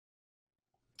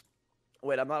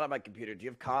Wait, I'm not on my computer. Do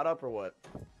you have caught up or what?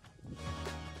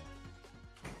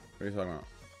 What are you talking about?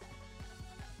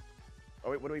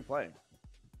 Oh wait, what are we playing?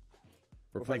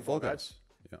 We're playing Fall Guys.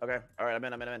 Yeah. Okay. All right. I'm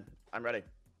in. I'm ready.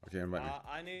 Okay, invite me.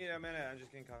 I need a minute. I'm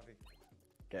just getting coffee.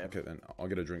 Okay. Okay, then I'll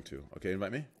get a drink too. Okay,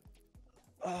 invite me.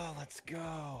 Oh, let's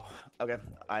go. Okay,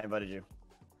 I invited you.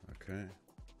 Okay.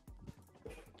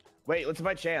 Wait, let's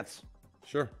invite Chance.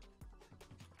 Sure.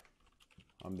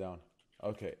 I'm down.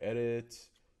 Okay, edit.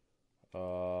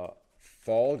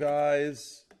 Fall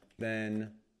Guys,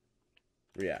 then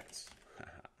reacts.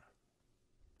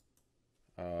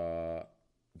 Do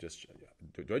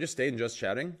I just stay in just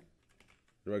chatting?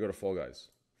 Or do I go to Fall Guys?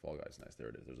 Fall Guys, nice. There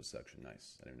it is. There's a section.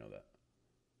 Nice. I didn't even know that.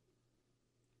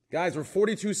 Guys, we're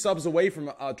 42 subs away from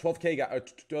 12K.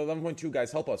 11.2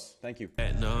 guys, help us. Thank you.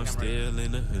 No, I'm still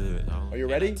in the hood. Are you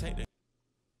ready?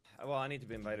 Well, I need to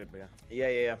be invited, but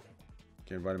Yeah.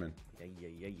 Okay, invite him in.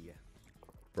 yeah.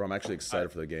 Bro, I'm actually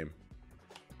excited for the game.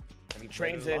 Have you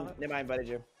Train's played it a in. lot? Nim, I invited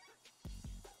you.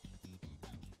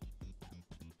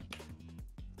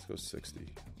 Let's go 60.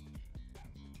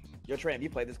 Yo, Train, have you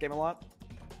played this game a lot?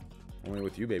 Only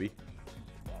with you, baby.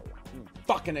 I'm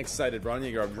fucking excited, bro. I need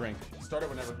to grab a drink. Start it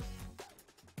whenever.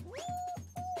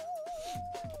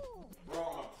 Bro,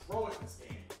 I'm a pro at this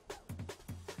game.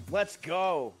 Let's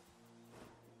go.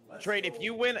 Train, if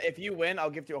you win, I'll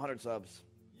give you 100 subs.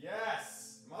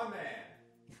 Yes, my man.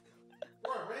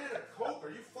 Bro, I ran out of coke. Are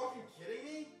you fucking kidding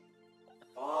me?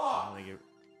 Fuck. I think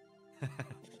Are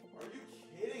you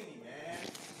kidding me, man?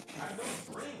 I have no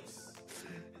drinks.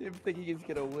 I'm thinking he's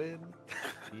gonna win.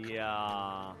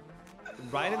 Yeah.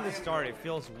 Right in the start, it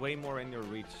feels way more in your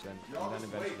reach than, Yo, and then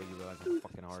just eventually wait. you realize how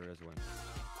fucking hard it is to win.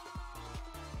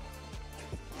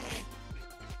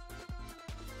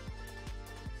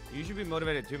 You should be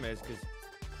motivated too, Miz, because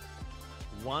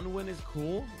one win is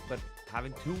cool, but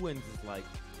having 2 wins is like,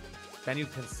 then you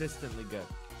consistently good.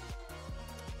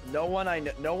 No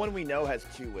one we know has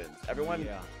 2 wins. Everyone,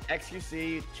 Yeah.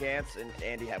 XQC, Chance, and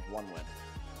Andy have 1 win.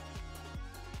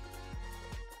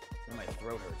 And my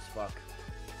throat hurts. Fuck.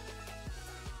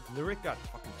 Lyric got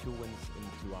fucking 2 wins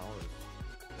in 2 hours.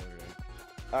 the other day.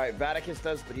 All right, Vaticus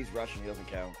does, but he's Russian. He doesn't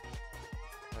count.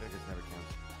 But it just never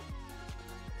counts.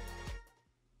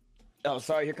 Oh,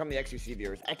 sorry. Here come the XQC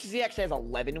viewers. XQC actually has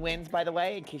 11 wins, by the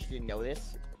way, in case you didn't know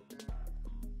this.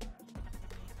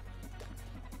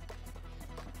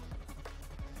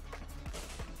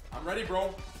 I'm ready,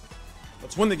 bro.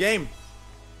 Let's win the game.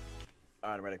 All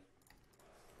right, I'm ready.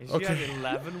 Is Okay. she at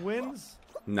 11 wins?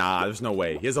 Nah, there's no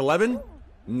way. He has 11?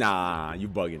 Nah, you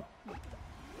bugging.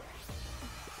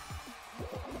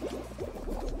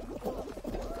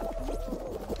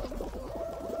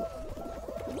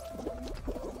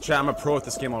 Chat, I'm a pro at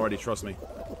this game already, trust me.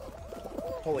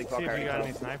 Holy fuck! See if I you got already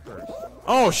any know. snipers.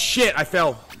 Oh shit, I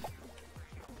fell.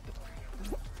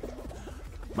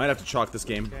 Might have to chalk this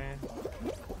game.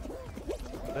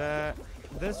 Okay.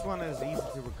 This one is easy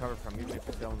to recover from, even if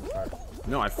you fail in the start.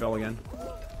 No, I fell again.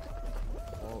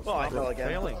 Oh, I fell again.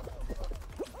 Failing.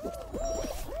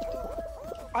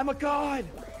 I'm a god.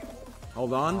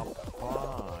 Hold on.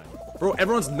 Fine. Bro,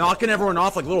 everyone's knocking everyone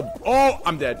off like little... Oh,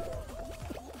 I'm dead.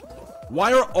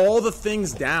 Why are all the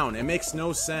things down? It makes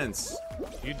no sense.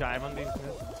 Do you dive on these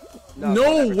Miz?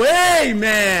 No way,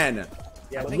 man!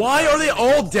 Yeah, I think Why so. are they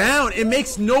all down? It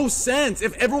makes no sense.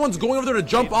 If everyone's going over there to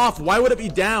jump off, why would it be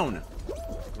down?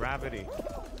 Gravity.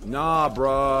 Nah,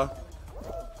 bruh.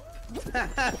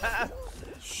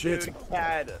 Shit. Dude,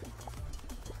 Cad.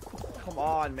 Come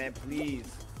on, man, please.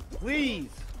 Please.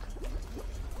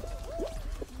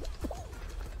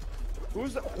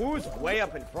 Who's way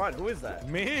up in front? Who is that?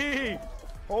 Me!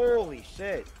 Holy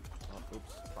shit. Oh,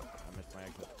 oops. Fuck. I missed my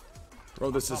exit.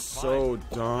 Bro, this is Oh, so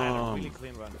fine. I had a really dumb.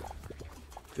 clean run.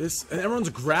 This... And everyone's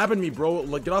grabbing me, bro.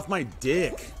 Like, get off my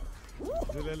dick.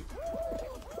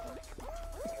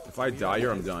 If I die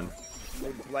here, I'm done.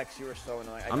 Dude, Flex, you were so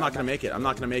annoying. I'm not gonna make it. I'm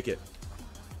not gonna make it.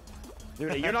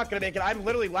 Dude, you're not gonna make it. I'm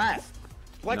literally last.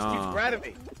 Flex Nah. keeps grabbing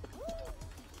me.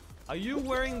 Are you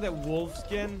wearing the wolf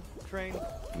skin, Train?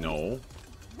 No.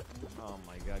 Oh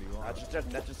my god, you are. That's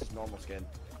just his normal skin.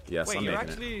 Yes, Wait, I'm you're making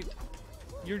it. actually...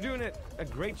 You're doing it a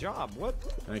great job. What?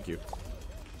 Thank you.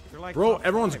 You're like... Bro, top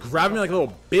everyone's 5. grabbing me like a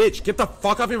little bitch. Get the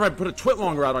fuck off me if I put a twit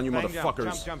longer out on you Bang,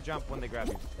 motherfuckers. Jump when they grab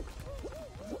you.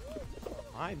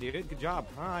 Hi, dude. Good job.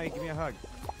 Hi, give me a hug.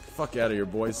 Fuck out of here,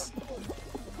 boys.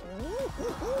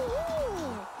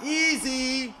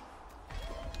 Easy.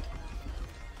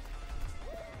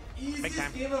 Big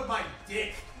time. Game of my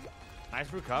dick.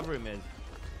 Nice recovery, Miz.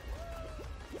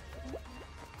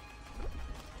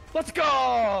 Let's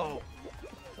go!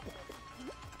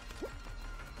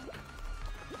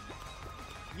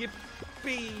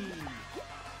 Yippee!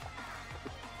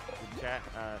 Chat,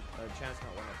 Chance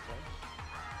not one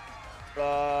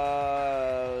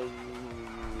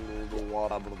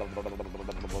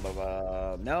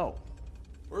up, no.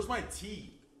 Where's my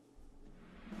tea?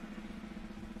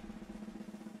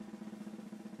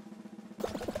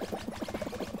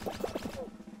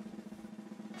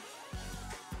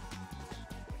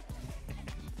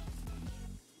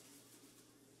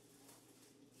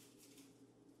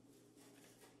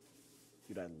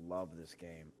 Dude, I love this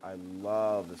game. I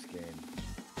love this game.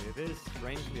 It is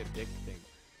strangely addicting.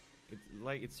 It's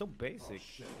like it's so basic,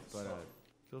 but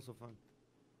feels so fun.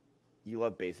 You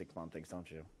love basic fun things, don't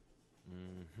you?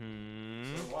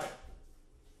 Mm-hmm. So what?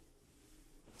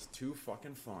 It's too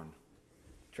fucking fun.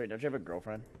 Trey, don't you have a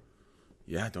girlfriend?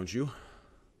 Yeah, don't you?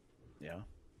 Yeah.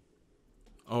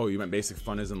 Oh, you meant basic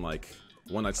fun isn't like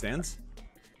one night stands?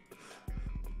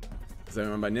 Is that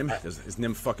remember by Nymn? Is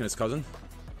Nymn fucking his cousin?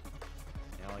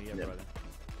 Hell yeah, brother.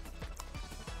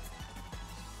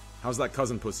 How's that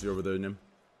cousin pussy over there, Nymn?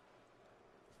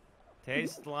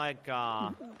 Tastes like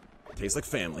Tastes like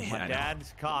family. my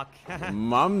dad's cock.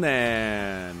 My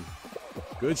man.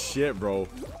 Good shit, bro.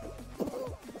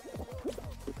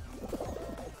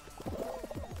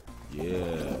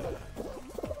 Yeah.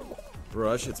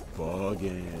 Bro, that shit's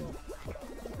bugging.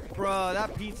 Bro,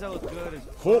 that pizza was good as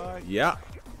Oh, fuck. yeah.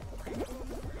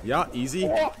 Yeah, easy.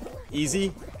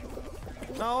 Easy.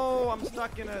 No, I'm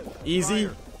stuck in a Easy.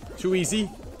 fryer. Too easy.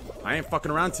 I ain't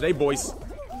fucking around today, boys.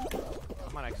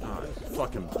 I might actually do this.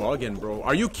 Fucking bugging, bro.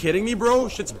 Are you kidding me, bro?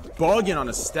 Shit's bugging on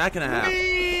a stack and a half.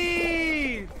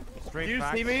 Straight Did you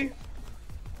facts. see me?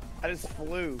 I just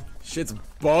flew. Shit's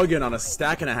bugging on a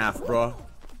stack and a half, bro.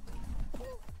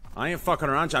 I ain't fucking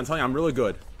around, John. I'm telling you, I'm really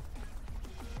good.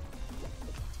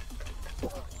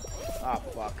 Ah,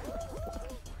 fuck.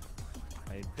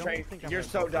 I don't Train, think I'm you're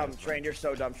gonna so go for dumb. this, Train, you're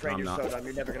so dumb. Train, No, I'm you're not. so dumb.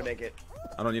 You're never gonna make it.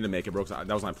 I don't need to make it, bro, 'cause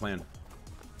that was my plan.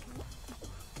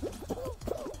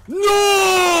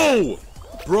 No!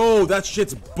 Bro, that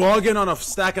shit's bugging on a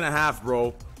stack and a half,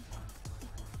 bro.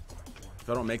 If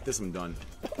I don't make this, I'm done.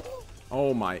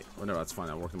 Oh my. Oh, no, that's fine.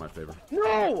 That worked in my favor.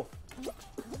 No!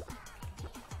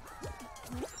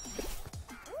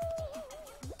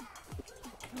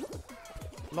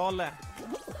 Lol.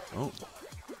 Oh.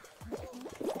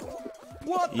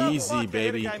 What the Easy, fuck? I hit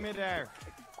baby. a guy midair.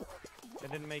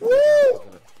 That didn't make Woo!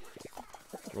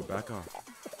 it. Go back off.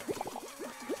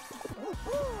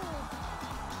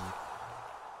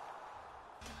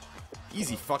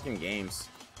 Easy fucking games.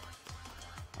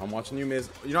 I'm watching you, Miz.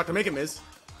 You're not gonna make it, Miz.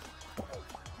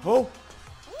 Oh.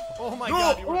 Oh my No!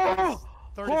 god, you were Oh!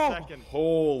 30 Oh! seconds.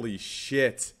 Holy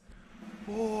shit.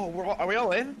 Oh, are we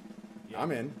all in?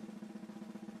 I'm in.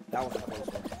 That was a close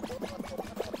one.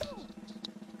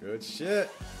 Good shit.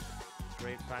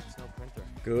 Straight facts, no printer.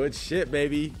 Good shit,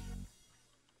 baby.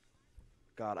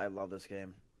 God, I love this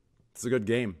game. It's a good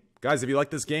game. Guys, if you like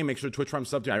this game, make sure to Twitch Prime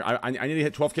sub to me. I need to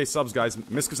hit 12k subs, guys.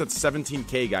 Mizkif's at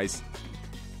 17k, guys.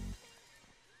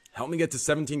 Help me get to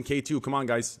 17k too. Come on,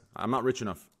 guys. I'm not rich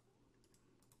enough.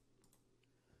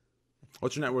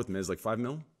 What's your net worth, Miz? Like 5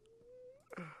 mil?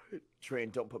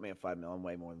 Train, don't put me at 5 mil. I'm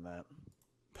way more than that.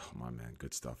 Oh, my man.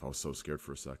 Good stuff. I was so scared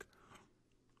for a sec.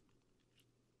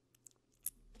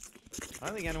 I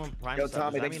don't think anyone prime Yo, subs.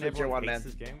 Tommy, Does that thanks mean for tier everyone 1, hates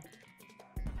man. this game?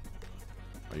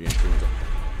 Are you getting cool?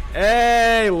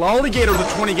 Hey, Lollygator with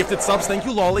the 20 gifted subs. Thank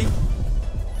you, Lolly.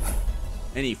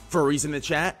 Any furries in the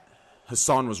chat?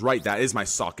 Hassan was right. That is my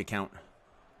sock account.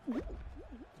 A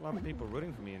lot of people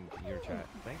rooting for me in your chat.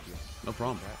 Thank you. No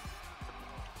problem.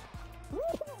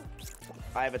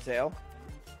 I have a tail.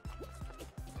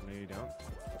 No, you don't.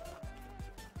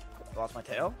 I lost my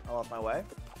tail. I lost my way.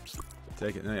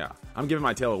 Take it. No, yeah. I'm giving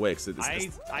my tail away. Cause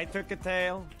I took a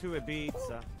tail to a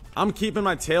pizza. I'm keeping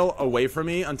my tail away from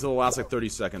me until the last like 30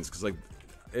 seconds. Because like,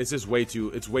 it's just way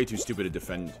too stupid to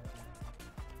defend.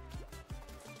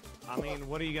 I mean,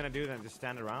 what are you gonna do then? Just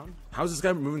stand around? How's this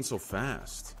guy moving so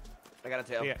fast? I got a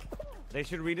tail. Yeah. They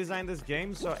should redesign this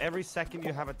game so every second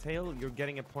you have a tail, you're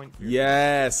getting a point for your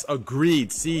Yes,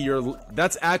 agreed. See,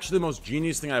 that's actually the most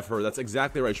genius thing I've heard. That's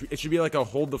exactly right. It should be like a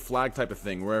hold the flag type of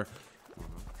thing where,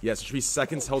 yes, it should be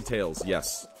seconds held tails.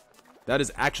 Yes. That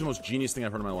is actually the most genius thing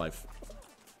I've heard in my life.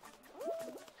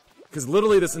 Because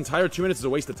literally this entire 2 minutes is a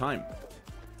waste of time.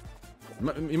 You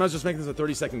might as well just make this a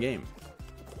 30-second game.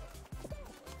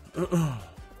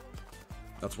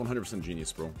 That's 100%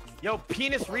 genius, bro. Yo,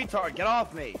 penis retard, get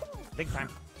off me. big time.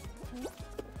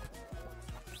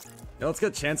 Yeah, let's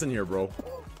get Chance in here, bro.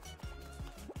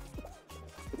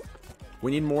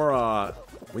 We need more,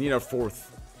 we need a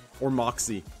fourth. Or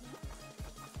Moxy.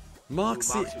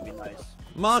 Moxy. Moxy would be nice.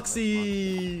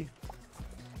 Moxy!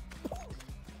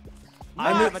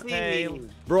 have a tail.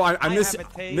 Bro, I miss have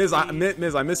a tail,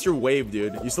 Miz, I miss your wave,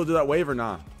 dude. You still do that wave or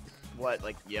not? What,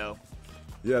 like, yo?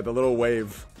 Yeah, the little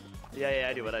wave. Yeah,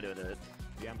 I do it.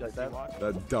 Like that?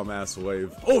 That dumbass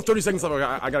wave. Oh, 30 seconds left.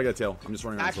 I gotta get a tail. I'm just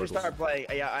running around in Actually circles. start playing.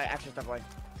 Yeah, I actually start playing.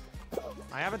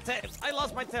 I have a tail. I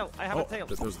lost my tail. I have a tail.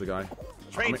 There's the guy.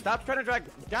 Train, stop trying to drag.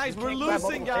 Guys, we're Grab losing,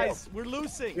 multiple guys. tails. We're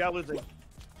losing. Yeah, losing. I'm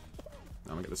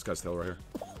gonna get this guy's tail right here.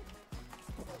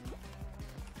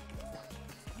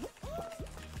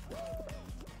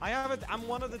 I'm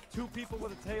one of the 2 people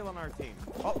with a tail on our team.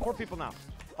 Oh, 4 people now.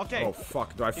 Okay. Oh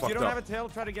fuck! Do I If fucked you don't up? have a tail,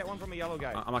 try to get one from a yellow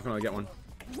guy. I'm not gonna get one.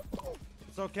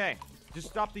 It's okay. Just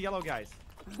stop the yellow guys.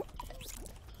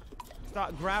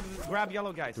 Stop. Grab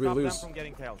yellow guys. we Stop them lose? from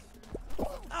getting tails.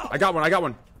 I got one. I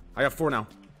got 4 now.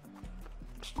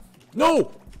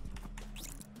 No!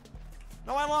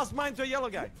 No, I lost mine to a yellow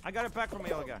guy. I got it back from a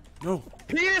yellow guy. No.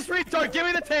 Penis retard, give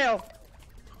me the tail.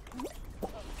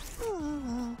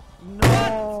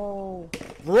 No.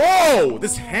 Bro,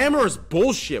 this hammer is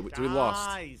bullshit. We lost.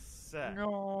 Nice.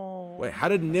 No. Wait, how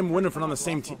did Nym win if we're on the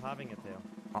same team? Having a tail.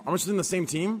 Are we still in the same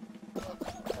team?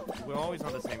 We're always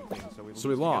on the same team, so we So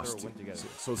we lose together lost. or win together.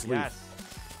 So it's leave. Yes.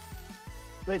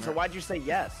 Wait, so why'd you say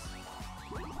yes?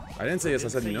 I didn't say yes. I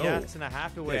said Didn't no. say yes in a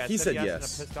happy way. Yeah, I he said yes,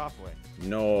 yes. in a pissed off way.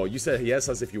 No, you said yes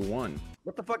as if you won.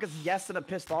 What the fuck is yes in a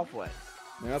pissed off way?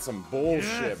 Man, that's some bullshit,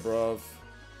 Yes. bruv.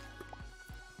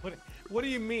 What do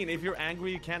you mean? If you're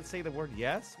angry, you can't say the word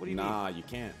yes? What do you mean? Nah, you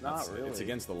can't. Not really. It's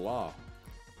against the law.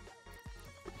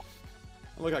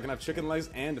 Look, I can have chicken legs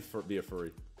and be a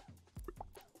furry.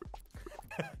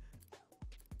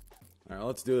 Alright,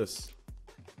 let's do this.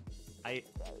 I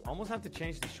almost have to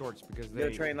change the shorts because Yo,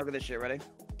 they... Train, look at this shit. Ready?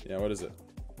 Yeah, what is it?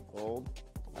 Hold.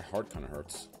 My heart kind of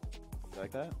hurts. You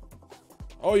like that?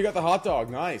 Oh, you got the hot dog.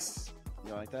 Nice.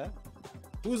 You like that?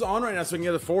 Who's on right now so we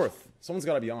can get a 4th? Someone's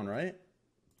got to be on, right?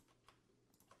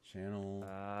 Channel.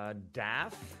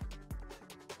 Daff?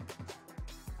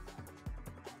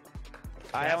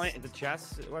 I only. The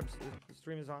chess web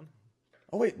stream is on.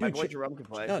 Oh wait, My dude. boy Jerome can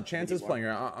play. No, Chance is playing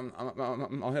here.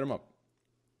 I'll hit him up.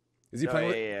 Is he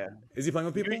playing? Yeah. Is he playing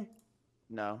with people?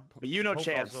 No, but you know Poke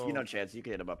Chance. also- You know Chance. You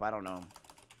can hit him up. I don't know him.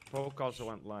 Poke also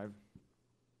went live.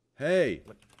 Hey,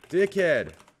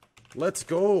 dickhead. Let's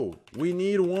go. We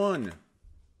need one.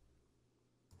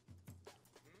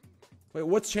 Wait,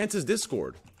 what's Chance's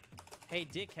Discord? Hey,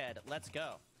 dickhead, let's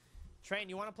go. Train,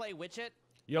 you want to play Witch It?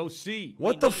 Yo, C.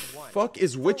 What the need one. fuck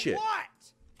is Witch It? What?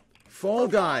 Fall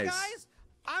Guys. Guys,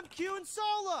 I'm queuing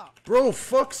solo. Bro,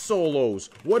 fuck solos.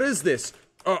 What is this?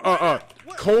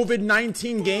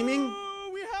 COVID-19 gaming?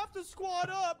 Ooh, we have to squad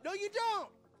up. No, you don't.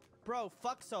 Bro,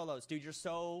 fuck solos, dude. You're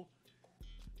so...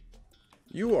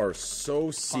 You are so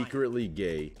secretly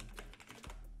gay.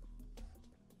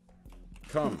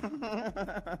 Come.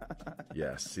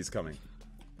 Yes, he's coming.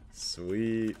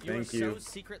 Sweet. Thank You're you. so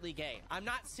secretly gay. I'm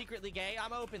not secretly gay.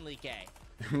 I'm openly gay.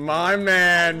 My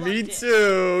man, I me loved it.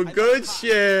 too. I Good love fuck.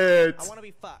 shit. I want to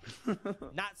be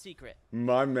fucked. Not secret.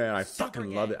 My man, I Super fucking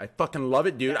gay. love it. I fucking love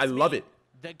it, dude. I That's love me, it.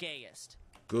 The gayest.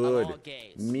 Good. Of all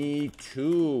gays. Me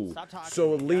too. Stop talking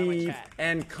So to me. Get out of my leave chat.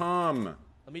 and come.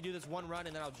 Let me do this one run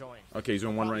and then I'll join. Okay, he's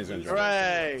doing one run. He's gonna join.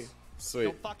 Hooray! Sweet.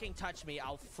 Don't fucking touch me.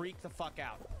 I'll freak the fuck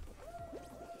out.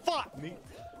 Fuck me.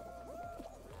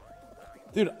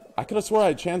 Dude, I could have swore I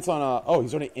had a chance on. Oh,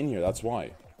 he's already in here. That's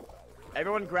why.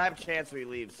 Everyone grab Chance when he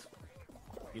leaves.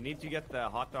 You need to get the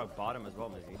hot dog bottom as well,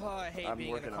 Mizzy. Oh, I hate I'm being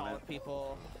in a working on call it. with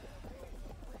people.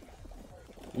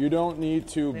 You don't need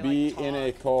to They, be like, in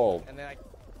a talk. call. And then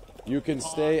You can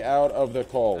stay out of the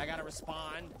call. I gotta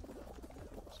respond.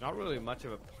 It's not really much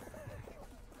of a...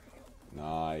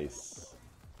 Nice.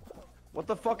 What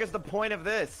the fuck is the point of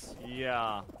this?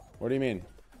 Yeah. What do you mean?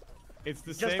 It's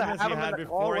the Just same to as have you him had in the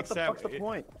call? before, What the fuck's except... the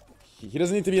point? He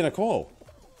doesn't need to be in a call.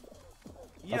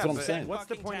 Yeah, what I'm but saying. What's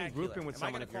the Fucking point in tacular. grouping with Am I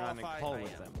someone gonna if you're not in a qualify? call I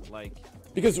with am. them? Like,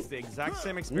 Because it's the exact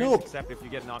same experience, No. except if you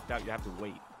get knocked out, you have to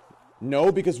wait.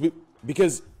 no, because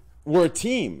we're a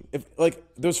team. If like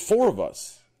there's 4 of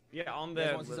us. Yeah, on You guys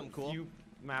the wanna see something cool? few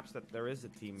maps that there is a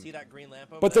team. See that green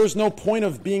lamp over But there? there's no point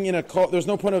of being in a call. There's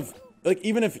no point of like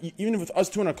even if it's us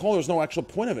 2 in a call, there's no actual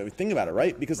point of it. Think about it,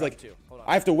 right? Because like 2. Hold on.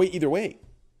 I have to wait either way.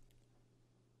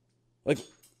 Like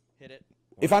Hit it.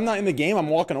 if I'm not in the game, I'm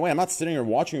walking away. I'm not sitting here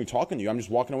watching you, talking to you. I'm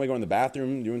just walking away, going to the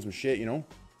bathroom, doing some shit, you know?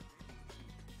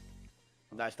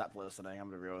 I stopped listening. I'm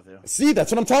gonna be real with you. See,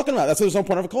 that's what I'm talking about. That's why there's no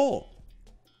point of a call.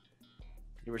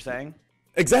 You were saying?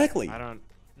 Exactly. I don't...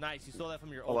 Nice. You stole that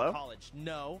from your Hello? old college.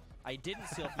 No, I didn't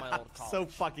steal from my old college. So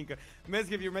fucking good.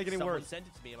 Mizkif, you're making it Someone worse. sent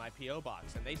it to me in my P.O.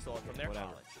 box, and they stole it from their Whatever.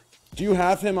 college. Do you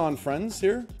have him on Friends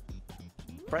here?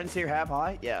 Friends here have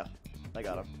high? Yeah. I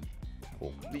got him.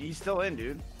 Cool. He's still in,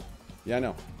 dude. Yeah, I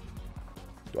know.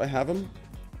 Do I have him?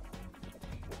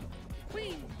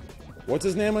 What's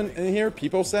his name in here?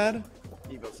 Peepo Sad?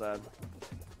 Evo sad.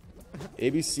 A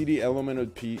B C D L M N O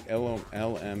P L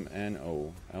M N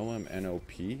O L M N O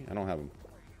P. I don't have him.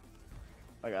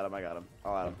 I got him.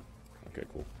 I'll add him. Okay,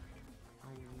 cool.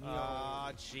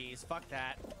 Oh, jeez. Fuck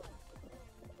that.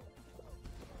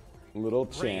 Little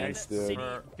Rain chance, dude. City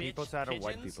For bitch people said or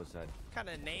white pigeons? people said. What kind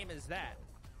of name is that?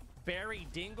 Barry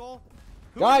Dingle?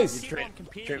 Who Guys! do you keep on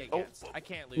competing Oh. against? I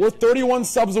can't lose. We're it. 31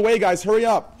 subs away, guys. Hurry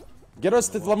up. Get us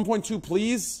to 11.2,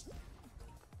 please.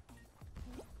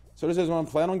 Soda says, "I'm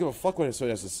playing. I don't give a fuck what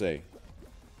Soda has to say."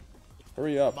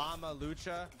 Hurry up. Mama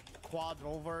Lucha, Quad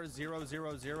over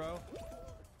 000.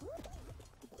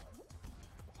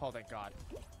 Oh, thank God.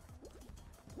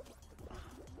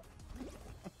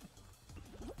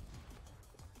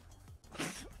 What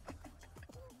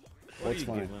are That's you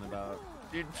fine. giggling about?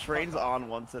 Dude, Train's on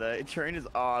one today. Train is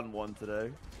on one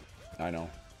today. I know.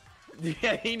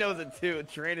 Yeah, he knows it too.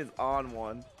 Train is on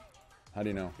one. How do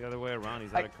you know? The other way around,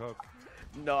 he's out of coke.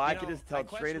 No, I You can know, just tell I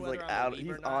question Train is like whether I'm a out.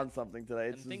 believer He's or not, on something today.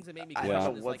 And It's things that made me I question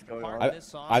don't know is, what's like, going part on. of this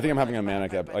song I think I'm was having a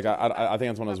manic ep. Like I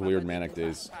think it's one of those weird manic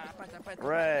days.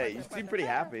 Right, you seem pretty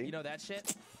happy. You know that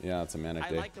shit? Yeah, it's a manic I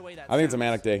day. like the way that I think it's a sounds.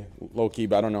 manic day, low key,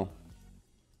 but I don't know.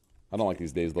 I don't like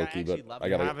these days, low key, actually but love I it.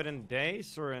 You gotta. have it in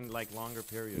days or in like longer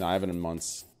periods? No, I have it in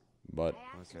months, but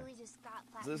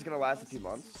Is this gonna last a few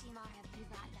months?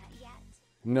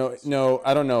 no,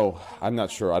 I don't know. I'm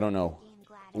not sure. I don't know.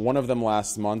 One of them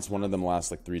lasts months. One of them lasts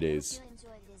like 3 days.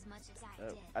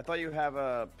 I thought you have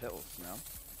pills, no?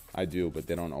 I do, but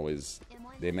they don't always.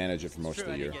 They manage it for most True, of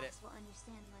the I year. did get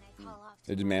it.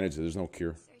 They just manage it. There's no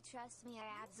cure.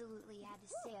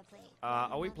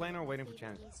 Are we playing or waiting for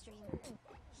chance?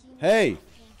 Hey,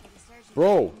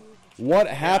 bro, what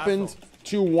happened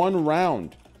to one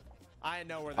round? I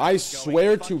know where I this is going.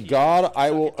 swear Fuck to you. God, I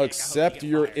Suck will a dick. I hope you accept get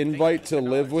your fired. Thank you invite for to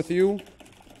live $10. with you,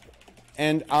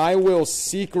 and I will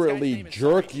secretly name is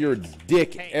jerk Sorry your Chance.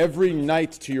 dick Hey. every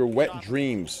night to your wet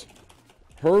dreams.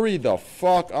 Hurry the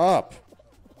fuck up.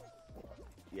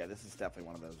 Yeah, this is definitely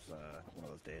one of those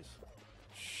days.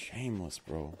 Shameless,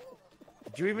 bro.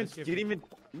 Did you even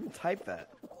type that?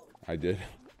 I did.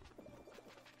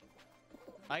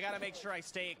 I gotta make sure I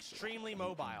stay extremely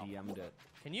mobile. DM'd it.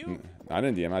 Can you? I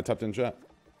didn't DM. I typed in chat.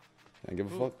 I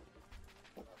give a fuck.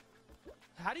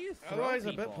 How do you throw Otherwise, I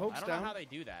bet people? Poke's I don't know down. how they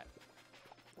do that.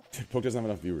 Poke doesn't have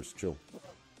enough viewers. Chill.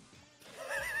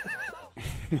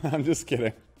 I'm just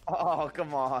kidding. Oh,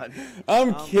 come on.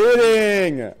 I'm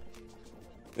kidding.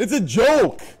 It's a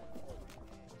joke.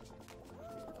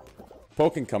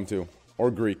 Poke can come too.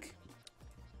 Or Greek.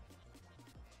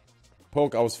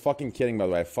 Poke, I was fucking kidding, by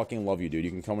the way. I fucking love you, dude.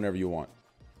 You can come whenever you want.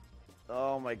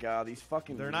 Oh my God, these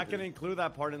fucking. They're not losers. gonna include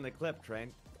that part in the clip,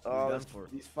 Train. Oh, You're these, done for.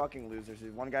 these fucking losers.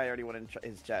 One guy already went in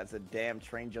his chat and said, "Damn,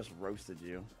 Train just roasted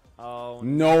you." Oh,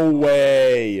 No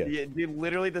way. Yeah, dude,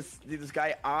 literally this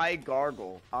guy I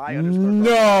gargle. I underscore.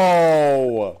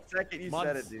 No. Second you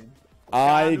said it, dude.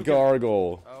 I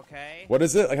gargle. Okay. What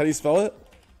is it? Like, how do you spell it?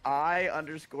 I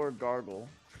underscore gargle.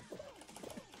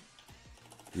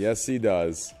 Yes, he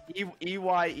does.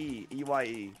 E-Y-E.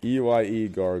 E-Y-E. EYE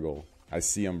gargle. I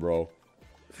see him, bro.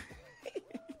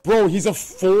 Bro, he's a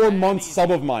 4-month sub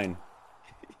of mine.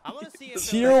 I want to see if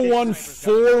Tier 1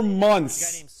 4 There's a guy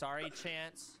months. named Sorry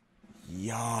Chance.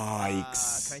 Can I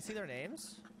Yikes. see their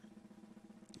names?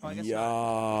 Oh, I guess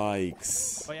not.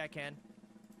 Yikes. Oh yeah, I can.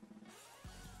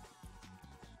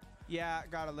 Yeah,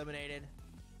 got eliminated.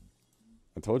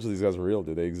 I told you these guys were real,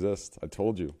 dude. They exist. I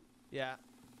told you. Yeah.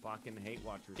 fucking hate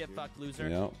watchers. Get dude. fucked, loser.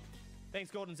 Yeah.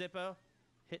 Thanks, Golden Zippo.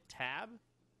 Hit tab.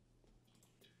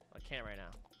 I can't right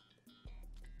now.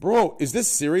 Bro, is this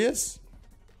serious?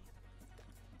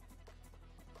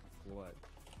 What?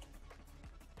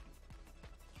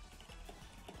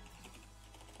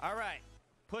 All right.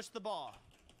 Push the ball.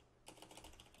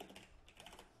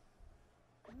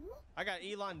 I got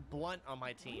Elon Blunt on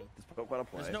my team. Just poke what a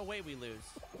play. There's no way we lose.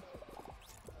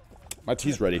 My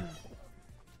tea's ready.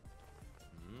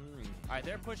 All right,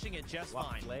 they're pushing it just What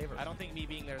fine. flavor? I don't think me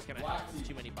being there is going to help. There's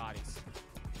too many bodies.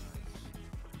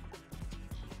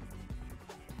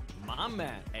 My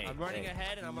man. Hey, I'm running hey.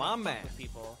 ahead, and I'm My going to man. fuck with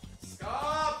people.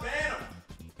 Stop, ban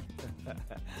How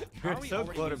You're are we so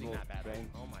already losing quotable, that badly? Train.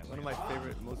 Oh, my One of Lord. my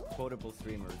favorite, most quotable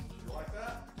streamers. You like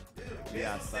that? Dude,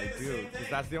 Yes, I do. Because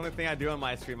that's the only thing I do on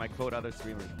my stream. I quote other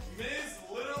streamers. Miz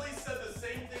literally said the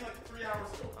same thing like 3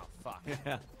 hours ago. Oh, fuck.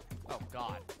 Yeah. Oh,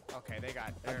 God. Okay, they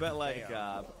got... I they're- bet like they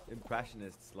are-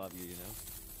 impressionists love you, you know?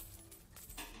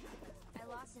 I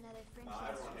lost another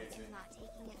friendship due to not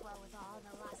taking it well with all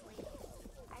the lost ladies.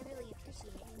 I really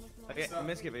appreciate it. And if more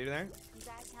Okay, Mizkif, are you there? You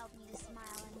guys helped me to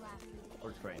smile and laugh through the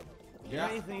Or Train. day. You know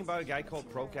anything about a guy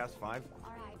called Procast 5?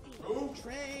 R.I.P. Ooh,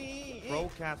 Train.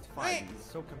 Procast 5.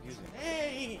 It's so confusing.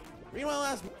 Hey, read my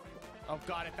last. Oh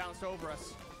god, it bounced over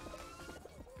us.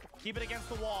 Keep it against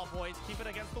the wall, boys. Keep it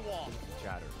against the wall.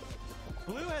 Chatter.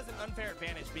 Blue has an unfair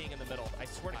advantage being in the middle. I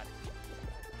swear to God.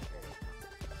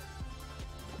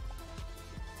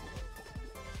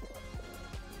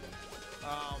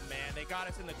 Oh man, they got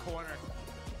us in the corner.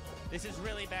 This is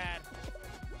really bad.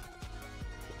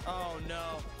 Oh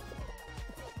no.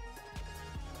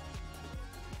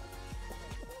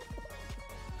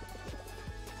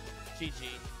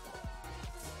 GG.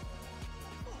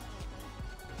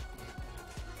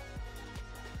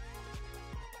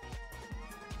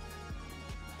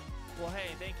 Well,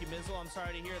 hey, thank you, Mizzle. I'm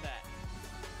sorry to hear that.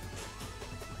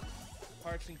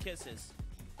 Hearts and kisses.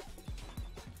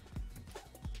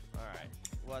 Alright.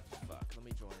 What the fuck? Let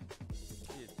me join.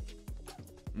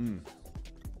 Dude.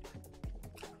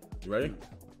 You ready?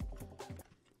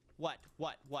 What?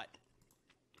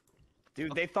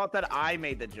 Dude, they thought that I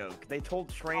made the joke. They told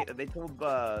Train. They told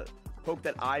Poke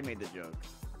that I made the joke.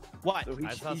 What? So he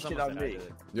thought shit someone on said I me. did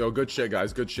it. Yo, good shit,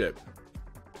 guys. Good shit.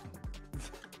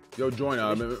 Yo, join.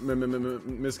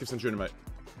 Mizkif sent you an invite.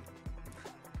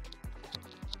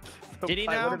 Did he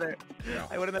I now? went in there.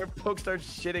 I went in there. Poke starts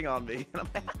shitting on me.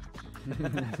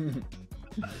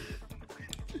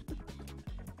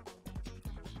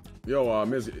 Yo,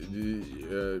 Miz.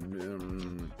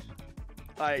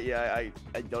 I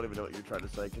don't even know what you're trying to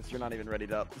say because you're not even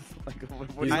readied up. Like, what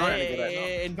are you He's not- trying to get at?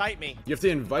 Hey, invite me. You have to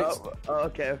invite. Oh,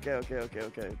 okay.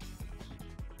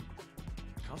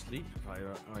 How sleep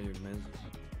are you, Miz?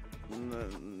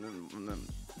 Mm.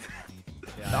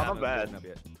 Yeah, I Not haven't bad. woken up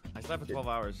yet. I slept for 12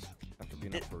 hours after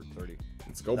being up for 30.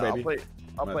 Let's go, No, I'll baby.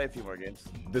 play a few more games.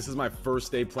 This is my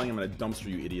first day playing. I'm gonna dumpster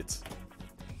you idiots.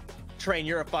 Train,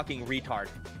 you're a fucking retard.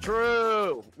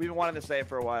 True. We've been wanting to say it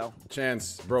for a while.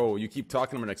 Chance, bro, you keep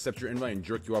talking. I'm gonna accept your invite and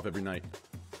jerk you off every night.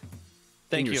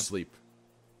 Thank in you. your sleep.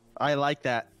 I like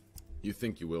that. You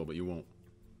think you will, but you won't.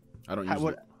 I don't How- use.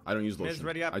 what- I don't use Miz, lotion.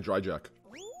 ready up? I dry jack.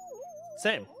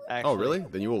 Same. Actually. Oh, really?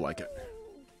 Then you will like it.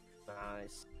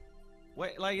 Nice.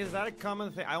 Wait, like, is that a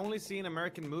common thing? I only see in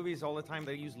American movies all the time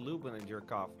they use lube when they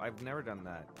jerk off. I've never done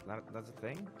that. That's a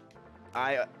thing? Is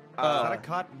that a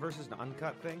cut versus an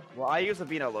uncut thing? Well, I use a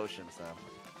Vino lotion, so.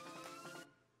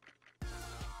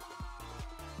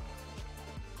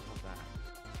 What's that?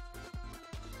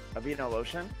 A Vino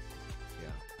lotion? Yeah.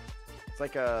 It's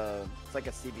like a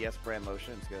CVS brand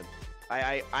lotion. It's good.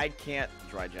 I can't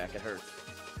dry jack. It hurts.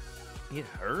 It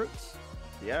hurts?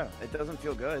 Yeah, it doesn't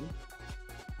feel good.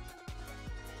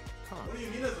 Huh. What do you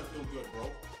mean it doesn't feel good, bro?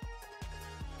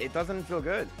 It doesn't feel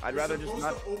good. I'd rather just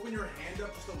not. to open your hand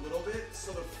up just a little bit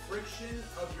so the friction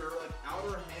of your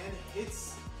outer hand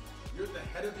hits the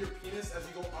head of your penis as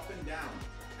you go up and down.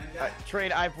 And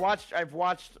Train, I've watched.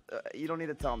 You don't need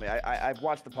to tell me. I've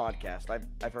watched the podcast.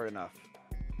 I've heard enough.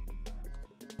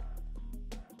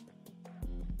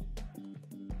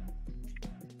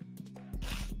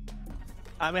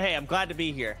 Hey, I'm glad to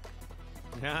be here.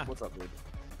 Yeah. What's up, dude?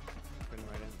 Couldn't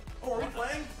write in. Oh, are we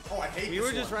playing? Oh, I hate We this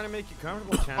were just one. trying to make you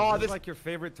comfortable, Chance. Oh, This this- is like your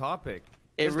favorite topic.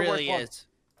 It It's the worst really one. is.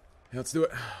 Yeah, let's do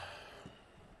it.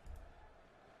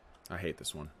 I hate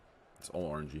this one. It's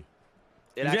all orangey.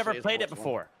 It You've never actually is played the it worst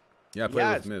before. Yeah, I one. played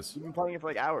Yes, with Miz. You've been playing it for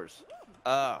like hours.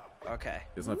 Oh, okay.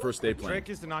 It's my first day playing. Trick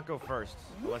is to not go first,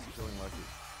 unless you're feeling lucky.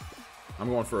 I'm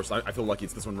going first. I feel lucky.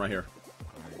 It's this one right here.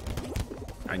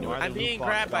 I knew Why it. I'm the being loot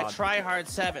grabbed by box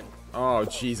Tryhard7. Oh,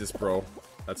 Jesus, bro.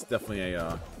 That's definitely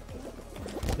a,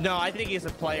 No, I think he's a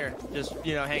player. Just,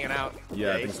 hanging out.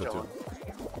 yeah, I he's think so too.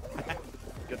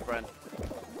 Good friend.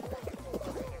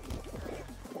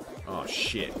 Oh,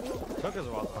 shit. Took us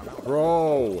a while to find out.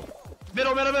 Bro.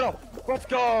 Middle. Let's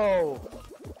go.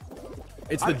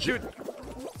 It's the Dude,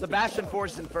 Sebastian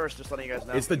Force in first. Just letting you guys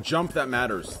know. It's the jump that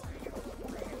matters.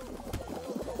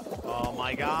 Oh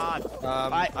my god.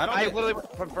 I literally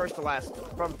went from first to last.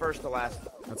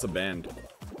 That's a band.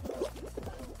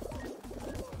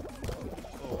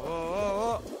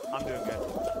 Oh. I'm doing good.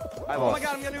 I Oh my lost.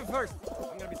 god, I'm gonna do it first.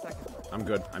 I'm gonna be second. I'm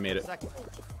good. I made it. Second.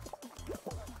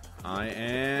 I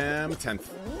am 10th.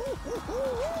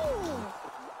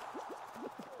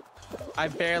 I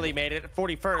barely made it.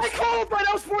 41st. I called, but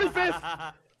I was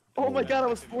 45th. Oh my god, I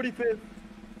was 45th.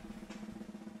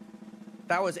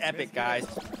 That was epic, guys.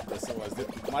 Yes, it was.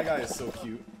 My guy is so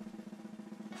cute.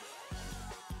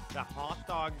 The hot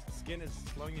dog skin is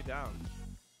slowing you down.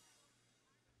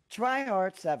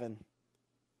 Tryhard7.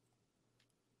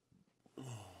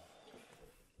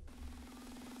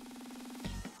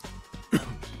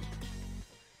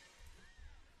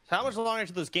 How much longer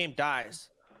until this game dies?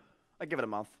 I give it a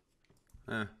month.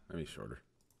 Maybe shorter.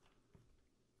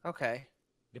 Okay.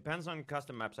 Depends on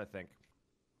custom maps, I think.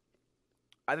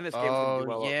 I think this game's gonna do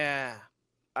well. Oh, yeah.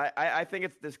 I think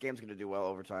this game's gonna do well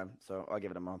over time, so I'll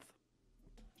give it a month.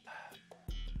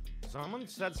 Someone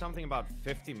said something about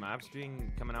 50 maps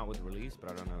coming out with release, but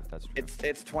I don't know if that's true.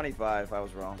 It's 25. I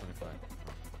was wrong.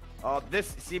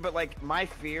 25. But like my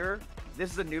fear,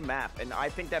 this is a new map, and I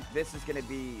think that this is gonna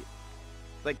be,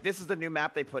 like, this is the new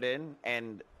map they put in,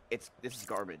 and this is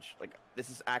garbage. Like, this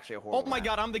is actually a horrible. Oh my map.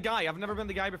 god, I'm the guy. I've never been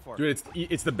the guy before. Dude,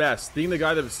 it's the best. Being the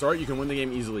guy that start, you can win the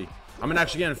game easily. I'm gonna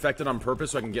actually get infected on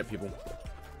purpose so I can get people.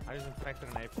 I just infected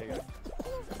an AFK guy.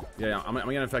 Yeah, I'm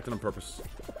gonna get infected on purpose.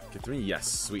 Get 3? Yes,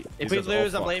 sweet. If These we guys are all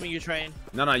lose, I'm fucked. blaming you, Train.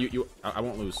 No, I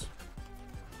won't lose.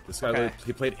 This guy, Okay.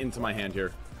 he played into my hand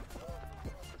here.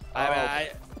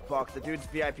 Fuck, the dude's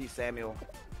VIP Samuel.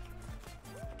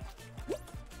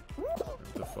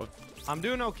 What the fuck? I'm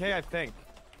doing okay, I think.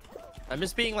 I'm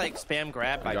just being like spam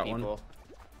grabbed by got one. people.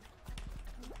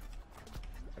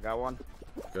 I got one.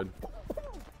 Good.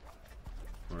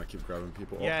 I'm gonna keep grabbing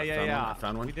people. Oh, Yeah. I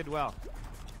found one. We did well.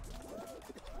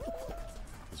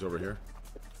 He's over here.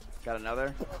 Got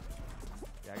another.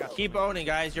 Yeah, I got Keep owning,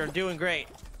 guys. You're doing great.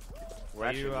 We're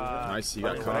actually Nice, you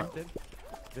got caught. infected.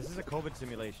 This is a COVID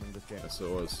simulation, this game. Yes, it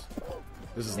was.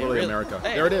 This is Hey, literally really? America.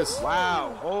 Hey. There it is.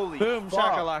 Wow, holy Boom,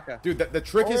 fuck. shakalaka. Dude, the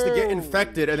trick is to get Oh,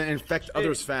 infected and then infect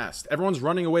others fast. Everyone's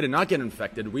running away to not get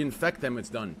infected. We infect them, it's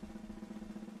done.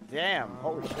 Damn,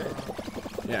 holy shit.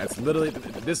 Yeah, it's literally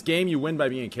this game. You win by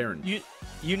being a Karen.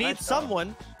 You need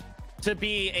someone to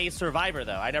be a survivor,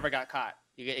 though. I never got caught.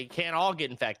 You can't all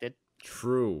get infected.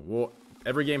 True. Well,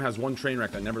 every game has one train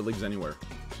wreck that never leaves anywhere.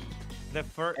 The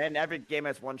first. And every game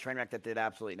has one train wreck that did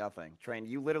absolutely nothing. Train,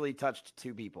 you literally touched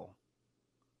 2 people.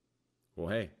 Well,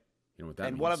 hey, you know what that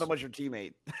And means. one of them was your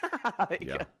teammate.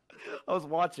 Yeah. I was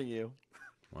watching you.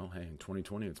 Well, hey, in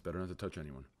 2020, it's better not to touch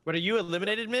anyone. But are you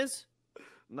eliminated, Miz?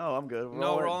 No, I'm good.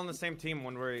 No, we're all on the same team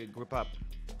when we group up.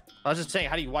 I was just saying,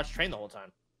 how do you watch Train the whole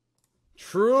time?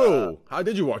 True. How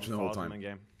did you watch the whole Follows time? my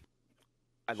game.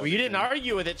 Well, you didn't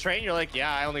argue with it, Train. You're like, yeah,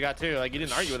 I only got 2. Like, you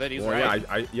didn't argue with it. He's Well,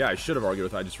 right. yeah, I should have argued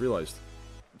with it. I just realized.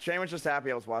 Train was just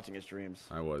happy I was watching his streams.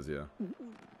 I was, yeah.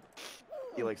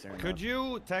 He likes hearing Could that.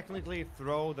 you technically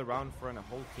throw the round for a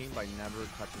whole team by never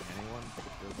touching anyone? Like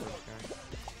you're the first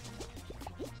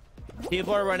guy?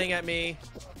 People are running at me.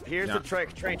 Here's Yeah. the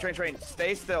trick. Train.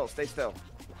 Stay still.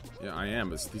 Yeah, I am.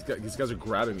 But these guys are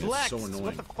grabbing me. Flex, It's so annoying.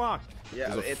 what the fuck? Yeah,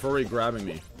 There's a it's furry grabbing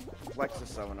me. Flex is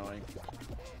so annoying.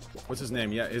 What's his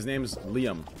name? Yeah, his name's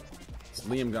Liam. This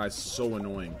Liam guy's so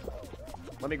annoying.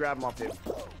 Let me grab him off too.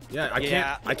 Yeah, I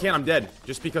Yeah. can't. I'm dead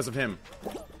just because of him.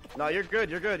 No, you're good.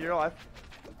 You're alive.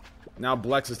 Now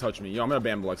Blex has touched me. Yo, I'm gonna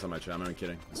ban Blex on my chat. I'm not even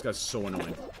kidding. This guy's so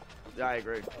annoying. Yeah, I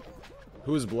agree.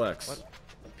 Who is Blex?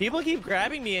 People keep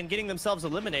grabbing me and getting themselves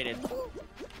eliminated.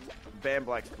 Ban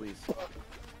Blacks, please.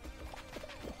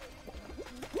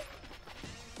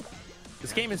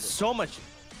 This game is so much.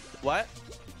 What?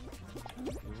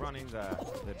 You're running the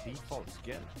default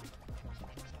skin.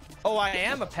 Oh, I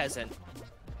am a peasant.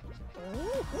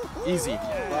 Easy.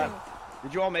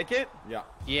 Did you all make it? Yeah.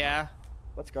 Yeah.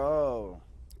 Let's go.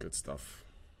 Good stuff.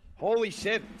 Holy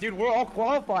shit, dude, we're all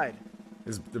qualified.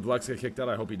 Did Blex get kicked out?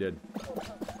 I hope he did.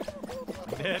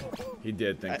 Did. He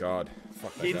did, thank God.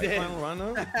 Fuck that He guy. did. Final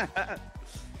runner?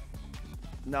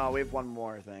 No, we have one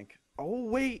more, I think. Oh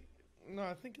wait, No,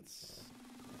 I think it's.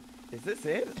 is this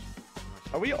it?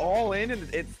 Are we all in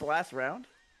and it's the last round?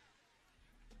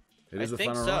 It is I the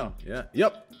think final so. round. Yeah.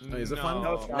 Yep. No, is it No. final?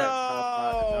 No, it's not.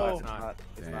 No. It's not.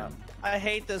 It's Damn. not. I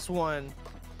hate this one.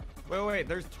 Wait.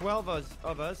 There's 12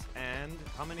 of us, and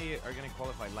how many are gonna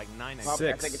qualify? Like 9. I Probably-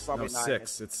 think. I think it's Six. probably No, 9.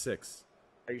 6. It's 6.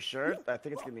 Are you sure? I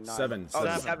think it's gonna be 9. Seven. Oh,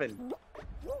 Seven. 7.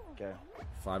 Okay.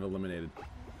 5 eliminated.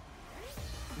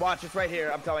 Watch, it's right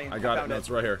here. I'm telling you. I got it. found No, it's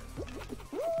right here.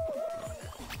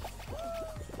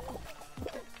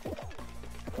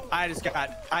 I just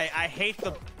got. I hate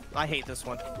the. I hate this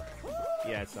one.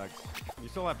 Yeah, it sucks. You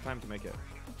still have time to make it.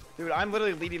 Dude, I'm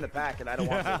literally leading the pack and I don't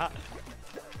want to. Are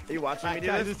you watching me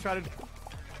do I this? just tried to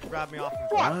grab me off.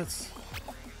 What?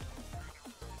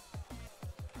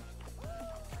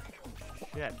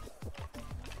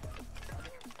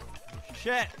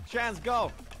 Shit. Chance,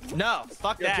 go. No,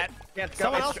 fuck Yeah, that. yeah, it's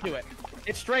got- Someone it's- else do it.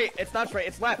 It's straight. It's not straight.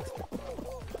 It's left.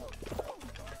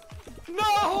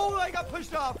 No, I got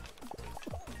pushed off.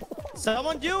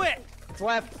 Someone do it. It's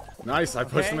left. Nice. I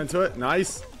pushed Okay. him into it.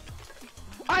 Nice.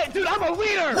 Dude, I'm a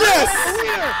leader. Yes! I'm a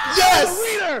leader. Yes! I'm a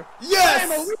leader. Yes!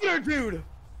 I'm a leader, dude.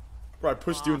 Bro, I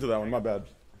pushed you into that one. My bad.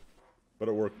 But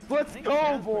it worked. Let's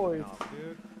go, boys.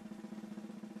 Dude.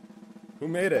 Who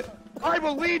made it? I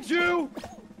will lead you.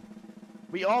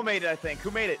 We all made it, I think. Who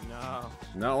made it? No.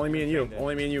 Not only me and you.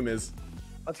 Only me and you, Miz.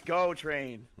 Let's go,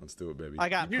 Train. Let's do it, baby. I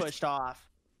got pushed off.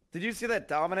 Did you see that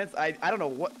dominance? I don't know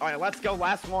what. All right, let's go.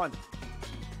 Last one.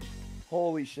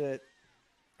 Holy shit.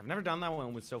 I've never done that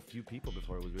one with so few people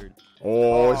before. It was weird.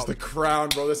 Oh, it's the crown,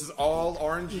 bro. This is all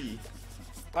RNG.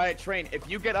 All right, Train. If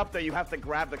you get up there, you have to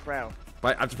grab the crown.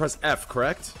 I have to press F,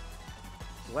 correct?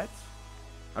 What?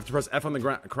 I have to press F on the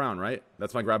crown, right?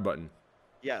 That's my grab button.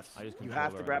 Yes. I just You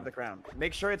have to grab the crown.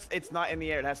 Make sure it's not in the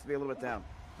air. It has to be a little bit down.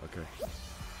 Okay.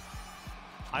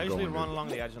 I usually going, run dude. along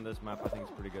the edge on this map. I think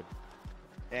it's pretty good.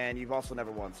 And you've also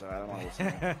never won, so I don't want to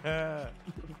listen.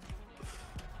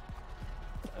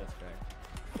 That's fair.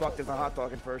 Fuck, there's a hot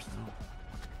dog in first.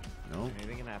 No.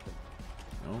 Anything can happen.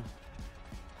 No.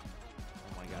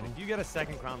 Oh my god. If you get a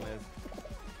second crown, Miz.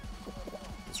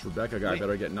 This Rebecca guy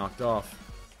better get knocked off.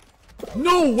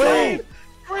 No way!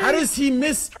 How does he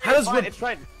miss? How does It's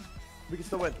fine. We can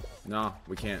still win. No,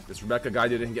 we can't. This Rebecca guy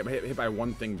didn't get hit by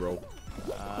one thing, bro.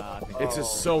 I think It's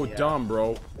just so yeah. dumb,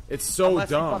 bro. It's so Unless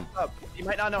he dumb. fucked up. He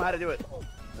might not know how to do it.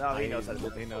 No, he knows how to do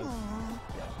it. He knows.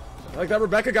 Like that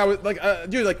Rebecca guy with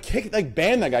dude,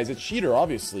 ban that guy. He's a cheater,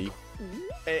 obviously.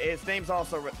 His name's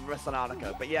also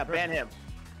Resonatica, but yeah, ban him.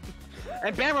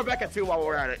 And ban Rebecca too while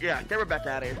we're at it. Yeah, get Rebecca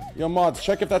out of here. Yo, mods,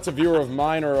 check if that's a viewer of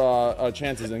mine or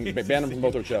Chances and ban him from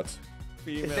both our chats.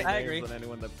 Female I agree. than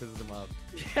anyone that pisses him off.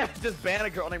 Yeah, just ban a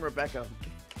girl named Rebecca.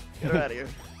 Get her out of here.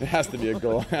 It has to be a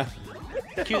girl.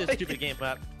 Cue this stupid game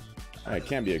map. It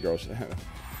can't be a girl.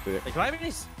 Like, do I have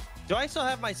any? Do I still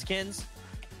have my skins?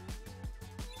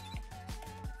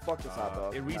 Fuck this hot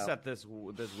dog. It No. reset this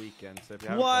weekend. So if you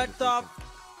haven't What played the?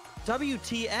 this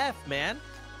WTF, man?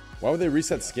 Why would they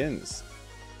reset skins?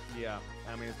 weekend- Yeah,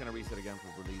 I mean it's gonna reset again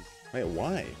for release. Wait,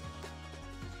 why?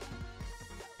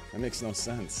 That makes no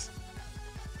sense.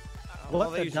 Well,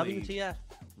 What they the usually WTF?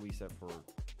 Reset for.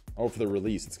 Oh, for the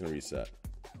release, it's gonna reset.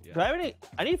 Yeah. Do I have any?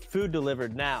 I need food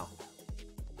delivered now.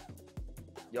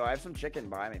 Yo, I have some chicken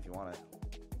by me if you want it.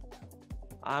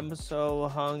 I'm so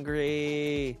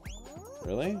hungry.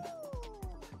 Really?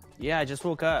 Yeah, I just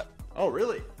woke up. Oh,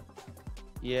 really?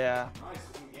 Yeah. Nice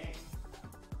game.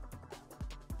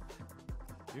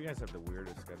 You guys have the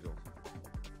weirdest schedule.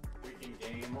 We can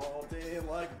game all day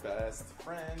like best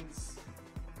friends.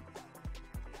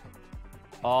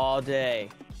 All day.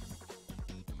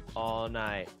 All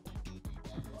night.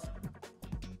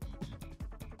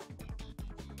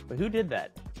 But who did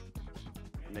that?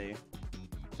 Me.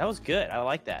 That was good. I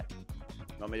like that.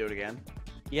 Want me to do it again?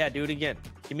 Yeah, do it again.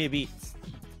 Give me a beat.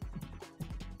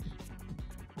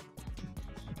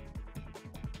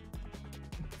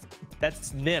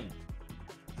 That's Nymn.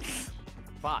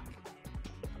 Fuck.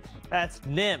 That's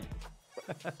Nymn.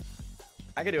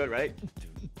 I can do it, right?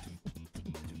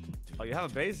 Oh, you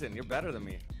have a basin. You're better than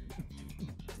me.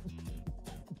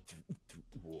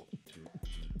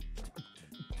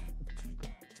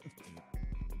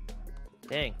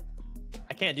 Dang.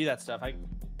 I can't do that stuff. I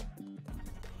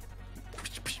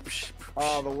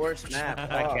Oh, the worst map.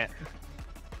 I Oh. can't.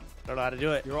 Don't know how to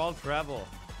do it. You're all treble.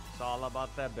 It's all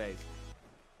about that bass.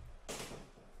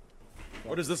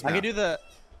 What is this I map? can do the.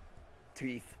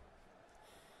 Teeth.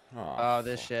 Oh,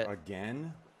 this shit.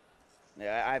 Again?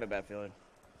 Yeah, I have a bad feeling.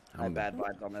 I have bad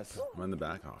vibes on this. I'm in the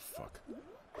back. Oh, fuck.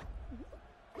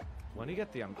 When do you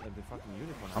get the fucking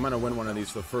unicorn? I'm gonna win one of these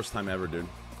for the first time ever, dude.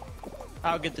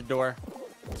 I'll get the door.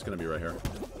 It's gonna be right here.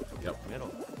 Yep.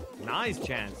 Middle. Nice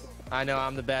chance. I know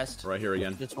I'm the best. Right here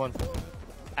again. This one.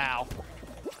 Ow.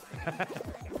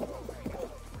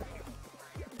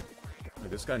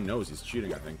 This guy knows he's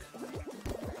cheating, I think.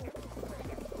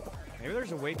 Maybe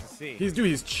there's a way to see.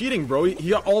 He's cheating, bro. He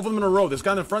got all of them in a row. This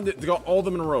guy in the front got all of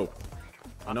them in a row.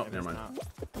 Oh, no, Maybe never it's mind.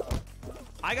 not.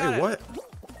 I got Hey, it.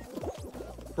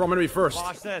 what? Bro, I'm gonna be first.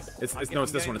 Watch this. It's I'm no,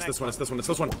 it's this getting one. It's the this one. next It's this one. It's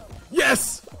this one.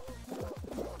 Yes.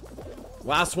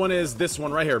 Last one is this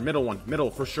one right here. Middle one. Middle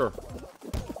for sure.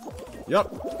 Yep.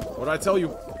 What did I tell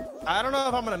you? I don't know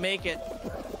if I'm gonna make it.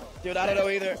 Dude, I don't know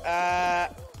either.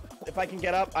 If I can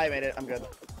get up, I made it. I'm good.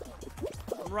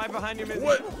 I'm right behind you, Mizzy.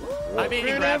 What? I made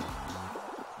it, grab.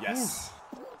 Yes.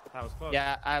 That was close.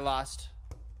 Yeah, I lost.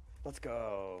 Let's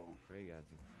go. Pretty good.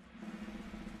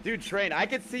 Dude, Train, I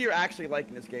can see you're actually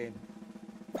liking this game.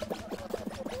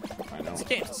 I know. This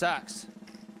game sucks.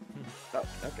 Oh,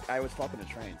 okay. I was talking to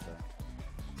Train, so.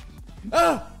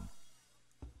 Ah!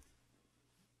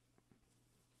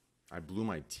 I blew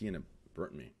my tea and it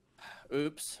burnt me.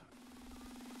 Oops.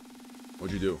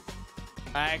 What'd you do?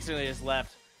 I accidentally just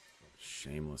left.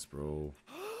 Shameless, bro.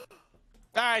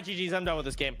 Alright, GG's. I'm done with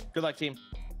this game. Good luck, team.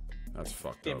 That's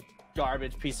fucked Game up.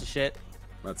 garbage piece of shit.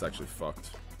 That's actually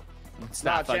fucked. It's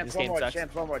Nah, not fun. chance This one game more, sucks.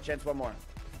 chance one more, chance one more.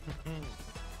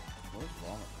 What is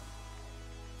wrong with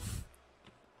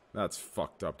that? That's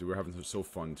fucked up, dude. We're having so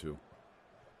fun too.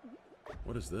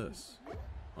 What is this?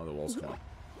 Oh, the walls come up.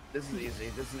 This is easy.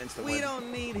 This is an instant We win.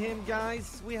 don't need him,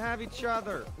 guys. We have each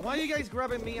other. Why are you guys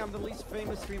grabbing me? I'm the least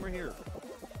famous streamer here.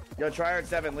 Yo, Tryhard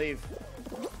 7, leave.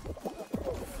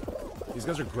 These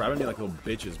guys are grabbing me like little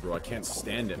bitches, bro. I can't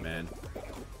stand it, man.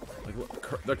 Like,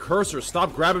 the cursor,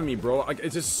 stop grabbing me, bro. Like,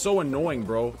 it's just so annoying,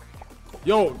 bro.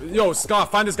 Yo,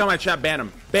 Scott, find this guy in my chat, ban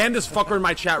him. Ban this fucker in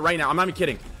my chat right now. I'm not even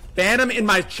kidding. Ban him in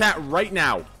my chat right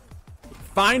now.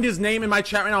 Find his name in my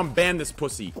chat right now and ban this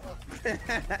pussy.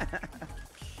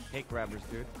 Hate grabbers,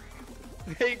 dude.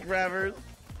 Hate grabbers.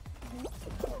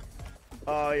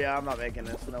 Oh, yeah, I'm not making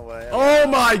this. No way. Oh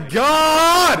my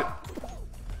god!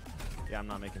 Yeah, I'm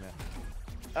not making it.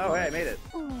 Oh, hey, I made it.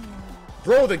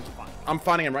 Bro, I'm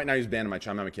finding him right now. He's banned in my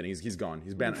chat. I'm not even kidding. He's gone.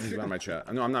 He's banned in my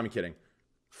chat. No, I'm not even kidding.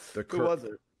 Who was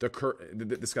it?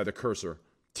 This guy, the cursor.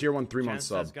 Tier 1 3-month Chance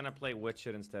sub. is gonna play witch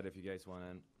it instead if you guys want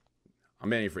in. I'm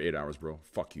banning you for 8 hours, bro.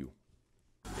 Fuck you.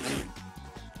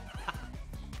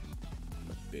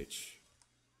 Bitch.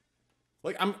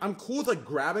 Like, I'm cool with, like,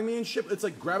 grabbing me and shit. It's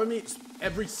like grabbing me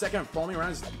every second and following me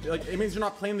around. It's, like, it means you're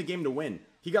not playing the game to win.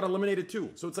 He got eliminated too.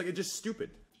 So it's like, it's just stupid.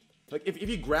 Like, if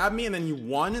you grab me and then you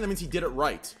won, that means he did it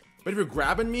right. But if you're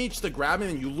grabbing me just to grab me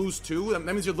and you lose too, that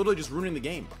means you're literally just ruining the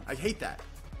game. I hate that.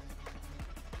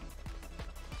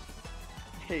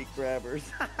 Hate grabbers.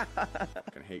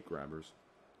 Fucking hate grabbers.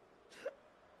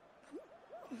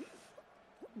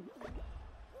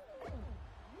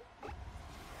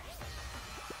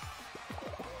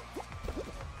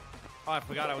 Oh, I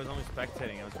forgot I was only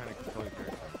spectating. I was trying to control your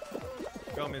character.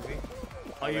 Go, Mizzy.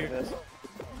 Oh, Like you. this.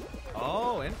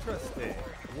 Oh, interesting.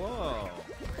 Whoa.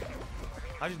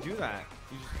 How'd you do that?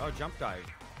 You just jump dive.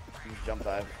 You just jump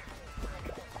dive.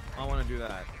 I want to do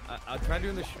that. I'll try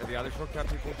doing the other shortcut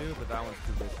people do, but that one's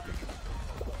too risky.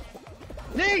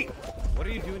 Nate! What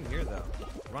are you doing here, though?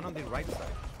 Run on the right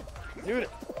side. Dude.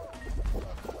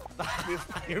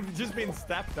 You're just being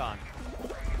stepped on.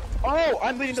 Oh,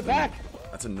 I'm leading the back.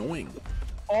 That's annoying.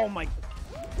 Oh my.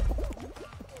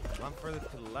 Run further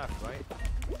to the left, right?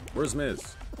 Where's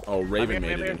Miz? Oh, Raven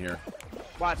made it in here.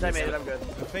 Watch, I made it. I'm good.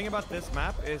 The thing about this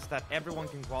map is that everyone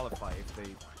can qualify if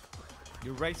they...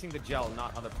 You're racing the gel,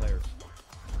 not other players.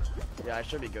 Yeah, I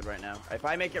should be good right now. If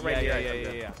I make it right here,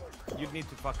 Yeah. You'd need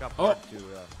to fuck up Oh. hard to...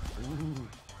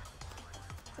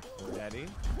 Ready?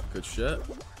 Good shit.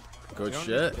 Good You don't need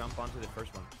shit. to jump onto the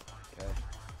first one. Okay.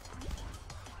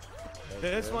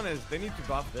 This one is... They need to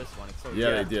buff this one. It's so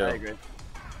Yeah, they do. I agree.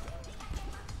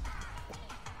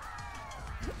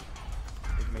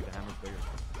 They can make the hammers bigger.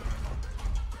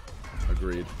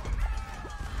 Agreed.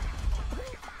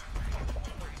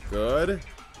 Good.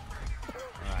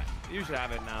 Alright. You should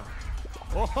have it now.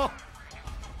 Oh!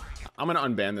 I'm gonna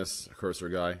unban this cursor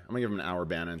guy. I'm gonna give him an hour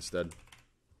ban instead.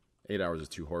 8 hours is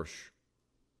too harsh.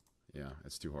 Yeah,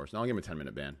 it's too harsh. Now I'll give him a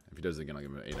 10-minute ban. If he does it again, I'll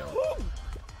give him an 8 hour.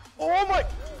 Oh my.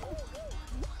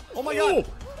 Oh my god!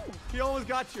 He almost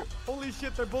got you. Holy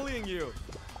shit, they're bullying you.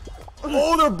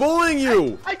 Oh, they're bullying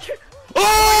you! I can't.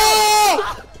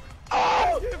 Oh!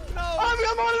 Oh! No!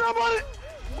 I'm on it. I'm on it.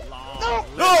 Long No!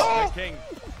 live No! the king.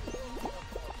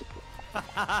 Oh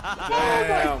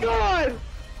my god.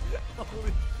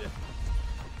 Holy shit.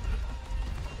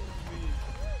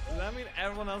 Does that mean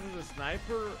everyone else is a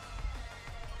sniper?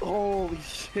 Holy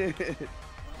shit.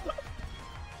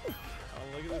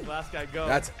 Oh, look at this last guy go.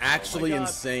 That's actually God.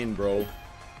 insane, bro.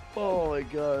 Oh my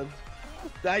god.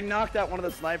 I knocked out one of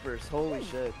the snipers. Holy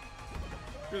shit.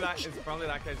 Dude, it's probably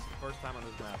that guy's first time on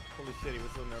this map. Holy shit, he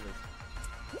was so nervous.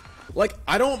 Like,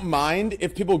 I don't mind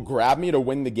if people grab me to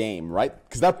win the game, right?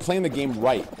 Because they're playing the game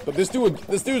right. But this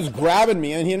dude's grabbing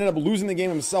me, and he ended up losing the game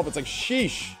himself. It's like,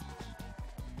 sheesh.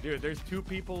 Dude, there's 2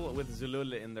 people with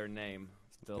Zulula in their name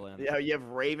still in. Yeah, you have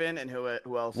Raven and who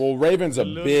else? Well, Raven's a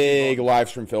Look, big live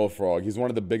stream Phil Frog. He's one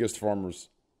of the biggest farmers.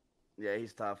 Yeah,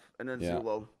 he's tough. And then Yeah.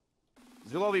 Zulo.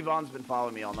 Zulo Yvonne's been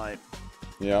following me all night.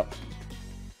 Yeah.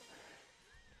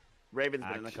 Raven's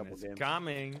been in a Action couple is games.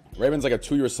 coming. Raven's like a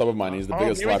 2-year sub of mine. He's the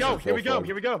biggest here we live go, stream here we Phil go, Frog.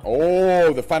 here we go.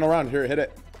 Oh, the final round. Here, hit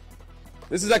it.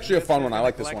 This is actually a fun one. I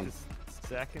like this Collect one. the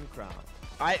second crown.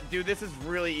 Dude, this is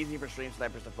really easy for stream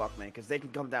snipers to fuck me, because they can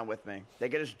come down with me. They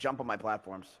can just jump on my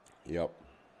platforms. Yep.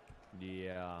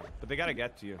 Yeah, but they gotta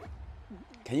get to you.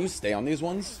 Can you stay on these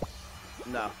ones?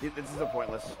 No, this is so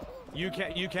pointless. You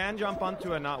can jump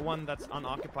onto a not one that's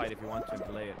unoccupied if you want to and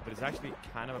delay it, but it's actually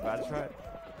kind of a bad strat.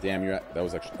 Damn, that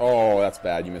was actually... Oh, that's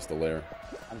bad. You missed a layer.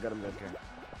 I'm good, I'm good.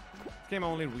 This game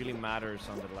only really matters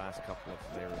on the last couple of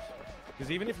layers. Because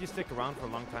even if you stick around for a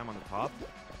long time on the top,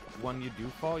 when you do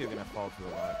fall, you're gonna fall to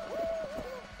a lot.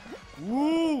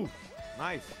 Woo!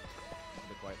 Nice.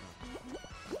 Be quiet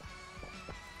now.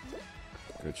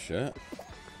 Good shit.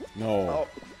 No. Oh.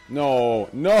 No.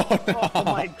 No. Oh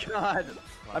my god.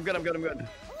 I'm good. Okay.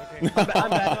 I'm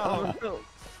back. Oh.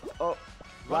 Run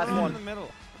Last around one. in the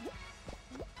middle.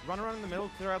 Run around in the middle,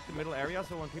 clear out the middle area,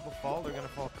 so when people fall, they're gonna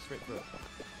fall straight through it.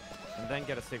 And then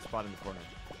get a safe spot in the corner.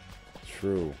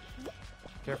 True.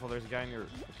 Careful, there's a guy in your...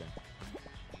 Okay.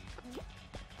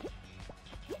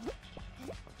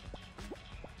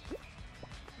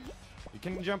 You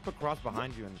can jump across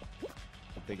behind you in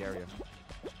a big area.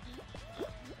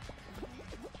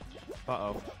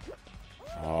 Uh-oh.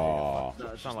 Oh. No,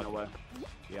 it's Not just like no way.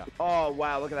 Yeah. Oh,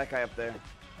 wow. Look at that guy up there.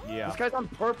 Yeah. This guy's on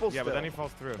purple Yeah, still. but then he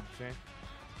falls through. See?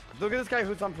 Look at this guy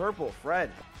who's on purple.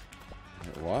 Fred.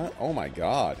 What? Oh my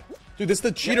god. Dude, this is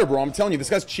the cheater, bro. I'm telling you, this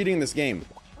guy's cheating in this game.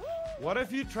 What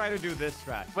if you try to do this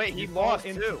strat? Wait, he You fall lost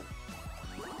into- too.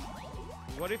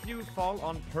 What if you fall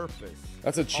on purpose?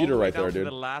 That's a All cheater the way right there, down to dude.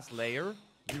 the last layer,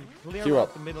 you clear Queue out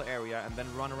up. the middle area and then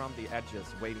run around the edges,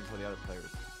 waiting for the other players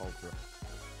to fall through.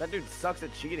 That dude sucks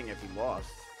at cheating if he lost.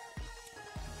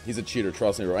 He's a cheater,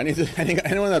 trust me, bro.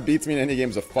 Anyone that beats me in any game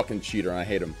is a fucking cheater, and I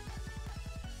hate him.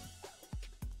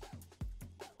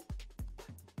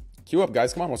 Queue up,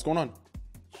 guys. Come on, what's going on?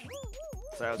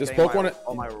 So I was Does getting Poke wanna-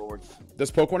 all my rewards.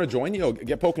 Does Poke want to join? Yo,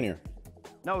 get Poke in here.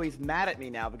 No, he's mad at me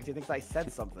now because he thinks I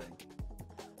said something.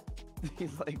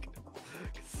 He's like,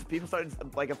 people started,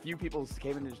 like a few people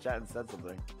came into his chat and said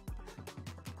something.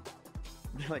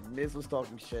 They're like, Miz was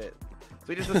talking shit.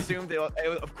 So he just assumed,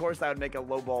 of course I would make a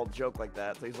lowball joke like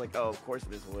that. So he's like, oh, of course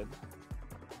Miz would.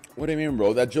 What do you mean,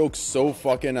 bro? That joke's so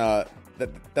fucking,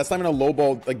 that's not even a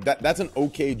lowball, like, that's an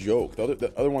okay joke.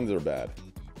 The other ones are bad.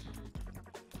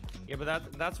 Yeah,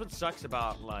 but that's what sucks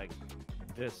about, like,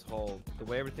 this whole... The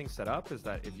way everything's set up is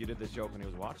that if you did this joke when he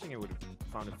was watching, he would have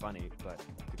found it funny, but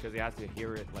because he has to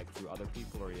hear it, like, through other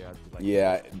people, or he has to, like...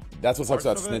 Yeah, that's what sucks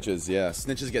about Parts of it? snitches. Yeah,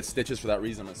 snitches get stitches for that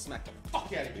reason. I'm gonna smack the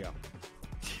fuck out of you.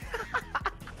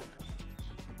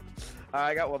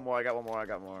 I got one more.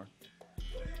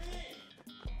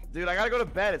 Dude, I gotta go to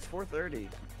bed. It's 4:30.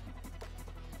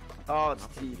 Oh, it's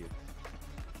teeth.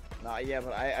 Nah, yeah,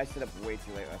 but I stayed up way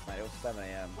too late last night. It was 7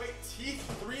 a.m. Wait, teeth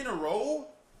 3 in a row?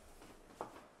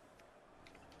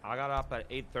 I got up at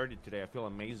 8:30 today. I feel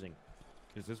amazing.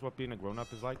 Is this what being a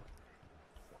grown-up is like?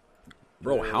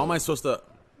 Bro, how am I supposed to...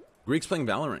 Greek's playing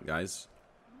Valorant, guys.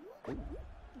 Alright,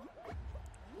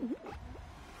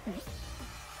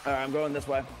 I'm going this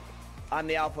way. I'm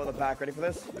the alpha of the pack. Ready for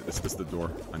this? This is the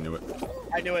door. I knew it.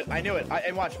 I knew it.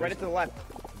 And watch, right to the left.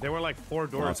 There were like 4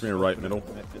 doors. Wants me to right middle.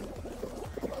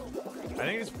 I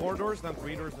think it's 4 doors, then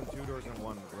 3 doors, then 2 doors, and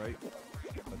 1, right?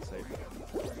 Let's say.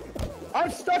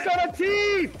 I'm stuck on a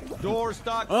teeth! Door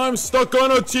stuck. I'm stuck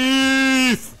on a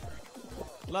teeth!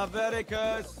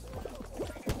 Leviticus.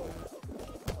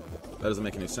 That doesn't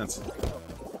make any sense.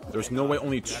 There's no way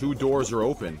only 2 doors are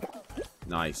open.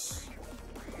 Nice.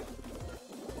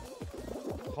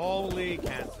 Holy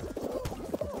cancer.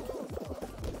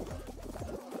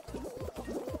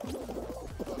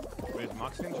 Wait, is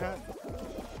Moxy in chat?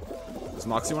 Does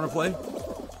Moxy want to play?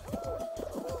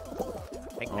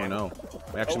 Oh no.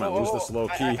 We actually might lose this low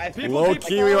key. Low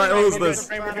key, we might lose this.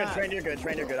 Train, we're good. Train, you're good.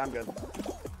 Train, you're good. I'm good.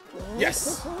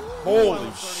 Yes!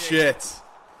 Holy shit!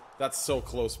 That's so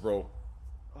close, bro.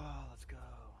 Oh, let's go.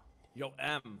 Yo,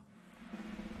 M.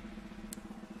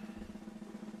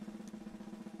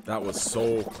 That was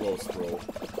so close, bro.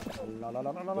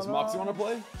 Does Moxy want to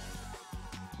play?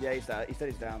 Yeah, he's down. He said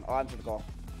he's down. I'll answer the call.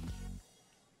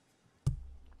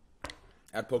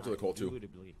 Add Poke to the call, too.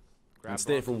 Indubitably. And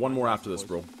stay for one more after this,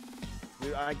 bro.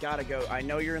 Dude, I gotta go. I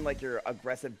know you're in like your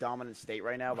aggressive, dominant state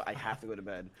right now, but I have to go to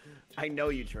bed. I know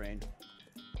you, Train.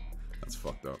 That's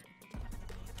fucked up.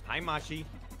 Hi, Machi.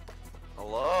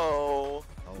 Hello.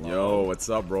 Yo, what's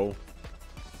up, bro? What's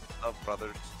up,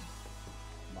 brothers?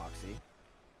 Moxy.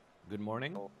 Good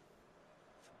morning.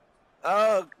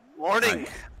 Morning.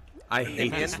 I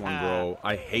hate this one, bro.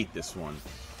 I hate this one.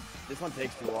 This one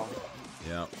takes too long.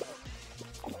 Yeah.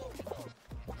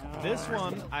 This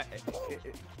one,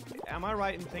 am I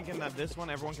right in thinking that this one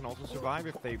everyone can also survive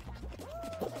if they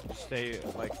stay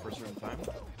like for a certain time?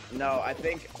 No, I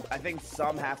think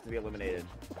some have to be eliminated.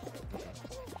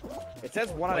 It says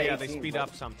 1 out of 18. Yeah, they speed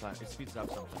up sometimes. It speeds up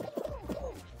sometimes.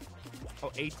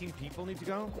 Oh, 18 people need to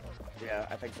go? Yeah,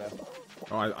 I think so.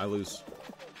 Oh, I lose.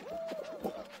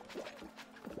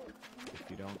 If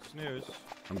you don't snooze.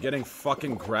 I'm getting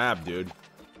fucking grabbed, dude.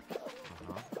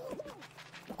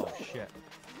 Oh shit.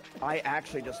 I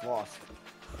actually just lost.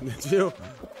 Did you?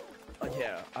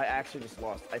 Yeah, I actually just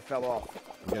lost. I fell off.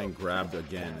 I'm getting grabbed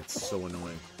again. It's so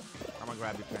annoying. I'm gonna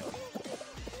grab your train.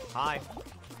 Hi.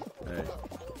 Hey.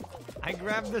 I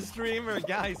grabbed the streamer,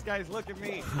 guys. Guys, look at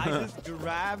me. I just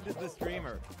grabbed the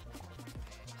streamer.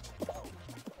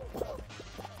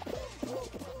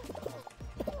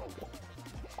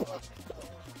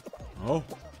 Oh.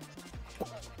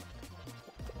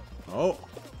 Oh.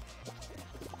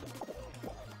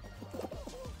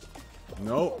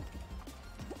 No.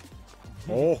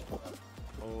 Oh.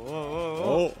 Oh.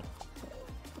 Oh.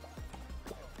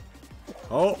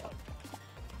 Oh.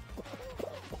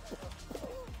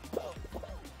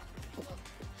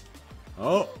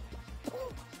 Oh.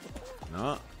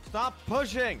 No. Stop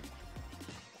pushing.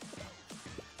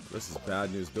 This is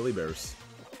bad news, Billy Bears.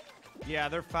 Yeah,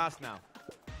 they're fast now.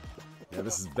 Yeah,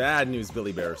 this is bad news,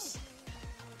 Billy Bears.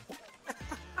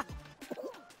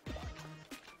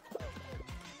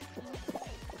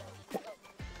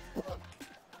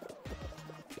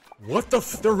 What the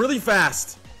f- They're really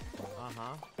fast!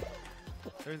 Uh-huh.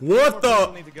 There's What more the-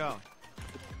 people need to go.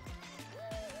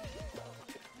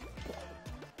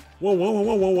 Whoa, whoa, whoa,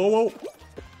 whoa, whoa, whoa, whoa.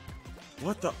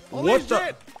 What the- Holy What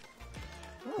shit!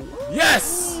 the-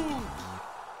 Yes!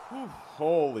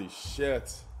 Holy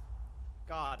shit.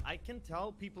 God, I can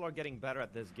tell people are getting better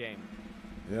at this game.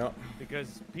 Yeah.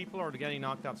 Because people are getting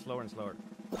knocked out slower and slower.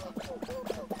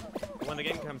 When the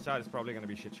game comes out, it's probably gonna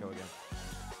be shit show again.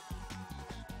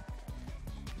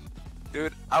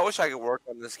 Dude, I wish I could work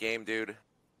on this game, dude.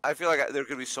 I feel like there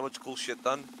could be so much cool shit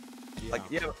done. Yeah. Like,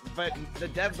 Yeah, but the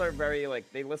devs are very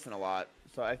like they listen a lot,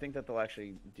 so I think that they'll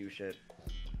actually do shit.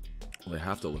 Well, they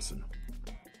have to listen.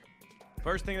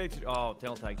 First thing they should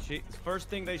tail tag. First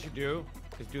thing they should do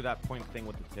is do that point thing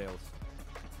with the tails.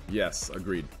 Yes,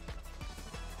 agreed.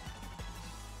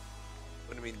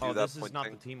 what do you mean do Oh, that this is point not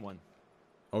thing? the team one.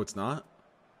 Oh, it's not?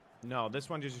 No, this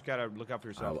one you just gotta look out for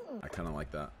yourself. I kind of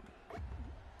like that.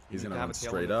 He's need gonna to have run a tail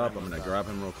straight on the up. time I'm on gonna the grab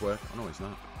him real quick. Oh, no, he's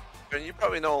not. And you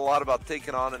probably know a lot about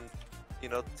taking on and, you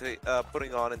know,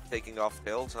 putting on and taking off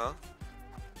tails, huh?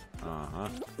 Uh-huh.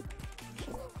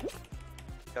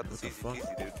 Got this the easy fuck?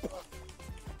 peasy, dude.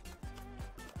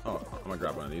 Oh, I'm gonna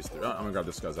grab one of these three. Oh, I'm gonna grab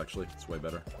this guy's, actually. It's way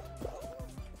better.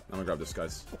 I'm gonna grab this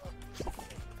guy's.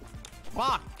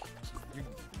 Fuck!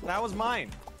 That was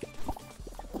mine.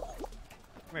 Come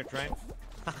here, Train.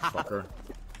 Fucker.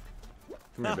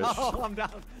 Come here, bitch. Oh, I'm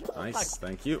down. Nice,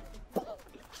 thank you.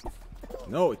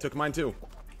 No, it took mine too.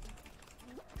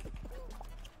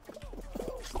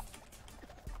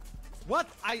 What?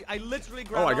 I literally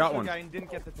grabbed I got onto one. the guy and didn't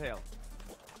get the tail.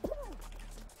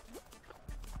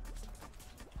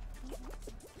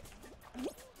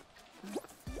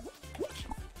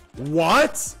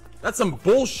 What? That's some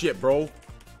bullshit, bro.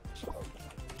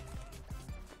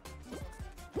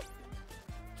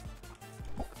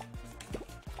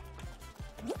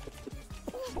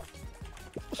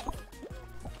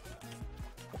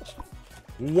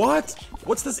 What?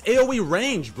 What's this AoE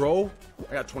range, bro?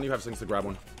 I got 25 seconds to grab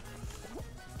one.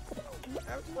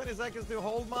 I have 20 seconds to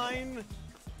hold mine.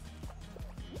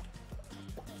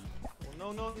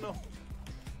 Oh, no.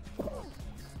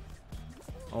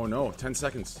 Oh no, 10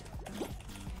 seconds.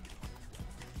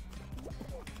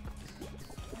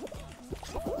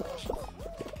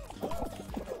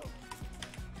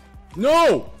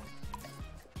 No!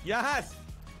 Yes!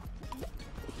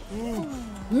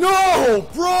 No,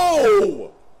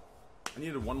 bro! I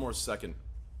needed one more second.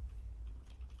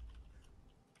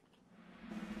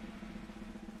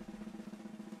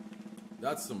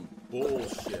 That's some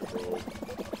bullshit, bro.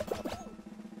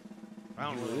 I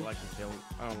don't really like the tail.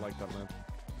 I don't like that, man.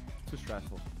 Too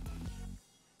stressful.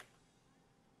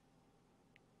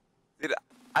 Dude,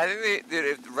 I think dude,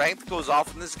 if ranked goes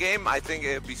off in this game, I think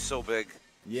it'd be so big.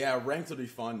 Yeah, ranked would be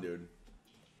fun, dude.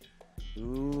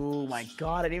 Ooh my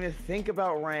god, I didn't even think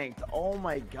about ranked. Oh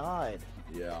my god.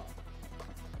 Yeah,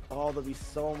 Oh, that'll be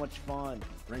so much fun.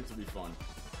 ranked would be fun.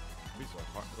 It'd be so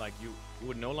hard. Like, you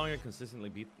would no longer consistently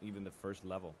beat even the first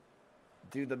level.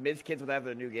 Dude, the Miz kids would have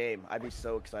a new game. I'd be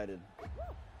so excited.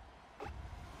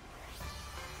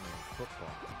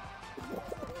 Football.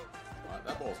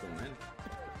 That ball's going in.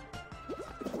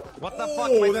 What the fuck?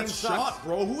 My Oh, team that sucks. shot,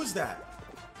 bro. Who is that?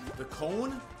 The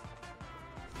cone?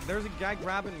 There's a guy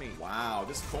grabbing me. Wow,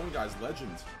 this cone guy's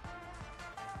legend.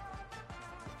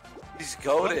 He's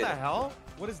What goated. the hell?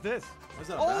 What is this? Why is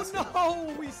that a Oh basket?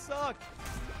 no, we suck.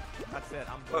 That's it.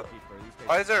 I'm goalkeeper. These guys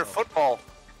Why is there a suck. football?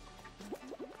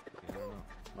 I don't know.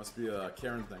 Must be a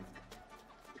Karen thing.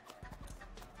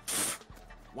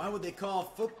 Why would they call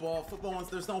football once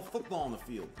there's no football on the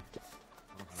field?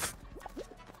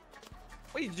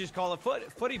 Well, you just call it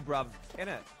footy, bruv,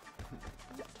 innit?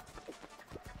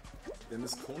 Then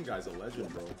this cone guy's a legend,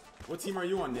 bro. What team are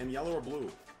you on, Nym? Yellow or blue?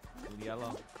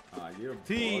 Yellow. You're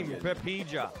Team bugging.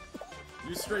 Pepija.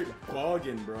 You straight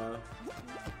bugging, bruh.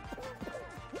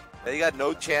 Yeah, you got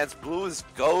no chance. Blue is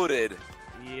goated.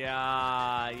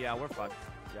 Yeah, we're fucked.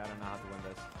 Yeah, I don't know how to win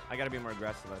this. I gotta be more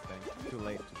aggressive, I think. Too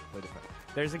late to play different.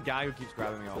 There's a guy who keeps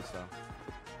grabbing me also.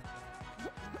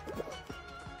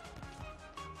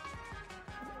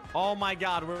 Oh my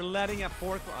god, we're letting a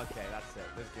fourth one. Okay, that's it.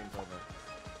 This game's over.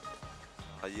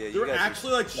 Yeah, you They're guys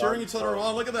actually like cheering each other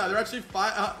on. Look at that. They're actually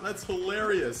that's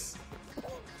hilarious.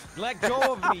 Let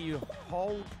go of me, you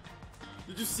hoe.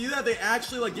 Did you see that? They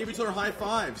actually like gave each other high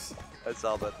fives. I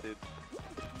saw that, dude.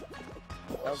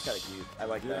 That was kind of cute. I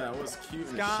like Yeah, that. it was cute.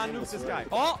 in a Scan, nuke shameless this way. guy.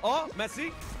 Oh,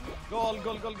 Messi. Goal,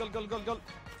 goal, goal, goal, goal, goal, goal.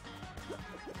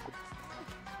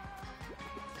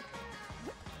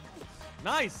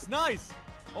 Nice, nice.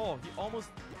 Oh, he almost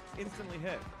instantly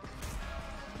hit.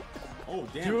 Oh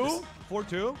damn. 2,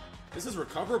 4-2. This is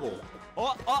recoverable.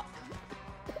 Oh.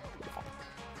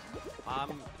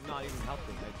 I'm not even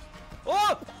helping.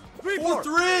 Oh, 3-4.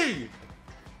 4-3.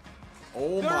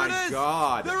 Oh There my it is.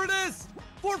 god. There it is.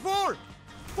 4-4.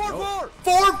 4-4.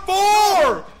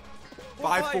 4-4. 5-4.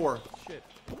 5-4. Shit.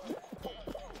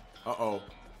 Uh-oh.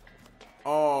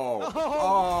 Oh.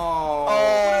 Oh.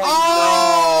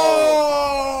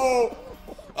 Oh.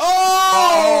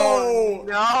 Oh.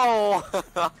 No!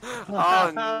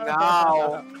 Oh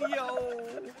no! Yo.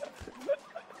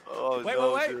 Oh Wait,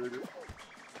 no, wait. dude.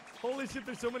 Holy shit,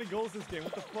 there's so many goals this game.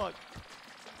 What the fuck?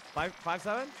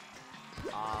 5-7?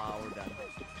 Ah, we're done.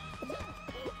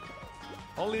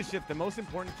 Holy shit, the most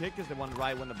important kick is the one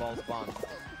right when the ball spawns.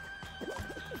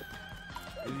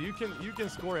 You can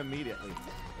score immediately.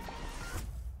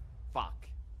 Fuck.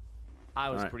 I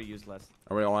was Alright. pretty useless.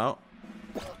 Are we all out?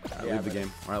 Yeah, Leave the but-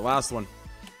 game. All right, last one.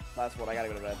 Last one. I gotta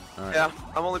go to bed. All right. Yeah,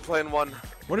 I'm only playing one.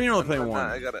 What do you know playing I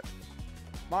one? got it.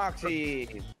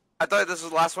 Moxy. I thought this was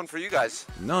the last one for you guys.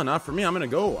 No, not for me. I'm gonna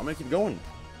go. I'm gonna keep going.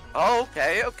 Oh,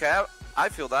 okay. I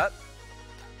feel that.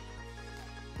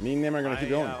 Me and Nym are gonna keep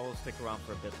going. We'll stick around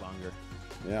for a bit longer.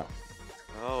 Yeah.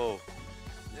 Oh.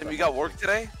 You got work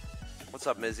today? What's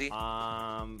up, Mizzy?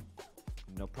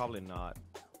 No, probably not.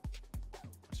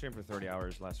 I streamed for 30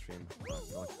 hours last stream. Going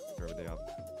for every day up.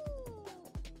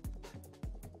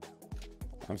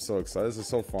 I'm so excited. This is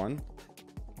so fun.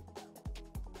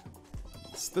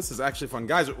 This is actually fun.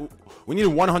 Guys, we need a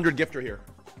 100 gifter here.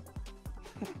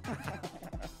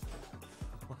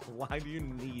 Why do you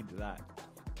need that?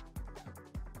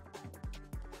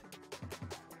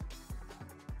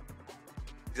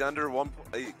 He's under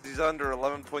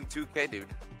 11.2k, dude.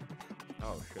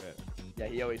 Oh shit. Yeah,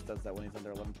 he always does that when he's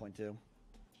under 11.2.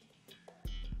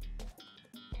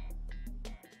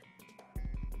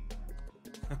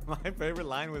 My favorite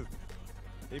line was,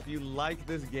 "If you like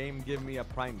this game, give me a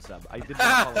Prime sub." I did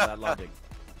not follow that logic.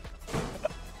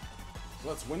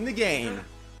 Let's win the game.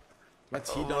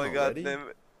 That's he Oh done my god, already?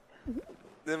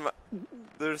 Nym,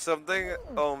 there's something.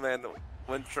 Oh man,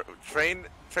 when Train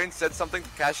said something to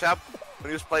Cash App when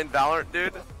he was playing Valorant,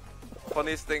 dude.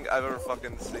 Funniest thing I've ever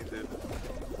fucking seen, dude.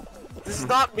 This is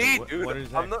not me, dude. What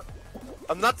is I'm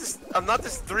not this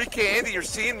 3K Andy you're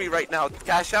seeing me right now.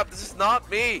 Cash App, this is not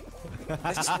me.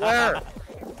 I swear.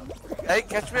 Hey,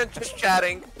 catch me on just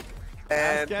chatting.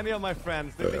 Ask And any of my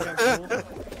friends. They think I'm cool.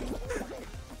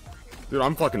 Dude,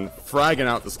 I'm fucking fragging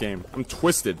out this game. I'm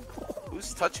twisted.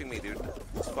 who's touching me, dude?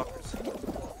 These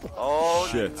fuckers. Oh,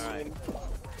 Shit. Alright.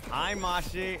 Hi,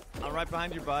 Moxy. I'm right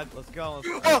behind you, bud. Let's go.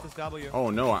 Let's get this W. Oh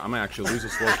no, I'm gonna actually lose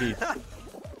this low key.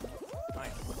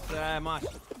 Nice. Mox.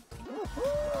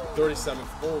 37th.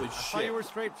 Holy I thought you shit. were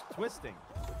straight twisting.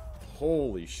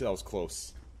 Holy shit, that was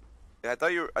close. Yeah, I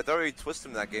thought you twisted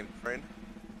him that game, Train.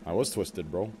 I was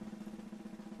twisted, bro.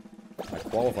 I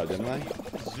qualified, didn't I?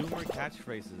 Zoomer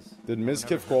catchphrases. Did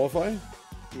Mizkif qualify?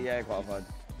 Yeah, I qualified.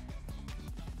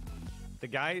 The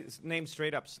guy named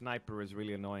straight up Sniper is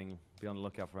really annoying. Be on the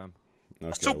lookout for him. Okay,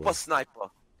 I Super will. sniper.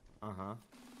 Uh-huh.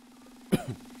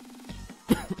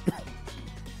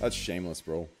 That's shameless,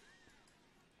 bro.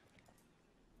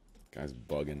 Guy's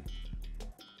bugging.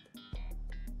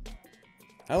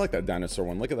 I like that dinosaur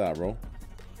one. Look at that, bro.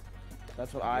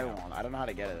 That's what I want. I don't know how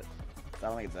to get it. I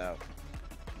don't think it's out.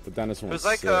 The dinosaur one's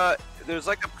There's like sick. there's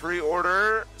like a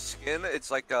pre-order skin.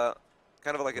 It's like a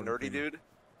kind of like a nerdy dude.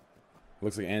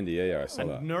 Looks like Andy. Yeah, I A saw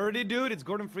that. nerdy dude. It's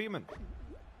Gordon Freeman.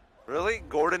 Really,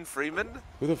 Gordon Freeman?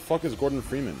 Who the fuck is Gordon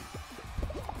Freeman?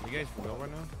 You guys for real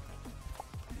right now?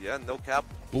 Yeah, no cap.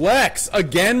 Blex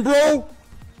again, bro.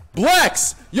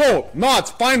 Blex, yo,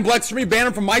 mods, find Blex for me. Ban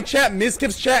him from my chat,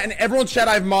 Mizkif's chat, and everyone's chat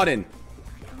I've mod in.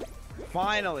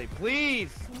 Finally,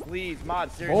 please, please, mod,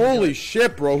 seriously. Holy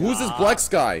shit, bro. Who's this Blex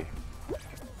guy?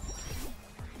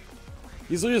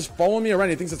 He's literally just following me around.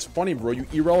 He thinks it's funny, bro. You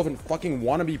irrelevant fucking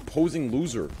wannabe posing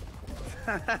loser.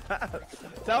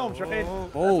 Tell him, Train.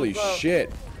 Holy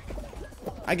shit.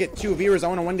 I get 2 viewers. I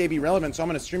want to one day be relevant, so I'm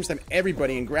gonna stream snipe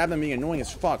everybody and grab them being annoying as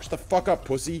fuck. Shut the fuck up,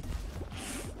 pussy.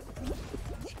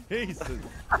 Jesus.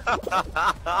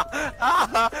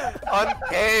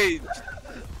 Uncaged.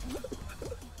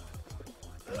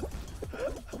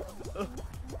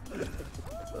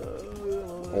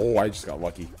 Oh, I just got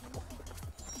lucky.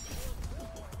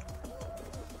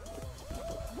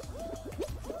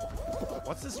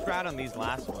 What's the strat on these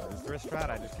last ones? Is there a strat?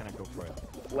 I just kind of go for it.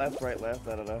 Left, right, left.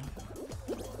 I don't know.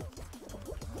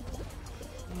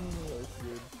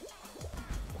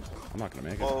 I'm not gonna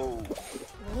make it. Whoa.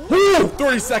 Woo!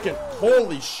 30-second.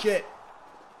 Holy shit.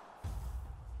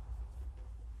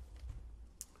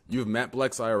 You have met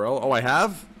Blex IRL? Oh, I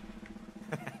have?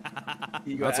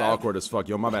 That's awkward as fuck.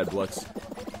 Yo, my bad, Blex.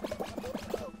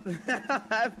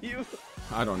 Have you?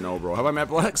 I don't know, bro. Have I met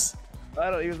Blex? I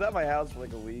don't. He was at my house for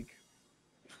like a week.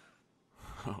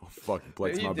 Oh, fuck.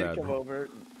 Blex, He my did bad, come bro. over.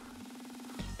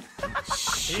 You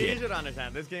Shit. should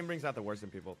understand. This game brings out the worst in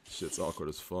people. Shit's awkward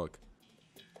as fuck.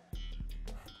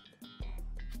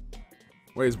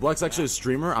 Wait, is Blex actually a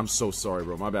streamer? I'm so sorry,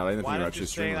 bro. My bad. I didn't Why think you were don't actually you a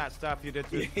say streamer. that stuff you did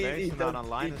to his He face and not does-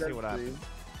 online he and see does what happens?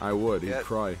 I would. He'd Yeah.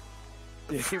 cry.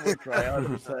 He would cry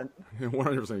 100%.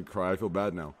 100% cry. I feel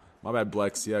bad now. My bad,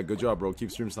 Blex. Yeah, good job, bro.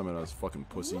 Keep streaming something else. Fucking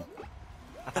pussy.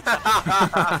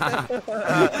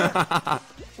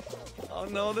 Oh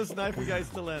no, this sniper guy's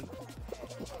still in.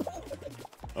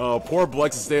 Oh, poor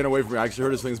Blex is staying away from me. I actually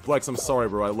heard his things. Blex, I'm sorry,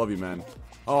 bro. I love you, man.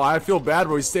 Oh, I feel bad,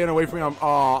 bro. He's staying away from me.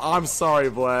 I'm sorry,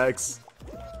 Blex.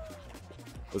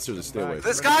 Let's just stay away from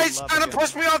This me. guy's trying to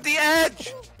push me off the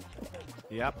edge.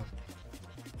 Yep.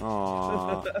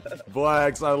 Aw.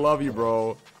 Blex, I love you,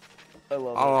 bro. I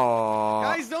love Aw.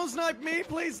 Guys, don't snipe me.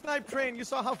 Please snipe Train. You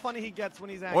saw how funny he gets when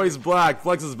he's angry. Oh, he's black.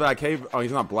 Flex is back. Hey, oh,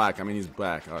 he's not black. I mean, he's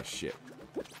black. Oh, shit.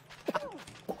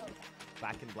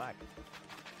 Back in black.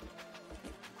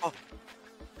 Oh.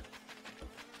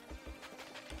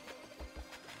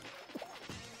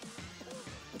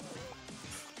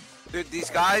 Dude, these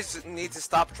guys need to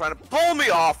stop trying to pull me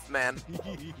off, man.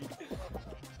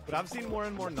 But I've seen more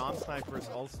and more non-snipers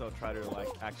also try to like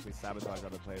actually sabotage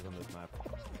other players on this map.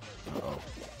 Uh-oh.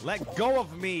 Let go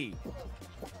of me!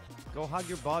 Go hug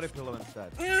your body pillow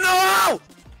instead. No!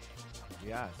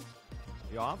 Yes.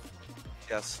 You off?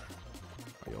 Yes.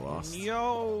 Oh, you lost.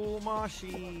 Yo,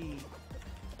 Moxy.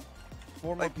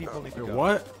 4 more people need to Wait, go.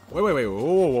 what? Wait.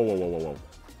 Whoa.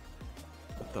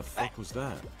 What the fuck was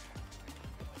that?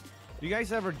 Do you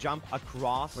guys ever jump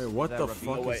across? Wait, what the ravine?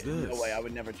 fuck No way, is this? no way, I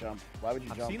would never jump. Why would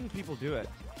you I've jump? seen people do it,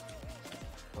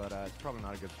 but it's probably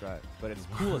not a good strat. But it's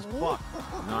cool as fuck.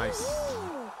 Nice.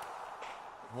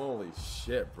 Holy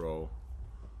shit, bro.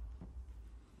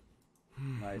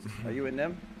 Nice. Are you in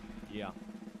them? Yeah.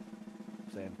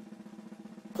 Same.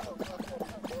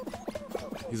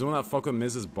 He's the one that fucked with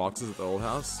Miz's boxes at the old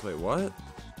house? Wait, what?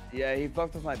 Yeah, he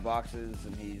fucked with my boxes,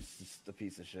 and he's just a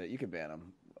piece of shit. You could ban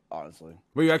him, honestly.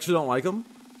 Wait, you actually don't like him?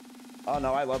 Oh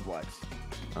no, I love Blex.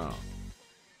 Oh.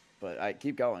 But I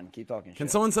keep going, keep talking. Can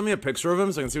shit. someone send me a picture of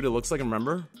him so I can see what it looks like and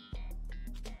remember?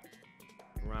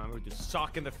 Remember, just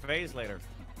sock in the face later.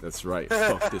 That's right.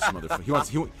 Fuck this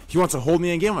motherfucker. He wants to hold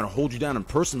me in game. I'm gonna hold you down in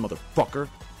person, motherfucker.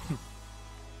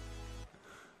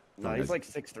 No, he's like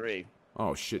 6'3".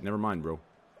 Oh shit, never mind, bro.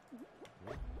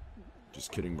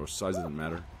 Just kidding, bro. Size doesn't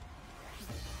matter.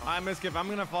 Hi, Mizkif. I'm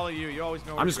gonna follow you. You always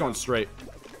know. I'm just going straight.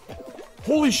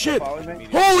 Holy shit! Follow me?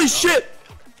 Holy shit!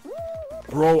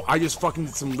 Bro, I just fucking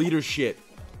did some leader shit.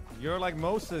 You're like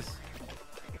Moses.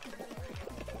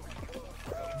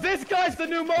 This guy's the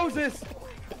new Moses!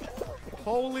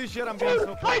 Holy shit! I'm being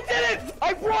so I did it!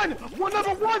 I won!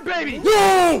 #1, baby!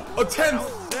 No! A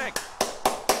 10th! sick.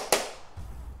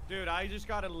 Dude, I just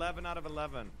got 11 out of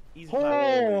 11. Easy.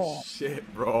 Oh!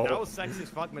 Shit, bro. That was sexy as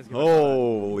fuck, Mizkif.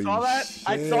 Holy Saw that? shit.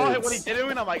 I saw it when he did it,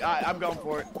 and I'm like, I'm going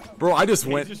for it. Bro, I just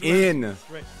He went just in.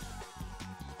 straight.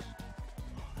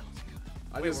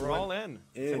 I Wait, we're all in.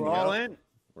 We're all in.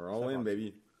 We're all in,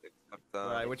 baby. All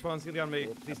right, which one's gonna be?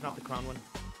 Please not the crown one.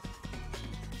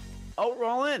 Oh, we're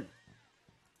all in.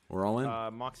 We're all in?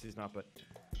 Moxy's not, but.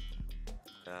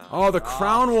 Oh, the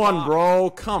crown one, bro.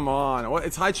 Come on. Well,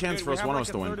 it's high chance Dude, for us, one of us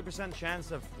to we win. have like a 30%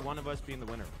 chance of one of us being the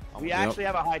winner. We actually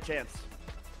have a high chance.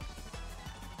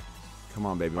 Come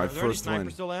on, baby. My Is there any first win. sniper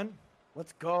still in?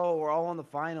 Let's go. We're all in the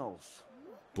finals.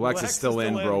 Blex is still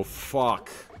in, bro. Fuck.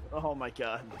 Oh my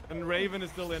god. And Raven is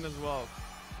still in as well.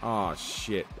 Oh,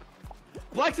 shit.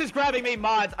 Blex is grabbing me,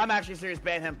 mods. I'm actually serious.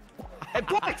 Ban him. Hey,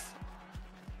 Blex!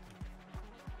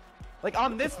 Like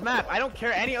on this map, I don't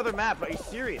care any other map. Are you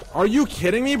serious? Are you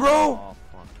kidding me, bro? Oh,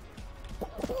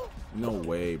 fuck. No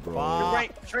way, bro.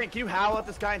 Right, Train, can you howl at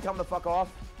this guy and tell him to fuck off?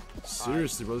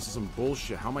 Seriously, bro, this is some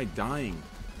bullshit. How am I dying?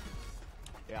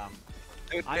 Yeah.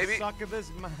 Dude, I maybe suck at this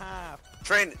map.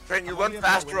 Train, you run only a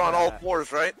faster bit on with all that.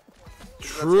 fours, right?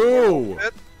 True.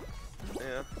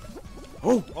 Yeah.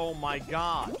 Oh, Oh my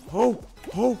god. oh,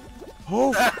 oh,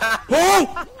 oh,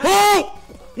 oh, oh!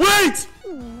 Wait!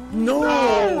 No,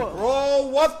 bro,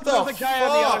 what the There's a guy on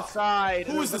the other fuck? side.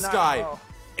 Who is There's this a- guy? oh.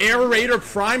 Air Raider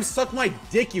Prime? Suck my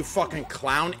dick, you fucking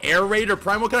clown. Air Raider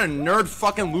Prime? What kind of nerd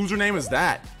fucking loser name is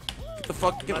that? Get the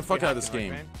fuck out of this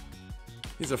game.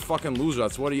 He's a fucking loser.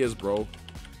 That's what he is, bro.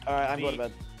 Alright, I'm going to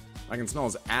bed. I can smell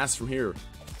his ass from here.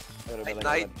 Night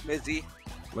night, Mizzy.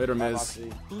 Later, Miz.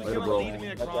 Moxy. Later, bro. Lead me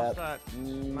across that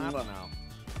map now.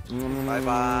 Bye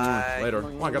bye. Later.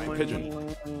 Oh, I got the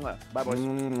pigeon. Bye, boys.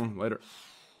 Later.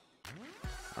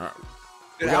 Alright.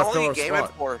 Dude, We how gotta long fill are you our gaming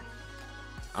spot. for?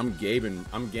 I'm gaming,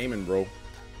 bro.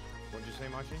 What'd you say,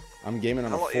 Moxy? I'm gaming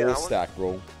on a How- full yeah, how long- stack,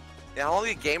 bro. Yeah, how long are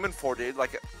you gaming for, dude?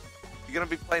 Like, you gonna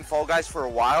be playing Fall Guys for a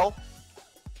while?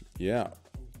 Yeah.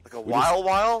 Like a We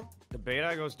while? The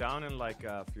beta goes down in like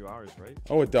a few hours, right?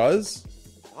 Oh, it does?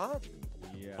 What?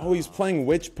 Yeah. Oh, he's playing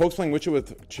Poke's playing Witcher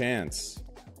with Chance.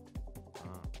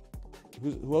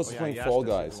 Who else is yeah, playing yes, Fall this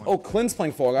is Guys? the Oh, one. Clint's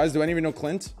playing Fall Guys. Do any of you know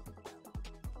Clint?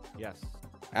 Yes.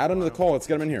 Add him to the call. Let's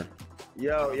get him in here.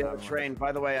 Yo, Train,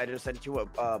 by the way, I just sent you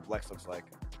what Blex looks like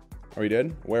Oh, you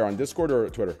did? Where? On Discord or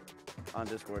Twitter? on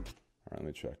Discord. All right, let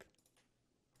me check.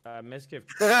 Mizkif,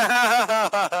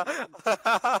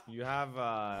 you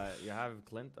have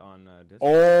Clint on Discord.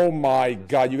 Oh my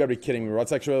god, you gotta be kidding me. Bro.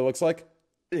 That's actually what it looks like?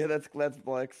 Yeah, that's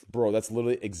Blex. Bro, that's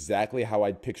literally exactly how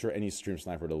I'd picture any stream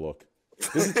sniper to look.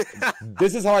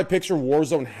 This is how I picture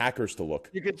Warzone hackers to look.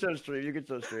 You can show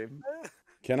stream.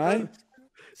 Can I?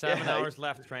 7 Yeah. hours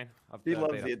left, Train. Of He the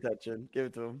loves beta. the attention. Give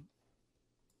it to him.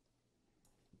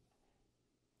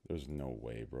 There's no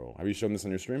way, bro. Have you shown this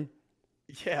on your stream?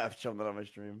 Yeah, I've shown that on my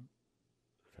stream.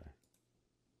 Okay.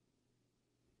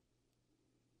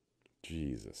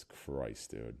 Jesus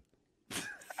Christ, dude.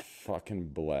 Fucking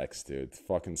Blex, dude.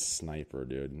 Fucking sniper,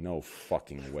 dude. No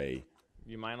fucking way.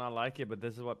 You might not like it, but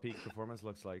this is what peak performance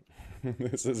looks like.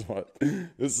 This is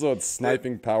what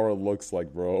sniping power looks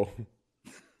like, bro.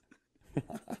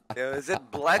 Yeah, is it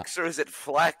Blex or is it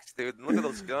Flex, dude? Look at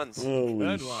those guns. Holy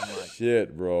Good one, Mike.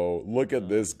 shit, bro. Look at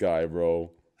this guy,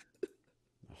 bro.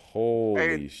 Holy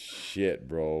Hey. shit,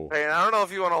 bro. Hey, I don't know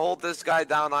if you want to hold this guy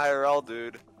down IRL,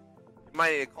 dude. You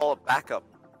might need to call it backup.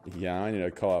 Yeah, I need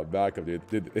to call out backup, dude.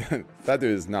 That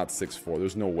dude is not 6'4".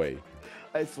 There's no way.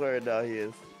 I swear, no, he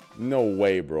is. No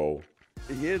way, bro.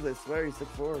 He is. I swear, he's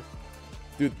 6'4".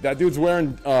 Dude, that dude's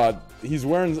wearing, he's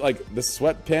wearing, like, the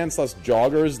sweatpants plus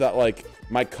joggers that, like,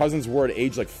 my cousins wore at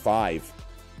age, like, 5.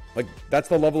 Like, that's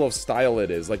the level of style it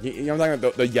is. Like, you know what I'm talking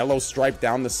about? The yellow stripe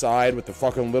down the side with the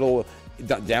fucking little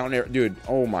down there. Dude,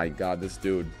 oh my god, this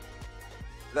dude.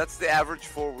 That's the average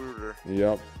forwarder.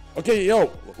 Yep. Okay,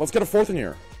 yo, let's get a fourth in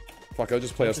here. Fuck, I'll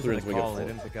just play us three until we get a Call, they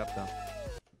fourth. didn't pick up though.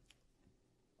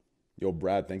 Yo,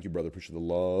 Brad, thank you, brother. Appreciate the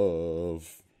love.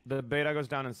 The beta goes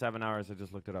down in 7 hours. I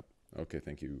just looked it up. Okay,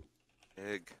 thank you.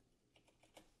 Big.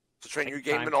 So, Train, you're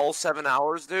Take time. gaming all 7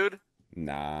 hours, dude?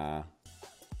 Nah.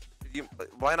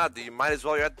 Why not, dude? You might as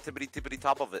well. You're at the tippity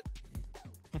top of it.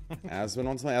 Aspen,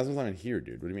 don't tell me Aspen's not even here,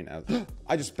 dude. What do you mean?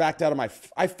 I just backed out of my.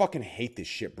 I fucking hate this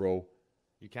shit, bro.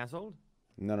 You canceled?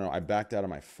 No, I backed out of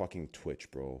my fucking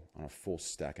Twitch, bro, on a full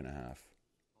stack and a half.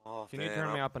 Oh, Can you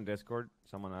turn me up on Discord?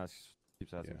 Someone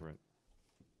keeps asking Yeah. for it.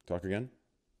 Talk again?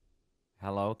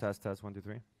 Hello, test 1 2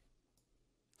 3.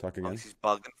 Talk again? He's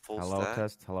bugging full Hello, stack.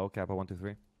 test. Hello, Kappa 1 2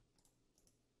 3.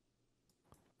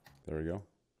 There we go.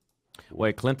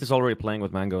 Wait, Clint is already playing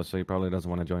with Mango, so he probably doesn't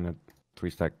want to join a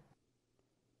 3-stack.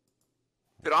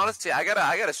 Dude, honestly, I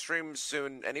gotta stream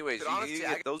soon. Anyways, Dude, you honestly, need to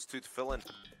get those two to fill in.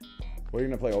 What, are you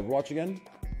gonna play Overwatch again?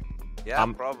 Yeah,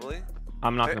 probably.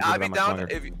 I'm not gonna I'd play be that much down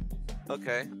longer. if you.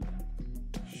 Okay.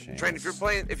 Shame. Train,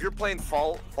 if you're playing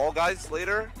Fall Guys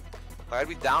later, I'd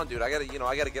be down, dude. I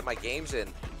gotta get my games in.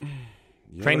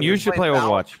 Yeah, Train, but you if should play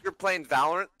Overwatch. If you're playing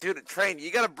Valorant, dude. Train, you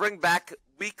gotta bring back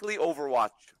weekly Overwatch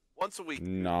once a week.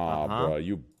 Nah, Uh-huh. bro,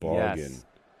 you bugging. Yes.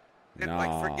 And, Nah.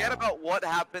 like, forget about what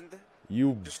happened.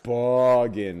 You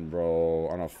bugging, bro,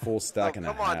 on a full stack and a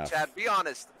Come on, half. Chad. Be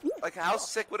honest. Like, how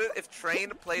sick would it if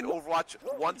Train played Overwatch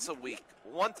once a week,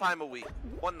 one time a week,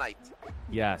 one night?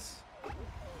 Yes.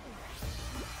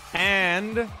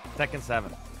 And Tekken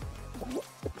 7.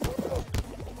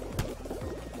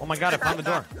 Oh my god, I found the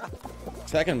door.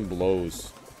 Tekken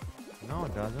blows. No,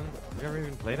 it doesn't. Have you ever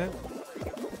even played it?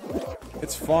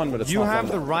 It's fun, but it's You not have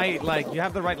fun. the right, like,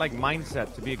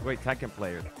 mindset to be a great Tekken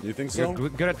player. You think You're so?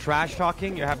 good at trash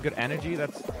talking. You have good energy.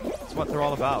 That's what they're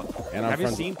all about. And I'm have you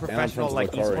friends- seen and I'm professional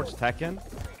like friends with esports Tekken?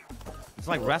 It's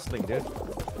like wrestling, dude.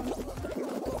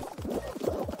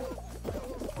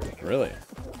 Really?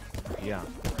 Yeah.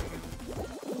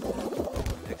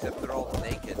 Except they're all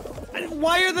naked.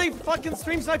 Why are they fucking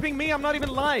stream sniping me? I'm not even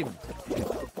live.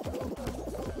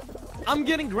 I'm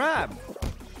getting grabbed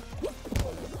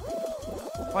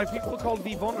by people called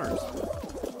V1ers.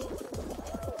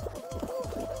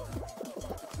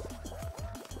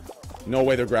 No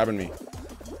way they're grabbing me.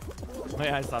 Oh,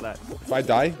 yeah, I saw that. If I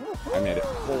die, I made it.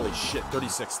 Holy shit.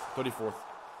 36th, 34th.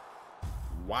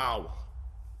 Wow.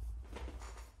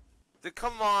 Dude,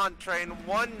 come on, Train.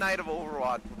 One night of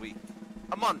Overwatch a week.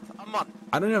 A month.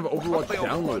 I don't even have Overwatch Play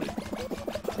downloaded.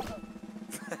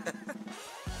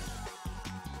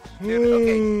 Dude,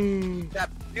 okay.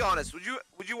 Dap, be honest.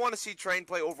 Would you want to see Train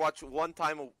play Overwatch one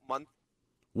time a month?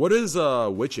 What is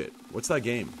Witch-It? What's that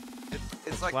game?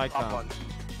 It's like like, Prop Hunt.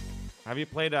 Have you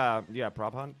played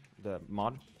Prop Hunt, the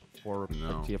mod for No.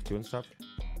 like, TF2 and stuff?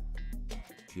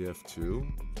 TF2?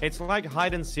 It's like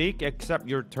hide and seek, except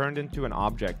you're turned into an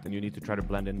object and you need to try to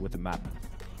blend in with the map.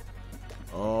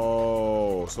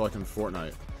 Oh, so like in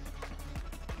Fortnite.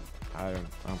 I don't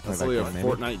play That's that like a game, maybe.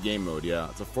 Fortnite game mode, yeah.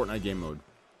 It's a Fortnite game mode.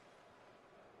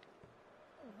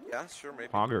 Yeah, sure, maybe.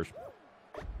 Poggers.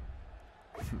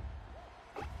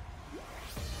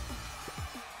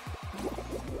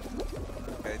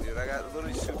 Okay, dude, I got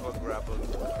literally super grappled.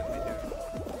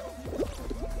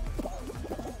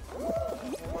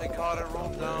 Oh my god, I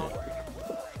rolled down.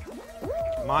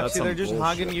 Moxy, some they're just bullshit,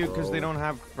 hugging you because bro. they don't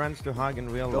have friends to hug in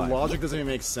real The life. logic doesn't even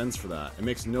make sense for that. It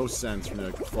makes no sense from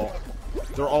the fall.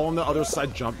 They're all on the other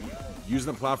side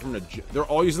using the platform to they're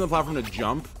all using the platform to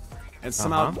jump, and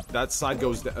somehow that side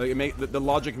goes down. The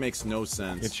logic makes no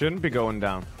sense. It shouldn't be going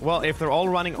down. Well, if they're all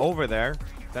running over there,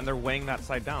 then they're weighing that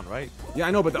side down, right? Yeah,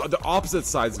 I know, but the opposite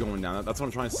side's going down. That's what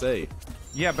I'm trying to say.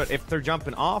 Yeah, but if they're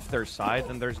jumping off their side,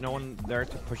 then there's no one there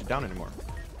to push it down anymore.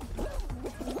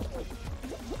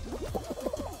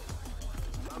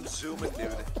 I'm zooming,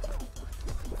 dude.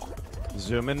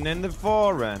 Zooming in the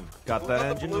foreign. Got that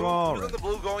engine roaring. Look at the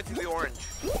blue going to the orange.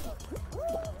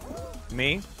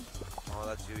 Me? Oh,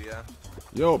 that's you, yeah.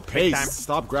 Yo, time. Pace,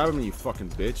 stop grabbing me, you fucking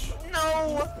bitch.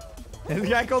 No! The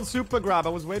guy called Super Grab. I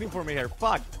was waiting for me here.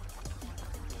 Fuck.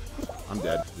 I'm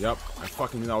dead. Yep, I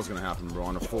fucking knew that was gonna happen, bro.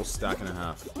 On a full stack and a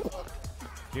half.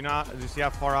 Do you see how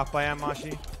far off I am,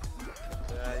 Mashi?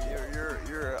 Yeah,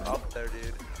 you're up there,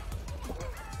 dude.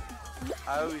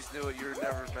 I always knew it. You're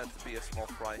never meant to be a small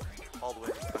fry. All the way.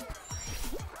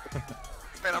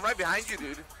 Man, I'm right behind you,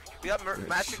 dude. We got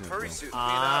matching shit, furry bro. suit.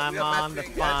 I'm we got on the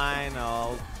matching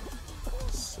final.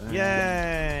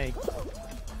 Yay!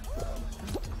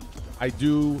 I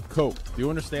do coke. Do you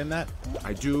understand that?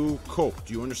 I do coke.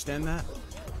 Do you understand that?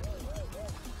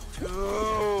 Dude!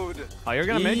 Oh, you're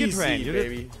gonna make it, Easy, Train. You did-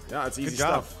 baby. Yeah, it's easy Good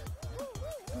job. stuff.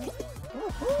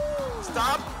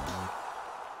 Stop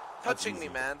touching me,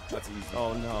 man. That's easy.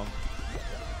 Oh no!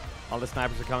 All the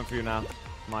snipers are coming for you now,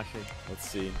 Mashi. Let's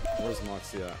see. Where's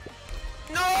Moxy at?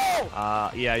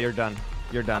 No! Yeah, you're done.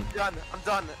 You're done. I'm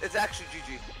done. It's actually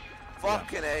GG.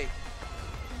 Fucking A.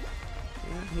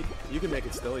 You can make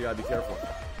it still. You gotta be careful.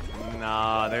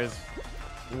 Nah, there's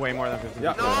way more than 50.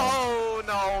 Yeah. No,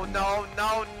 no, no,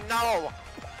 no, no.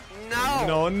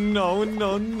 No.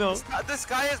 No. This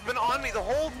guy has been on me the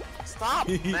whole... Stop,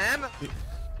 man.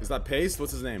 Is that Pace?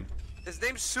 What's his name? His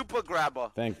name's Super Grabber.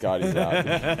 Thank God he's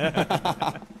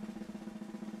out.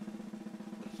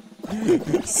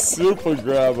 Super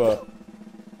grabber.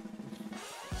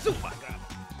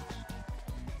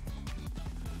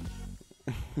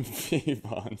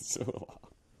 Vivon Zula.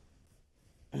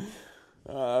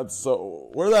 That's so.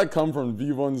 Where did that come from,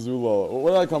 Vivon Zula?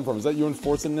 Where did that come from? Is that you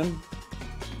enforcing him?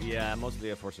 Yeah, mostly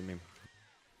a forcing meme.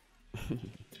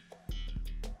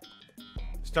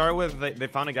 Started with they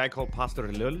found a guy called Pastor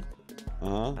Lul,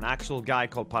 an actual guy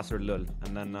called Pastor Lul,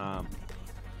 and then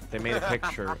they made a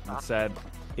picture and said,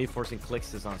 "If forcing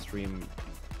clicks this on stream,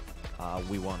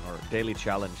 we won." Or daily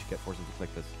challenge, get forcing to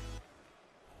click this.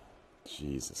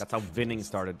 Jesus. That's how winning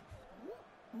started.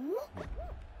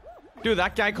 Dude,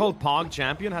 that guy called Pog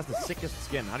Champion has the sickest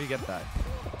skin. How do you get that?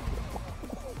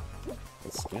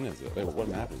 What skin is it? Wait, what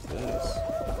map is this?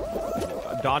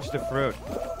 Dodge the fruit.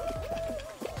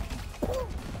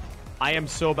 I am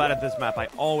so bad at this map. I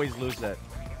always lose it.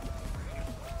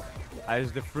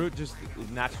 As the fruit just is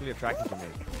naturally attracted to me.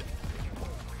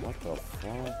 What the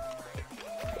fuck?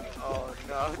 Oh,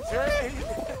 no. Jay!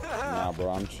 Nah,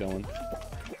 bro, I'm chilling.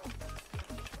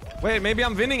 Wait, maybe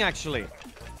I'm winning actually.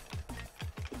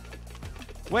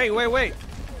 Wait.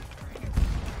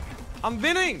 I'm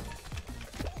winning.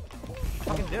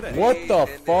 Fucking did it. What the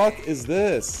fuck is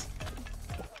this?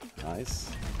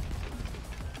 Nice.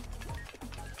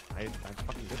 I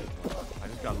fucking did it. I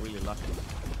just got really lucky.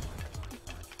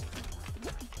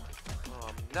 Oh,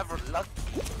 I'm never lucky.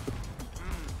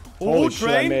 Holy Ooh, shit,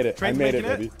 I Train. made it. I Train's made it,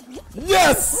 making baby.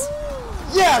 Yes!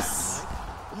 Yes!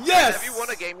 Yes! Have you won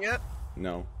a game yet?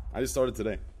 No. I just started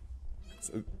today.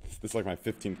 This is like my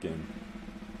 15th game.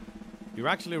 You're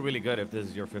actually really good if this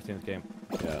is your 15th game.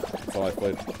 Yeah, that's all I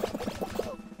played.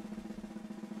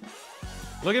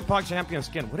 Look at Pog Champion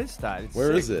skin. What is that? It's Where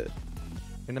sick. is it?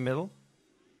 In the middle?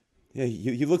 Yeah,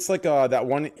 he looks like that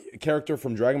one character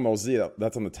from Dragon Ball Z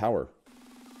that's on the tower.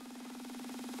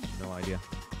 No idea.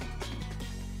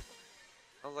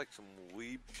 Sounds like some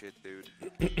weeb shit, dude.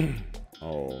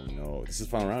 Oh no, this is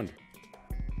final round.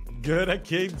 Good at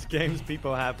kids games,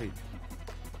 people happy.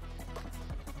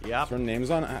 Yep. Turn names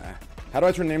on? How do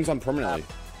I turn names on permanently?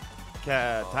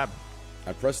 Tab.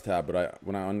 I press tab, but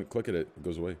when I unclick it, it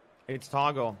goes away. It's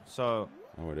toggle, so...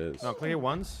 Oh, it is. No, click it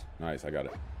once. Nice, I got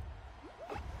it.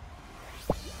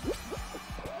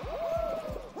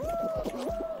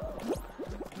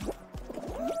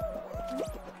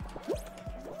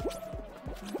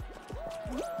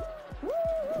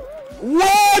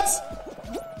 What?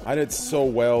 I did so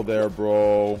well there,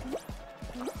 bro.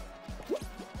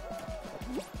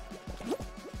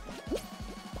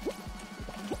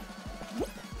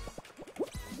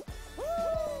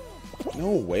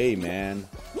 No way, man.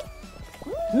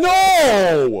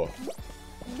 No!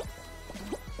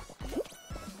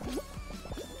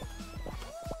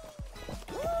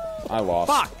 I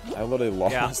lost. Fuck! I literally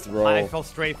lost, bro. I fell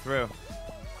straight through.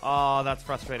 Oh, that's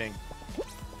frustrating.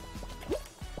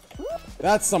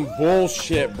 That's some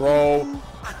bullshit, bro.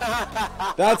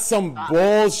 That's some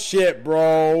bullshit,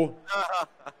 bro.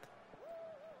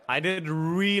 I did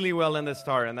really well in the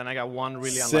start, and then I got one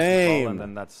really unlucky Same. call, and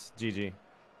then that's GG.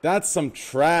 That's some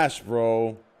trash,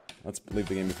 bro. Let's leave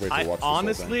the game before you I watch this whole thing.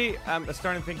 honestly am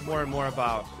starting to think more and more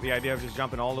about the idea of just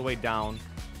jumping all the way down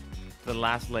to the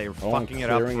last layer, Oh, fucking it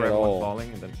up for clearing it everyone all.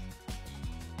 falling, and then...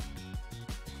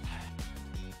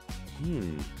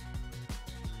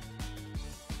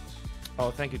 Oh,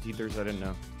 thank you, Teethers. I didn't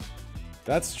know.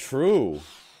 That's true.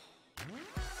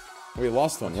 We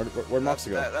lost one. Where'd Moxy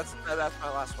go? That's my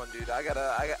last one, dude.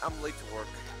 I'm late to work.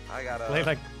 I gotta Play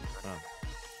like... Oh,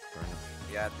 fair enough.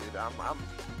 Yeah, dude. I'm.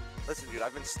 Listen, dude.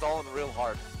 I've been stalling real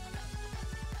hard.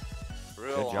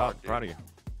 Real Good hard, job. dude. Proud of you.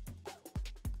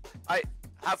 I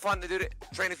have fun, dude.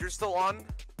 Train, if you're still on,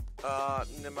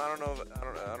 Nym, I don't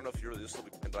know if you'll still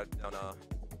be playing, but down.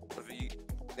 If you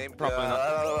name Probably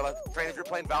not. Train, if you're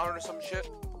playing Valorant or some shit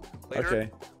later, Okay.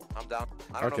 I'm down.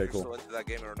 I don't know Okay, if you're cool. still into that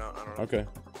game or not. I don't know. Okay.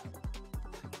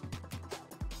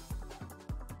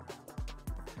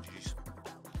 Jeez.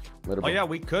 Later, Oh bro. yeah,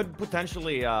 we could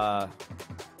potentially.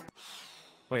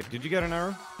 Wait, did you get an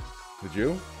error? Did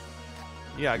you?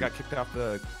 Yeah, I got kicked off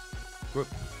the group.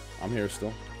 I'm here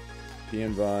still. P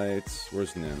invites.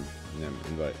 Where's Nym? Nym,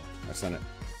 invite. I sent it.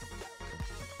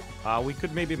 We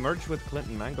could maybe merge with Clint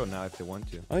and Mango now if they want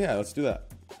to. Oh yeah, let's do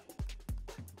that.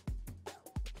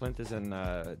 Clint is in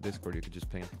Discord. You could just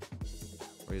ping him,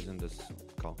 or he's in this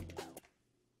call.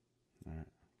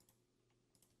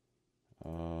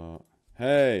 Alright.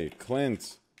 Hey,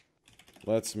 Clint.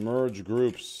 Let's merge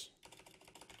groups.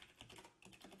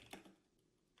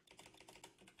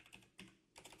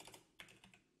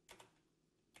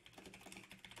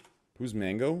 Who's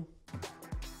Mango?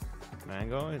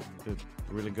 Mango, is a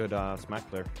really good Smack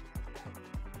player.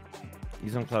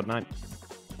 He's on Cloud 9.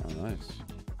 Oh, nice.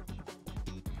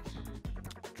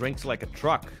 Drinks like a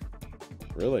truck.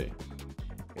 Really?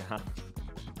 Yeah.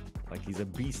 Like he's a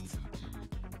beast.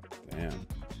 Damn.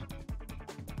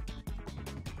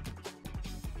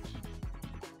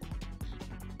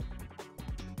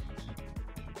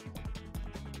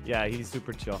 Yeah, he's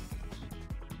super chill.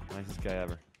 Nicest guy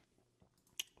ever.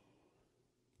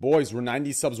 Boys, we're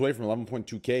 90 subs away from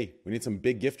 11.2k. We need some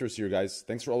big gifters here, guys.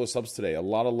 Thanks for all the subs today. A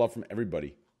lot of love from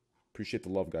everybody. Appreciate the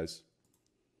love, guys.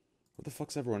 Where the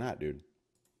fuck's everyone at, dude?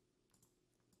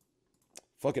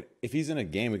 Fuck it. If he's in a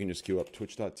game, we can just queue up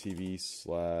twitch.tv/...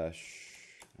 Alright,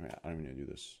 I don't even need to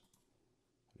do this.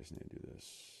 I just need to do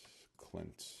this.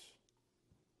 Clint.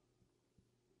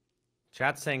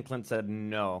 Chat's saying Clint said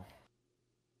no.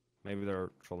 Maybe they're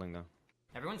trolling though.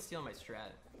 Everyone's stealing my strat.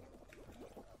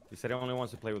 He said he only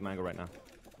wants to play with Mango right now.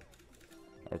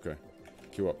 Okay.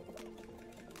 Queue up.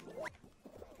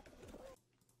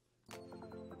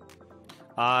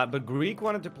 But Greek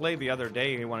wanted to play the other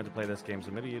day. He wanted to play this game,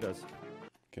 so maybe he does.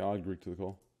 Okay, I'll add Greek to the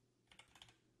call.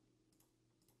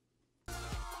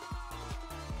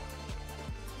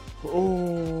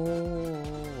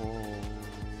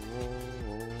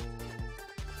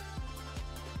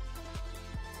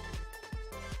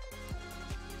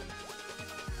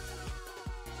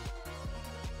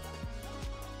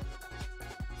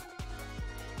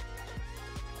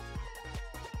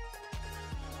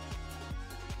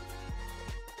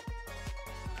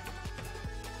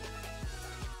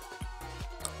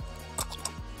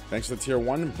 Thanks to the tier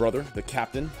 1, brother, the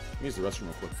captain. Let me use the restroom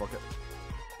real quick, fuck it.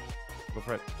 Go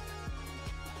for it.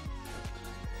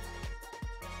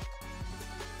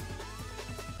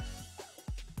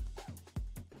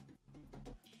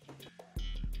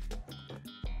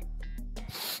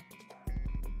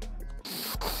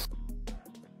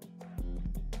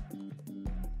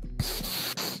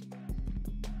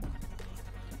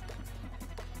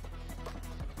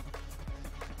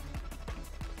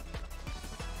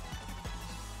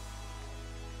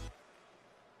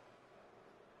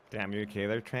 Damn, you okay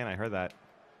there, Train? I heard that.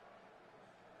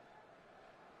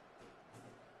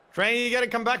 Train, you gotta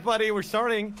come back, buddy. We're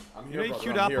starting. I'm here, you brother.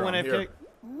 queued I'm up here, when I'm I here.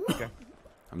 Okay.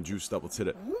 I'm juiced up. Let's hit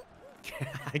it.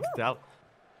 I can tell.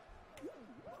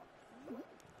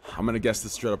 I'm gonna guess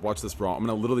this straight up. Watch this, bro. I'm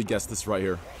gonna literally guess this right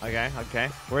here. Okay, okay.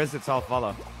 Where is it? All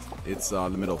follow. It's the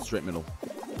middle, straight middle.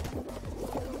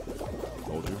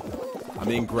 Told you. I'm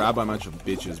being grabbed by a bunch of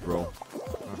bitches, bro.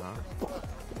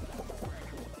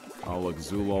 Oh, look,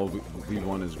 Zulol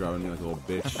V1 is grabbing me like a little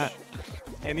bitch.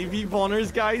 Any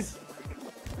V-boners, guys?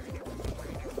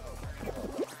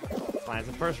 Fine, it's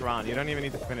the first round. You don't even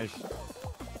need to finish.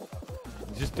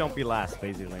 Just don't be last,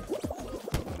 basically.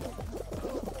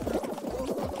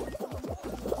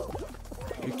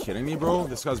 Are you kidding me, bro?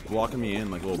 This guy's blocking me in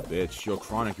like a little bitch. Yo,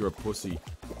 Chronic, you're a pussy.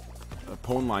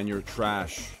 Pwn Line, you're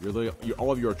trash.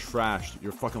 All of you are trash.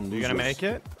 You're fucking losers. You gonna make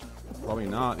it? Probably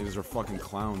not. These are fucking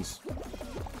clowns.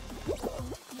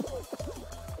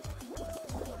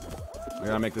 I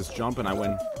gotta make this jump and I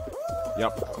win.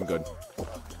 Yep, I'm good.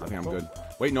 I think I'm good.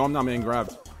 Wait, no, I'm not being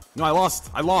grabbed. No, I lost.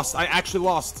 I actually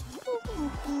lost.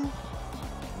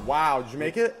 Wow, did you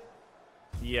make it?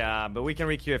 Yeah, but we can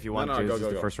requeue if you want to. Go, This is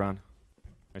the go. first round.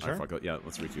 Are you sure? Fuck it. Yeah,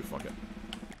 let's requeue. Fuck it.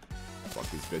 Fuck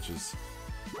these bitches.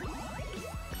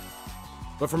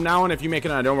 But from now on, if you make it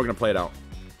and I don't, we're gonna play it out.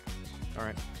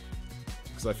 Alright.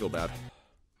 Because I feel bad.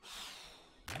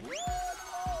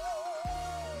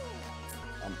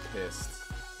 I'm pissed.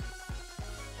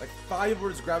 Like 5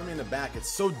 words grabbing me in the back. It's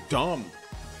so dumb.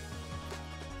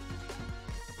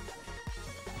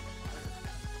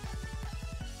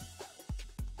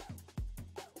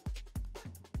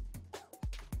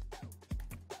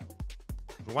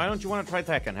 Why don't you want to try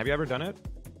Tekken? Have you ever done it?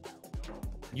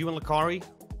 You and Lacari?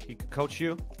 He could coach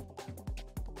you?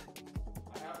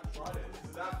 I haven't tried it.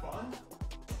 Is that fun?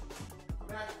 I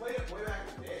mean, I played it way back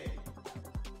in the day.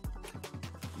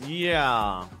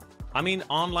 Yeah. I mean,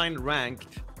 online ranked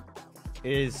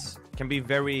can be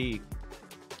very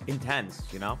intense,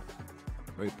 you know?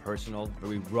 Very personal,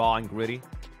 very raw and gritty.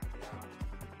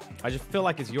 I just feel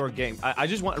like it's your game. I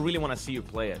just really want to see you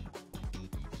play it.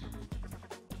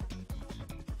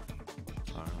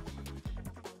 I don't know.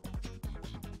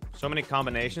 So many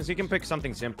combinations. You can pick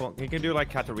something simple. You can do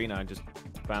like Katarina and just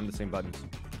spam the same buttons.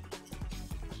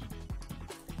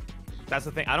 That's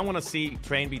the thing. I don't want to see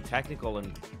Train be technical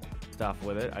and stuff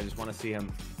with it. I just want to see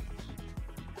him...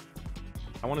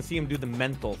 I want to see him do the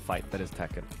mental fight that is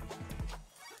Tekken.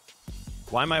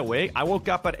 Why am I awake? I woke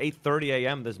up at 8:30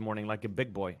 a.m. this morning like a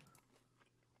big boy.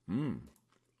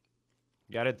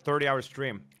 Yeah, I did 30-hour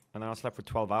stream, and then I slept for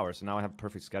 12 hours, and now I have a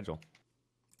perfect schedule.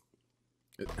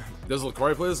 Does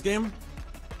Lacari play this game?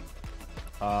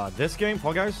 This game?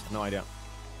 Fall Guys? No idea.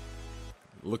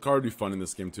 Lacari would be fun in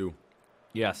this game too.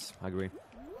 Yes, I agree.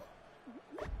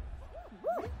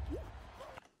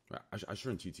 I should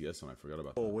run TTS and I forgot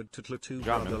about that. Forward to Tlatu.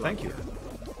 John, thank you.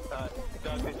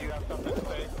 Doug, did you have something to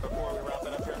say before we wrap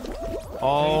it up here?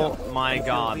 Oh my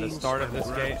god, the start of this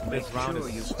game, this round Sure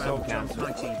you is so spam cancelled.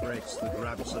 mighty breaks the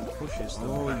grabs and pushes them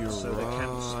Oh, back you're so they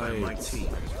can't spam my right. team.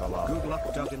 Good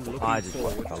luck, Doug, and I looking just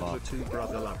forward to fucking fell off. Tlatu,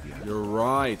 brother, love you. You're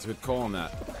right. Good call on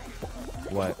that.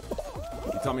 What?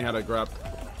 You tell me how to grab.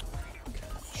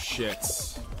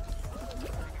 Shit.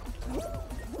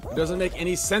 It doesn't make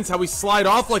any sense how we slide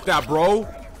off like that, bro.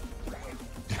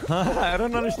 I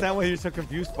don't understand why you're so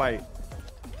confused by it.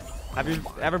 Have you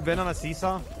ever been on a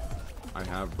seesaw? I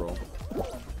have, bro.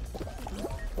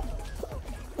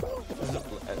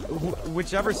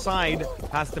 Whichever side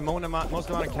has the most amount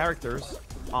of characters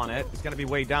on it is going to be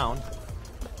way down.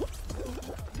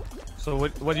 So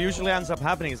what usually ends up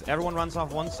happening is everyone runs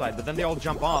off one side, but then they all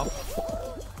jump off,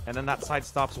 and then that side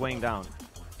stops weighing down.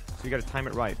 So you got to time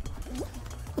it right.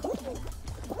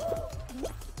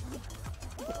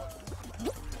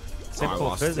 cool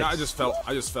lost. physics. Yeah, I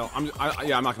just fell.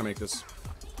 Yeah, I'm not gonna make this.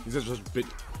 These are just bit.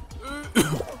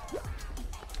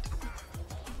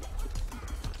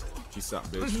 Peace out,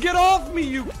 bitch. Get off me,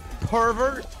 you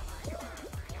pervert!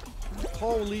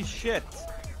 Holy shit. This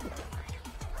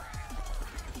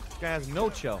guy has no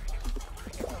chill.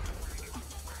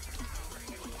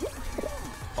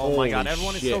 Oh my god, Holy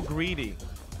everyone shit. is so greedy.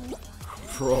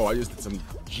 Bro, I just did some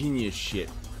genius shit.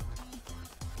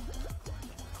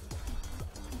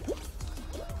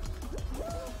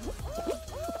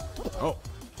 Oh,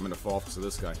 I'm gonna fall to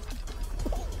this guy.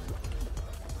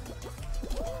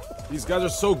 These guys are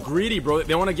so greedy, bro.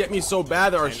 They want to get me so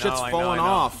bad that our shit's falling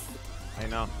off. I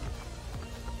know.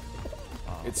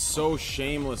 It's so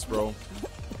shameless, bro.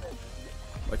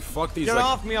 Like, fuck these. Get like,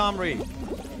 off me, Omri!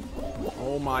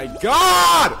 Oh my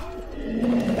god!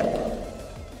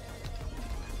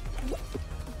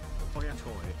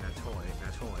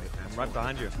 I'm right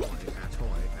behind you.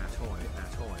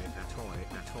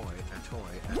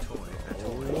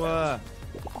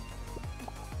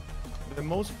 The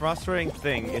most frustrating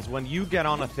thing is when you get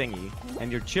on a thingy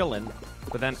and you're chilling,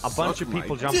 but then a bunch of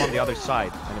people jump on the other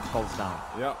side and it falls down.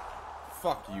 Yep.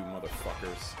 Fuck you,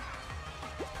 motherfuckers.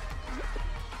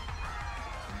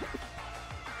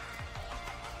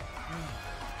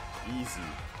 Easy.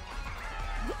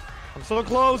 I'm so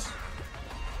close.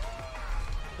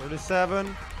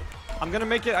 37. I'm gonna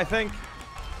make it, I think.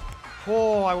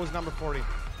 Oh, I was number 40.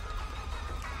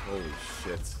 Holy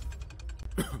shit.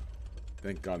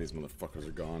 Thank God these motherfuckers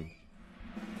are gone.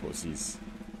 Pussies.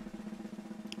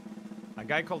 A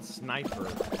guy called Sniper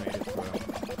made it through.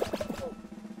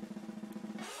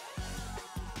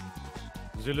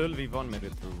 Zulul V1 made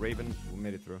it through. Raven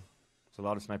made it through. There's a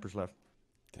lot of snipers left.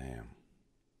 Damn.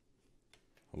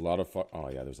 A lot of fuck. Oh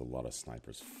yeah, there's a lot of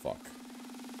snipers. Fuck.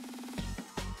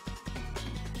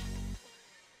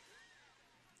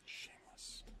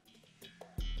 Shameless.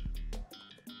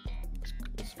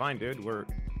 It's fine, dude.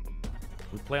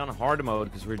 We play on hard mode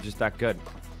because we're just that good.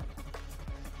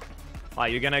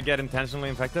 You're gonna get intentionally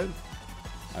infected?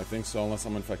 I think so, unless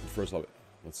I'm infected first.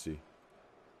 Let's see.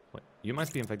 Wait, you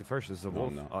might be infected first. This is a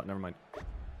wolf. No. Oh, never mind.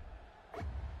 I'm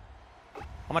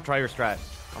gonna try your strat.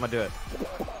 I'm gonna do it.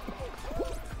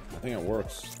 I think it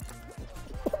works.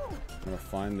 I'm gonna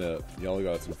find the yellow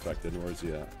guy that's infected. Where is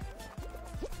he at?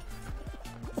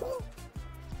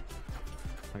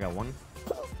 I got one.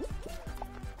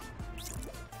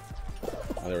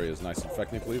 Oh, there he is. Nice.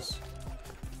 Infect me, please.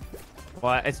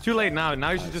 Well, it's too late now.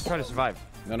 Now you should just try to survive.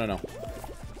 No.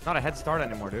 It's not a head start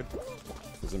anymore, dude.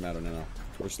 Doesn't matter. No.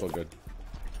 We're still good.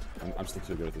 I'm still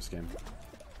too good at this game.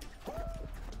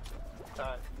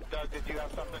 Doug, did you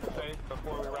have something to say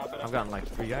before we wrap it up? I've gotten like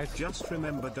 3 guys. Just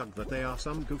remember, Doug, that they are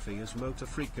some goofy as motor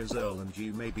freakers, Earl, and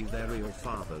you may be their real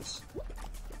fathers.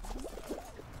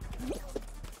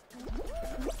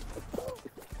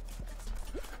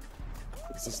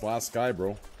 It's this last guy,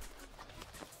 bro.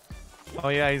 Oh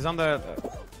yeah, he's on the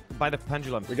by the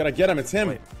pendulum. We gotta get him. It's him.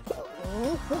 Wait.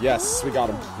 Yes, we got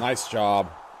him. Nice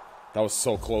job. That was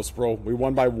so close, bro. We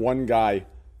won by one guy.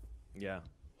 Yeah.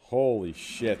 Holy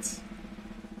shit.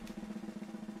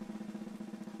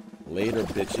 Later,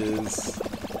 bitches.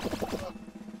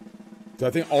 Dude, I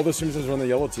think all the streamers are on the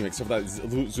yellow team except for that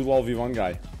Zulal V1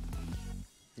 guy.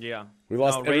 Yeah. We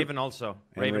lost Raven also.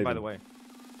 Raven, by the way.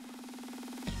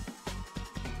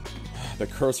 The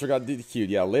cursor got DQ'd.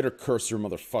 Yeah, later, cursor,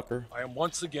 motherfucker. I am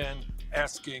once again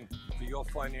asking for your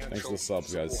financial Thanks for the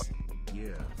subs, guys. support. Yeah.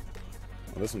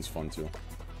 Oh, this one's fun, too.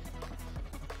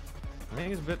 I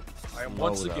think it's a bit I am slow,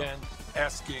 once though. again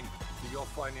asking for your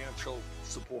financial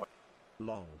support.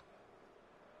 Long.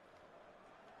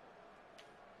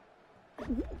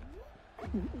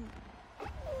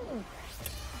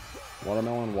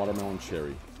 Watermelon, watermelon,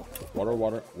 cherry.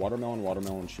 Watermelon,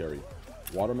 watermelon, cherry.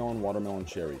 Watermelon, watermelon,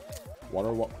 cherry.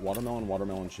 Watermelon,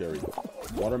 watermelon, cherry.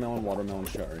 Watermelon, watermelon,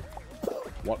 cherry.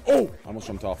 Oh! I almost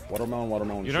jumped off. Watermelon,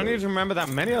 watermelon, You cherry. don't need to remember that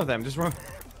many of them. Just remember.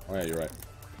 Oh yeah, you're right.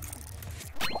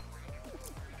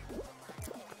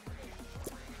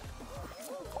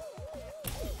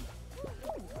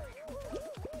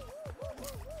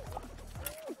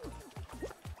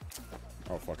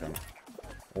 Oh fuck, I'm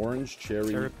orange,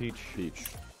 cherry, peach.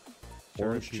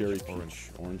 Orange, cherry,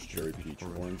 peach. Orange, cherry, peach.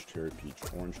 Orange, cherry, peach.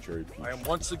 Orange, cherry, peach. I am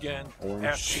once again Orange,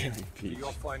 asking cherry, for peach.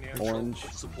 your financial Orange,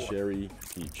 support. cherry,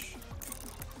 peach.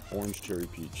 Orange, cherry,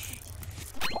 peach.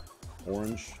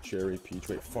 Orange, cherry, peach.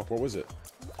 Wait, fuck, what was it?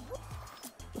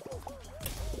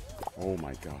 Oh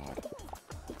my god.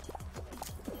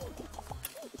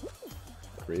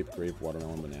 Grape, grape,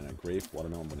 watermelon, banana. Grape,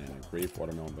 watermelon, banana. Grape,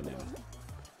 watermelon, banana.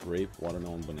 Grape,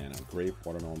 watermelon, banana. Grape,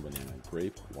 watermelon, banana.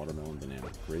 Grape, watermelon, banana.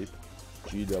 Grape,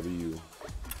 GWB.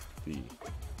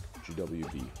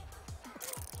 GWB.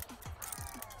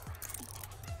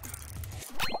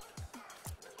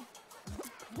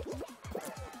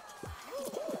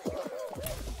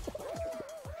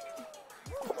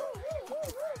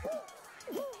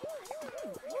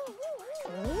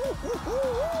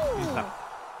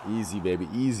 Easy, baby.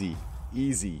 Easy.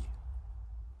 Easy.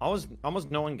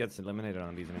 Almost no one gets eliminated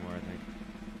on these anymore, I think.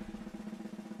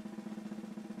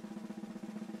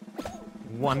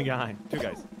 One guy. Two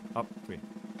guys. Oh, three.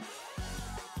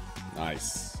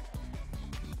 Nice.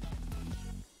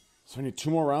 So we need 2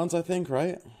 more rounds, I think,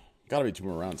 right? Gotta be 2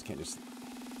 more rounds. Can't just...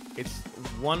 It's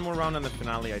 1 more round on the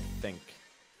finale, I think.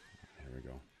 Here we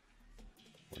go.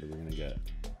 What are we gonna get?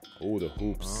 Oh, the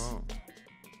hoops. Oh.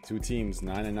 2 teams,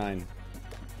 9 and 9.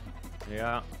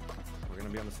 Yeah. We're gonna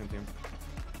be on the same team.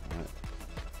 Alright.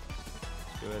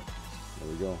 Do it. There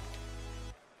we go.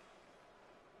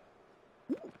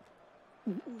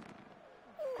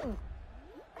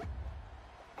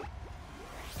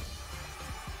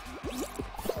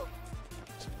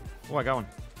 Oh, I got one.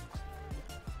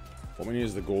 What we need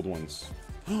is the gold ones.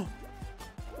 The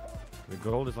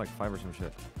gold is like 5 or some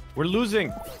shit. We're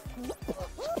losing!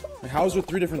 How's with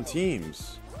 3 different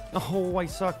teams? Oh, I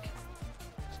suck.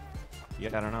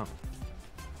 Yeah, I don't know.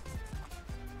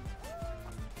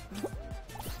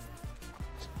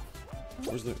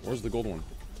 Where's the gold one?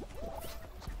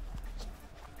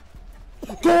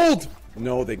 Gold!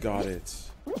 No, they got it.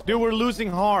 Dude, we're losing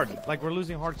hard. Like, we're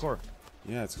losing hardcore.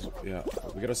 Yeah,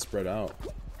 we gotta spread out.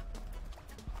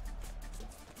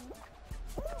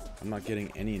 I'm not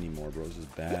getting any anymore, bro. This is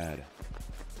bad.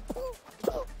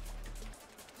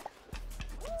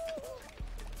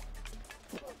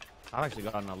 I've actually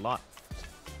gotten a lot.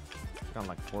 I've gotten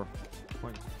like 4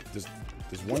 points.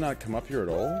 Does one not come up here at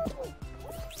all?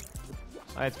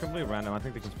 It's completely random. I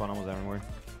think they can spawn almost everywhere.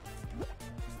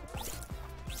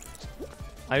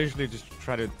 I usually just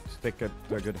try to stick at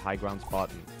a good high ground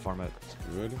spot and farm it.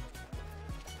 Good.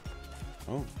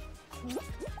 Oh.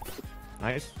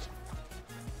 Nice.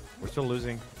 We're still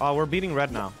losing. Oh, we're beating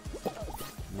red now.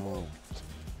 No.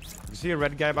 You see a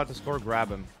red guy about to score? Grab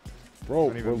him. Bro,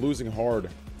 we're losing hard.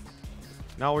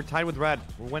 No, we're tied with red.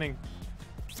 We're winning.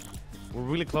 We're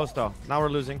really close though. Now we're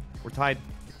losing. We're tied.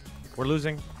 We're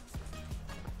losing.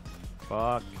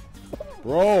 Fuck.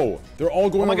 Bro, they're all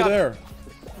going over God. there.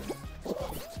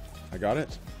 I got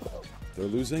it. They're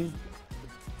losing.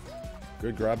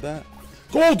 Good, grab that.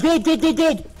 Gold, gold, gold, gold,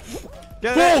 gold.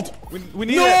 Get gold. We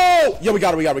need no! it. Yeah, we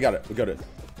got it.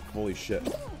 Holy shit.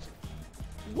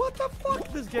 What the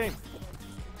fuck, this game?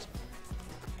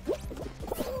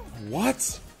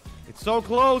 What? It's so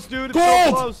close, dude. It's Gold!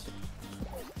 so close.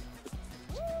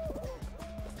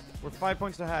 We're 5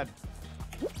 points ahead.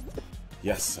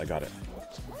 Yes, I got it.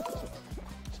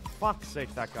 Fuck's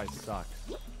sake, that guy sucks.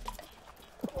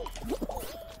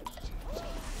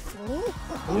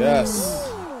 Yes.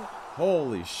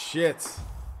 Holy shit.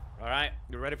 Alright,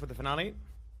 you ready for the finale?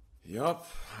 Yup,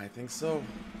 I think so.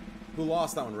 Who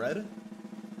lost that one, red?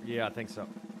 Yeah, I think so.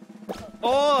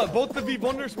 Oh, both the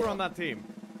V-Wonders were on that team.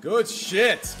 Good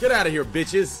shit. Get out of here,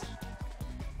 bitches.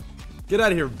 Get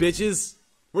out of here, bitches.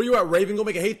 Where you at, Raven? Go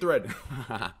make a hate thread.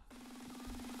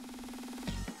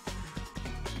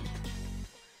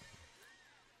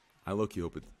 I look you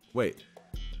open. Wait.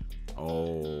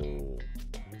 Oh.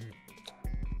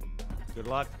 Good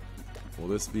luck. Will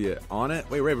this be it? On it?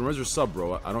 Wait, Raven, where's your sub,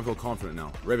 bro? I don't feel confident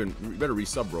now. Raven, you better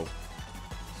resub, bro.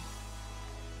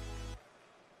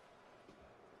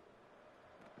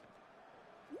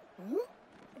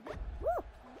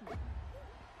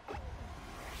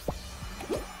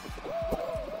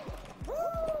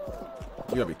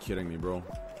 You gotta be kidding me, bro.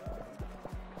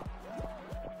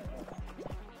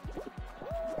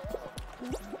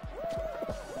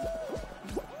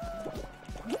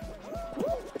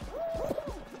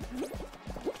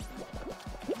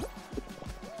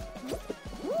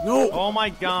 No! Oh my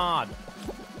god!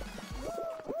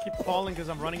 I keep falling because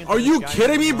I'm running into Are this you guy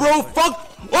kidding me, bro? like...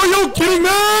 Fuck! Are you kidding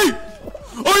me?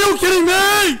 Are you kidding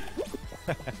me?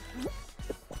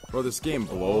 Bro, this game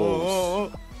blows.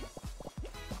 Oh.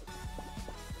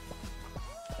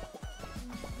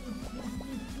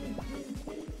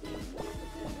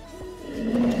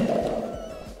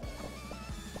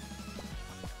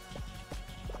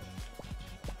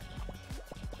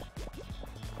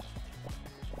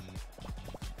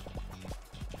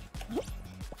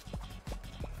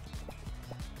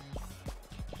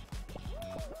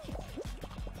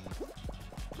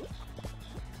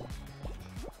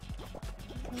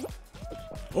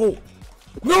 Oh!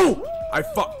 No!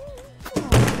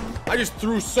 I just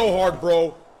threw so hard,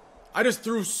 bro. I just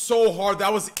threw so hard.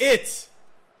 That was it.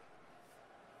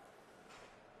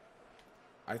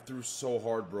 I threw so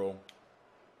hard, bro.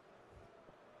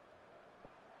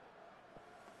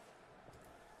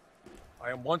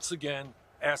 I am once again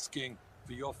asking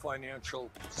for your financial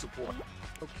support.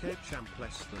 Okay, champ,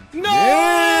 less than. No!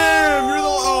 Damn, you're the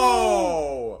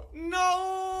oh!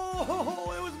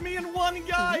 No! It was me and one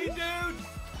guy, dude.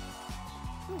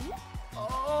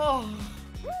 Oh.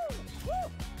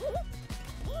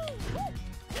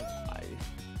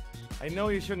 I know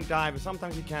you shouldn't dive, but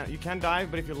sometimes you can't. You can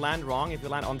dive, but if you land wrong, if you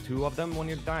land on 2 of them when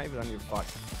you dive, then you're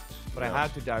fucked. But Yeah. I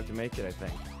had to dive to make it, I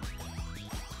think.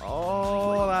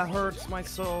 Oh, that hurts my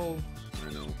soul.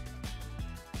 I know.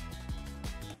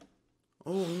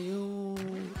 Oh no.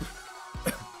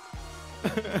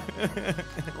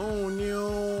 Oh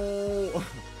no.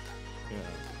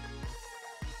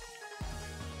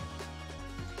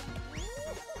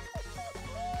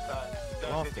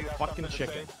 Off the fucking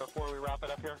chicken. Before we wrap it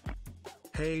up here.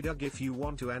 Hey Doug, if you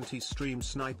want to anti-stream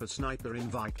sniper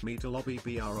invite me to lobby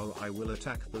BRO. I will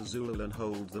attack the Zulul and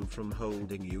hold them from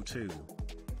holding you too.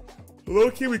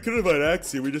 Low-key, we could invite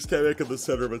Axie, we just can't make it the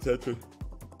center of attention.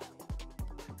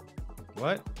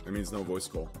 What? It means no voice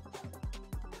call.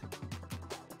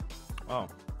 Oh.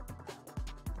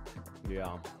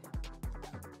 Yeah.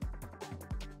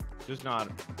 Just not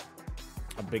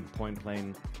a big point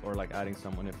playing or like adding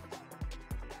someone if.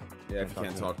 Yeah, if you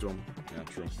can't talk to him. Yeah,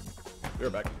 true. You're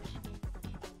back.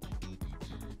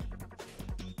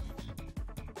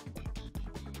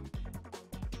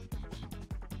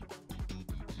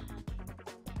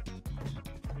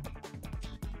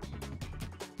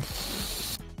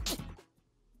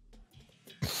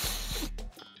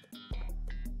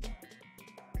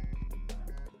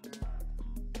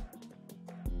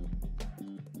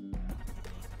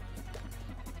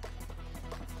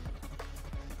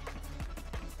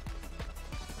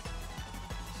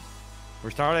 We're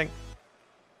starting.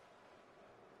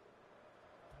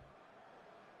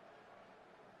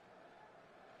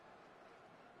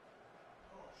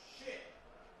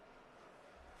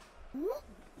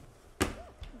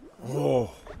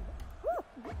 Oh.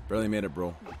 Barely made it,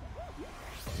 bro.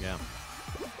 Yeah.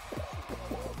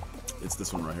 It's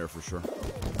this one right here for sure.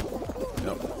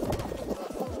 Yep.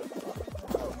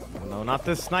 No, not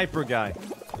this sniper guy.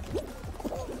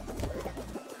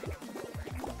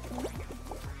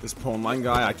 This Pwn line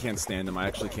guy, I can't stand him. I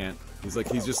actually can't. He's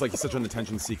such an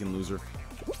attention-seeking loser.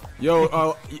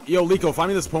 Yo, yo, Lico, find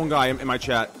me this Pwn guy in my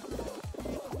chat.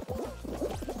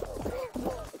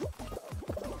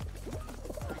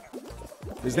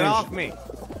 His Get name's- off me.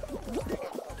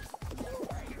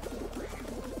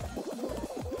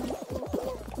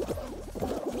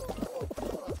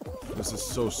 This is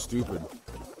so stupid.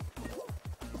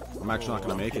 I'm actually not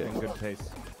gonna make it. In good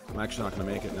pace. I'm actually not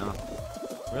gonna make it now.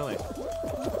 Really?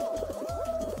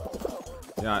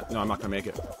 Yeah, no, I'm not gonna make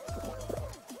it.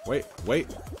 Wait, wait.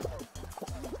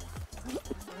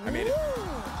 I made it.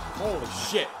 Holy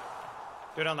shit.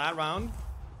 Dude, on that round,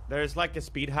 there's like a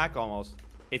speed hack almost.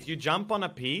 If you jump on a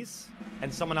piece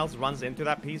and someone else runs into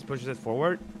that piece, pushes it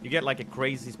forward, you get like a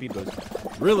crazy speed boost.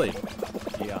 Really?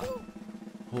 Yeah.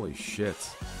 Holy shit.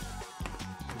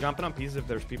 Jumping on pieces if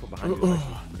there's people behind you.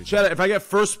 Chat, if I get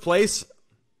first place,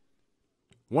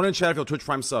 one in chat if you'll Twitch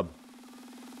Prime sub.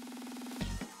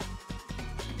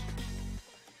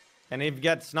 And if you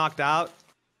get knocked out,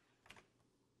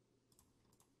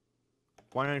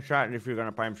 one in chat if you're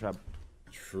gonna Prime sub.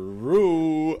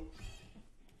 True.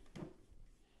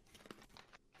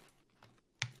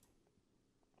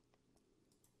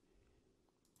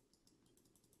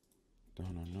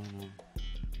 No.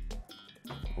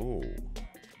 Oh.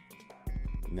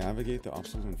 Navigate the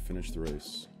obstacles and finish the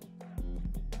race.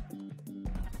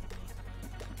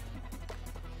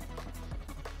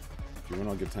 If you win,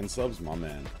 I'll give 10 subs, my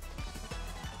man.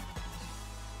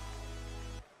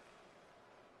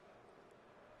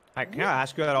 Can I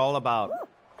ask you at all about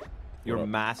your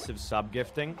massive sub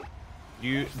gifting? Do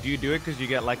you do it because you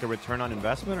get like a return on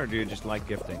investment, or do you just like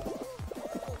gifting?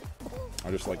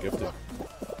 I just like gifting.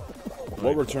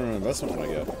 What return on investment would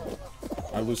I get?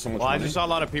 I lose so much Well, money. I just saw a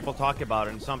lot of people talk about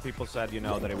it, and some people said, you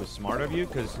know, that it was smart of you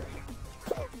because,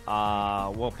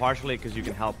 well, partially because you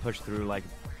can help push through like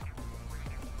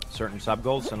certain sub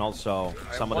goals, and also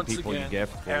some of the people you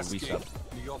gift will resub.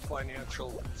 Your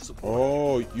financial support.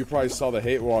 Oh, you probably saw the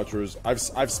hate watchers.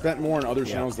 I've spent more on other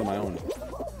channels than my own.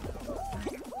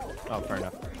 Oh, fair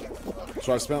enough.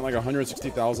 So I've spent like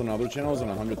 160,000 on other channels and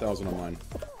 100,000 on mine.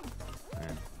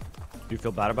 Man. Do you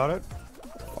feel bad about it?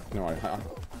 No,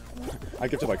 I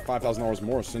gifted like $5,000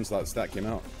 more since that stat came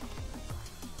out.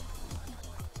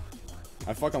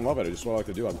 I fucking love it. It's just what I like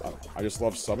to do. I just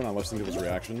love subbing. I love seeing people's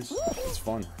reactions. It's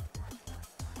fun.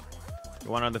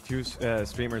 One of the few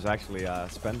streamers actually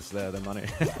spends the money.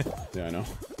 Yeah, I know.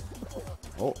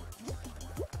 Oh.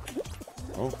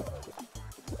 Oh.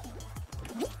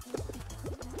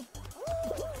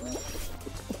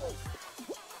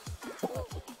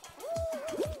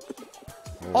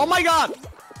 Oh my god!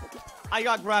 I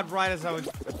got grabbed right as I was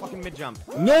fucking mid-jump.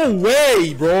 No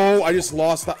way, bro! I just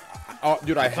lost the... Oh,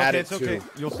 dude, I had it's it too. okay.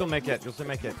 You'll still make it. You'll still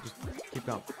make it. Just keep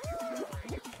going.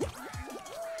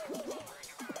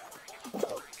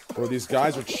 Bro, these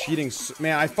guys are cheating.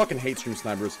 Man, I fucking hate stream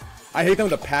snipers. I hate them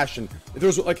with a passion. If there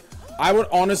was, like... I would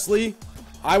honestly...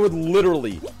 I would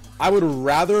literally... I would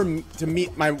rather to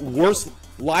meet my worst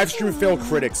live stream fail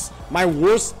critics. My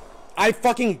worst... I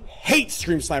fucking hate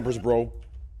stream snipers, bro.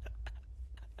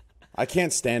 I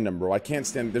can't stand them, bro. I can't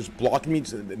stand. They're just blocking me.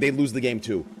 They lose the game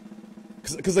too.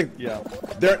 Cause like, yeah,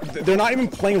 they're not even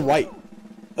playing right.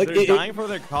 Like they're dying for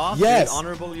their cause. Yes,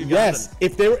 honorable Ugandan. Yes.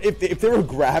 If they were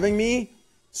grabbing me,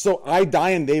 so I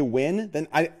die and they win, then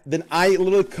I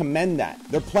literally commend that.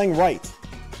 They're playing right.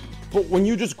 But when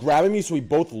you just grabbing me so we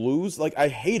both lose, like I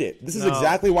hate it. This is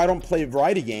exactly why I don't play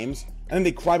variety games. And then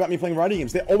they cry about me playing variety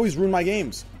games. They always ruin my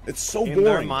games. It's so boring.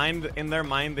 In their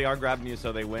mind, they are grabbing you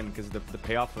so they win, because the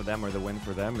payoff for them or the win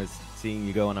for them is seeing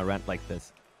you go on a rant like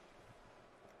this.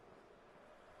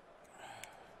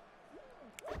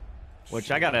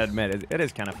 Which I gotta admit, it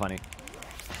is kind of funny.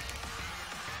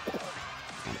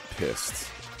 I'm pissed.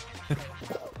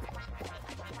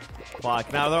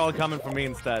 Fuck, now they're all coming for me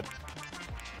instead.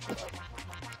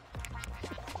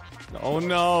 Oh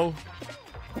no.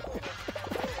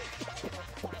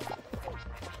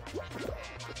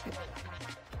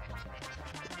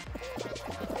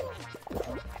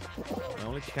 The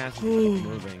only chance is to keep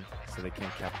moving so they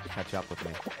can't catch up with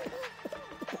me.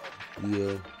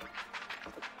 Yeah.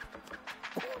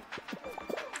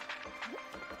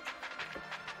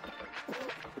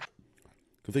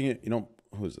 Good thing you know,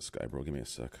 who is this guy, bro? Give me a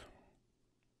sec.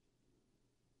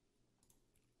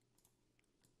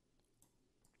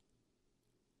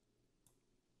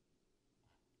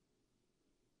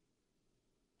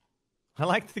 I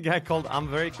like the guy called I'm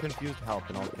very confused help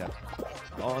in all caps.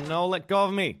 Oh no, let go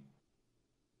of me.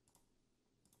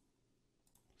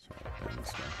 Sorry,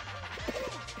 this guy.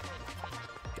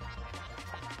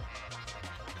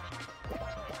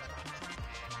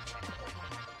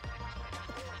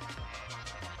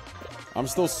 I'm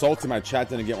still salty my chat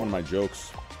didn't get one of my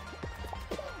jokes.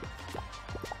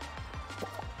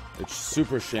 It's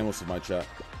super shameless of my chat.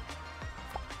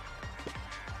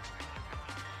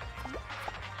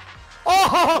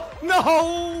 Oh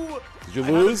no! Did you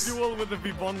lose? I had a duel with the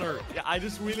V-Bonner. Yeah, I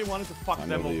just really wanted to fuck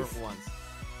them over for once.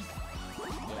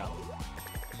 Yeah.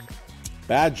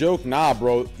 Bad joke? Nah,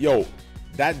 bro. Yo,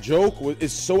 that joke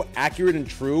is so accurate and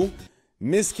true.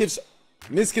 Mizkif's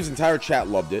entire chat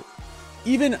loved it.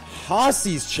 Even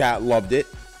Hasi's chat loved it.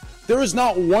 There is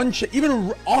not one chat.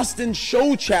 Even Austin's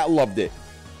show chat loved it.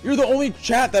 You're the only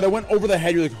chat that I went over the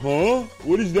head. You're like, huh?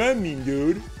 What does that mean,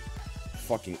 dude?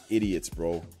 Fucking idiots,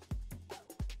 bro.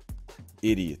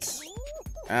 Idiots.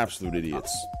 Absolute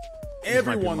idiots.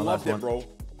 Everyone loved it, bro.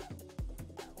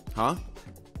 Huh?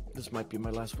 This might be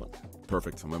my last one.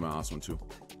 Perfect. I'm gonna my last one too.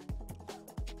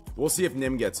 We'll see if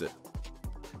Nymn gets it.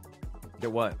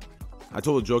 Get what? I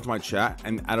told a joke to my chat,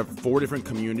 and out of 4 different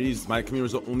communities, my community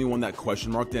was the only one that question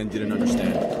marked it and didn't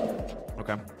understand.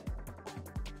 Okay.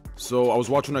 So I was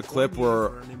watching a clip where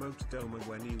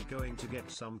when you going to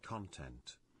get some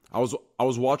content. I was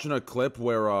watching a clip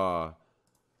where a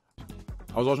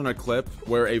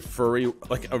furry,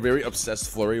 like a very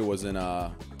obsessed furry was in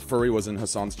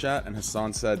Hassan's chat, and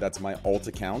Hassan said that's my alt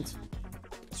account.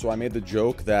 So I made the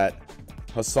joke that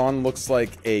Hassan looks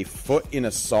like a foot in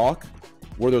a sock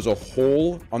where there's a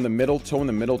hole on the middle toe and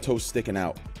the middle toe sticking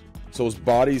out. So his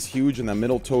body's huge and the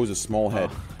middle toe is a small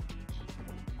head.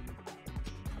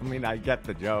 I mean, I get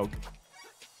the joke.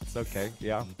 It's okay.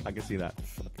 Yeah, I can see that.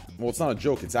 Well, it's not a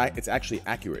joke. It's actually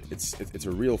accurate. It's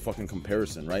a real fucking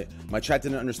comparison, right? My chat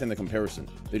didn't understand the comparison.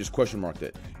 They just question marked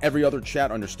it. Every other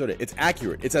chat understood it. It's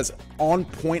accurate. It's as on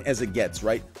point as it gets,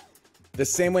 right? The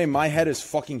same way my head is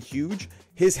fucking huge,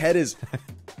 his head is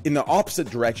in the opposite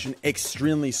direction,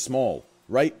 extremely small,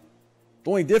 right? The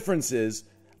only difference is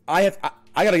I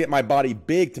gotta get my body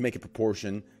big to make it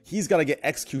proportion. He's gotta get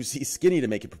XQC skinny to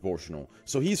make it proportional.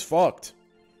 So he's fucked.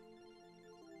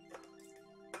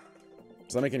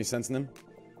 Does that make any sense, Nymn?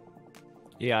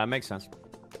 Yeah, it makes sense.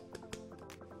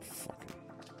 Fucking,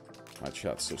 my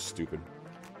chat's so stupid.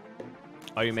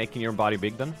 Are you making your body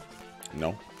big then?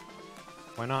 No.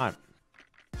 Why not?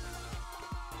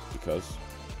 Because.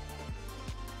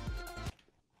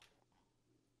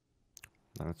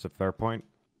 That's a fair point.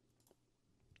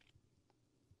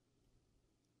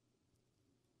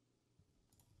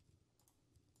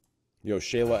 Yo,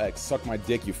 Shayla X, suck my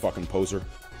dick, you fucking poser.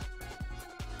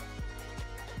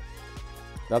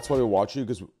 That's why we watch you,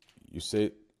 because you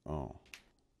say... Oh.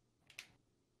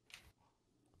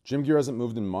 Gym gear hasn't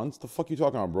moved in months? The fuck you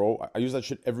talking about, bro? I use that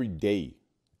shit every day.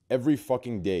 Every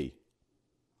fucking day.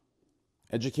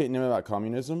 Educate him about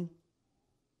communism?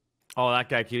 Oh, that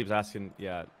guy keeps asking,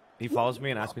 yeah. He follows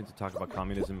me and asks me to talk about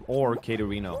communism or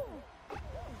Caterino.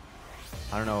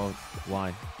 I don't know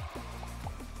why.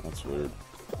 That's weird.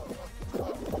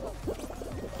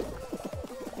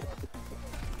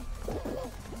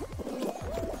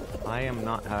 I am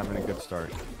not having a good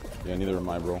start. Yeah, neither am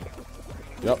I, bro.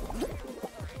 Yep.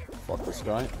 Fuck this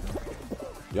guy.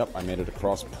 Yep, I made it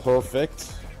across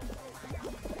perfect.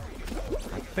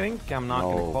 I think I'm not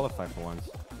going to qualify for once.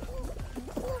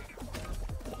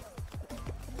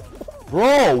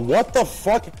 Bro, what the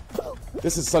fuck?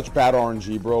 This is such bad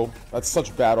RNG, bro. That's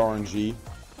such bad RNG.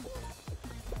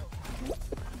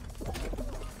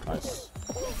 Nice.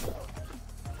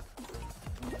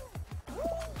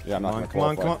 Yeah, I'm not gonna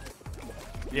qualify. Come on.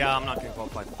 Yeah, I'm not gonna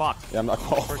qualify. Fuck. Yeah, I'm not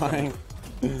qualifying.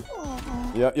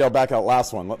 Yeah, yo, back out.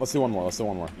 Last one. Let's do one more. Let's do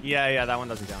one more. Yeah, that one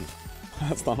doesn't count.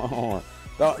 That's not one more.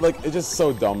 Like, it's just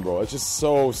so dumb, bro. It's just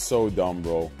so dumb,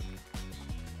 bro.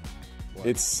 What?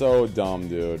 It's so dumb,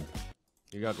 dude.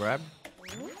 You got grabbed?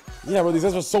 Yeah, bro, these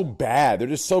guys are so bad. They're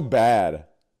just so bad.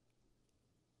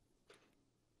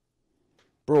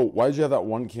 Bro, why did you have that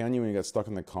one canyon when you got stuck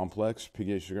in the complex?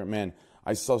 PGA Sugar? Man,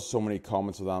 I saw so many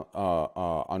comments on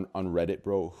Reddit,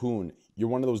 bro. Hoon, you're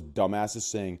one of those dumbasses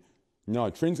saying, no,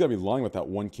 Train's gotta be lying with that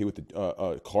 1K with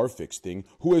the car fix thing.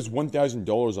 Who has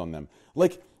 $1,000 on them?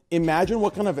 Like, imagine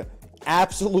what kind of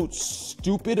absolute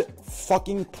stupid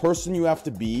fucking person you have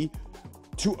to be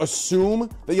to assume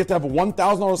that you have to have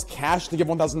 $1,000 cash to give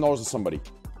 $1,000 to somebody.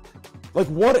 Like,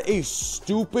 what a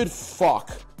stupid fuck.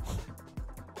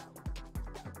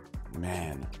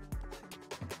 Man.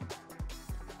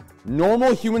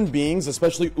 Normal human beings,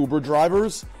 especially Uber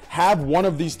drivers, have one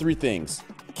of these three things.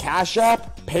 Cash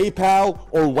App, PayPal,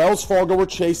 or Wells Fargo or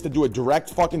Chase to do a direct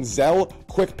fucking Zelle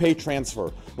quick pay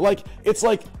transfer. Like, it's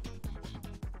that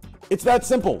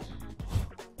simple.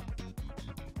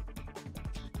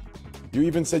 You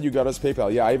even said you got us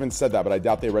PayPal. Yeah, I even said that, but I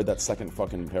doubt they read that second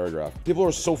fucking paragraph. People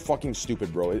are so fucking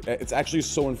stupid, bro. It's actually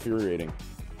so infuriating.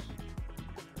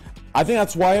 I think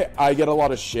that's why I get a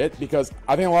lot of shit, because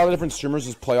I think a lot of different streamers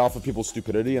just play off of people's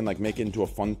stupidity and like make it into a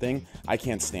fun thing. I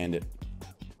can't stand it.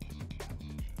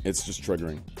 It's just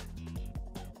triggering.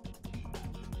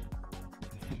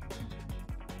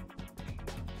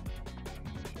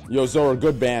 Yo, Zora,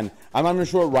 good ban. I'm not even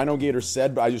sure what Rhino Gator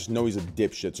said, but I just know he's a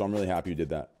dipshit, so I'm really happy you did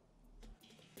that.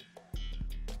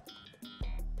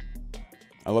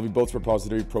 I love you both for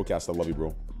Positivity Procast. I love you,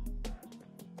 bro.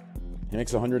 He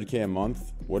makes 100K a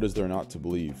month. What is there not to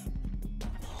believe?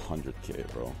 100K,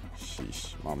 bro.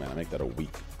 Sheesh. Oh, man, I make that a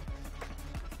week.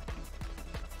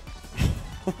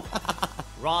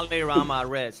 Raleigh around my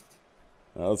wrist.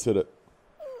 Let's hit it.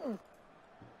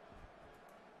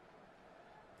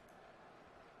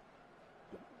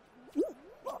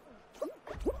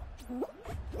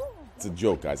 It's a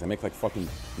joke, guys. I make like fucking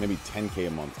maybe 10K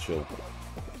a month. Chill.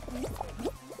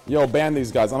 Yo, ban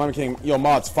these guys. I'm not kidding. Yo,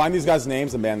 mods, find these guys'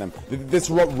 names and ban them. This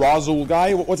Razul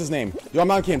guy, what's his name? Yo, I'm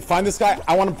not kidding. Find this guy.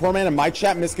 I want him permanent in my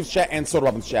chat, Mizkif's chat, and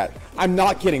Sodapoppin's chat. I'm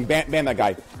not kidding. Ban that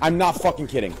guy. I'm not fucking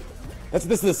kidding. This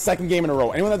is the second game in a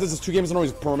row. Anyone that does this 2 games in a row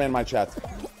is permanent in my chat.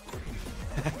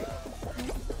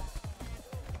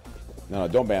 No,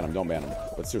 don't ban him. Don't ban him.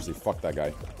 But seriously, fuck that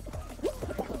guy.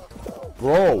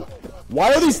 Bro,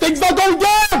 why are these things not going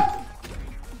down?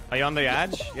 Are you on the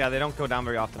edge? Yeah, they don't go down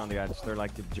very often on the edge. They're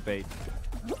like the debate.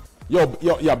 Yo,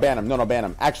 ban him. No, ban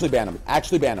him. Actually ban him.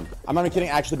 Actually ban him. I'm not even kidding.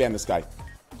 Actually ban this guy.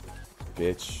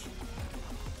 Bitch.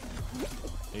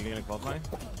 Are you gonna qualify?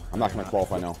 I'm not gonna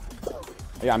qualify, no.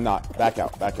 Yeah, I'm not. Back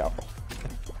out. Back out.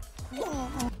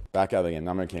 Back out of the game.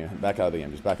 I'm not kidding. Back out of the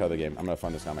game. Just back out of the game. I'm gonna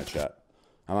find this guy in my chat.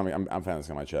 I'm finding this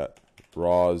guy in my chat.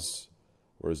 Roz.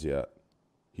 Where is he at?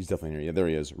 He's definitely here. Yeah, there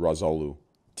he is. Razolu.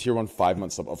 Tier 1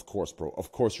 5-month sub. Of course, bro.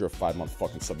 Of course you're a 5-month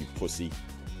fucking sub, you pussy.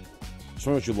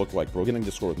 Show me what you look like, bro. Get in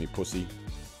Discord with me, pussy.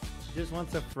 He just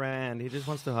wants a friend. He just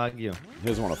wants to hug you. He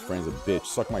doesn't want a friend. He's a bitch.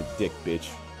 Suck my dick, bitch.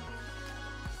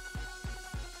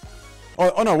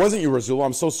 Oh no, it wasn't you, Razul.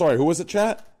 I'm so sorry. Who was it,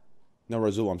 chat? No,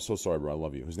 Razul, I'm so sorry, bro. I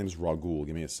love you. His name is Ragul.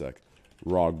 Give me a sec.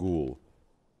 Ragul.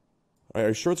 Are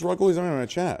you sure it's Ragul? He's not even in a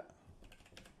chat.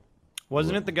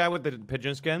 Wasn't it the guy with the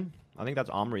pigeon skin? I think that's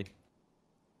Omri.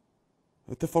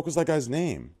 What the fuck was that guy's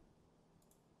name?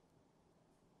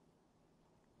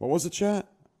 What was it, chat?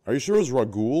 Are you sure it was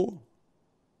Ragul?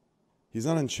 He's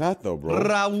not in chat, though, bro.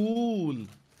 Raul.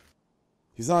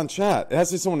 He's not in chat. It has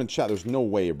to be someone in chat. There's no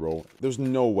way, bro. There's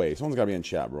no way. Someone's gotta be in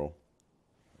chat, bro.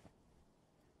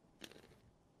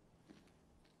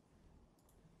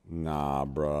 Nah,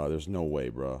 bro. There's no way,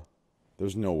 bro.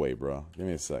 There's no way, bro. Give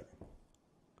me a sec.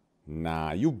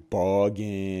 Nah, you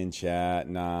bugging, chat.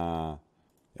 Nah.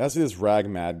 It has to be this rag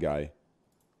mad guy.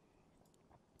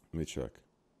 Let me check.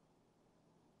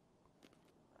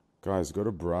 Guys, go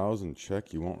to browse and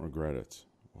check. You won't regret it.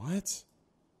 What?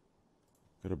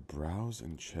 Go to browse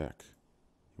and check.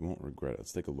 You won't regret it.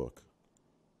 Let's take a look.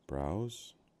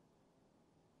 Browse.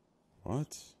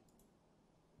 What?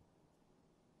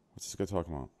 What's this guy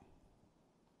talking about?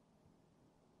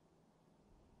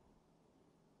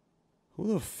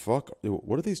 Who the fuck?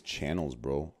 What are these channels,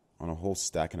 bro? On a whole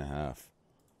stack and a half.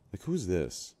 Like, who's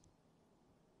this?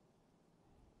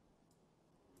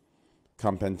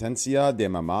 Competencia de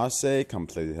mamarse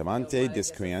completamente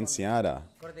desconcienciada.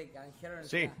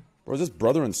 Sí. Bro, is this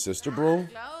brother and sister, bro?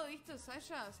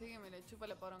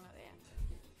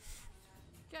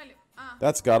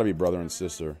 That's gotta be brother and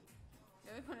sister.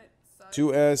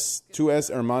 2S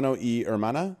hermano y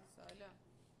hermana?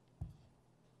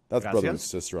 That's brother and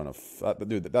sister on a...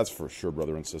 dude, that's for sure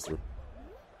brother and sister.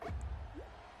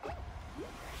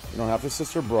 You don't have a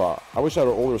sister? Bro, I wish I had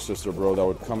an older sister, bro, that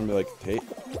would come and be like,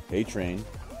 hey, Train,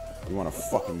 you want a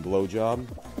fucking blowjob?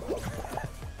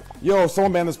 Yo,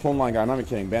 someone ban this phone line guy. I'm not even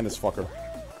kidding. Ban this fucker.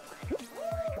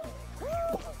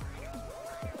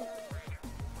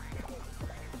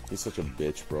 He's such a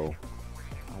bitch, bro.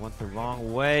 I went the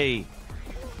wrong way.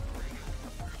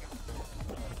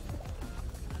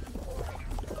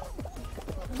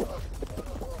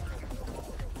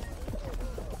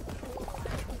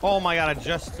 Oh my god, I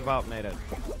just about made it.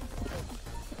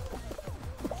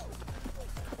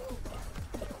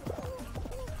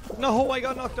 No, I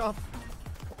got knocked off.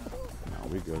 No,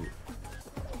 we good.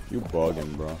 You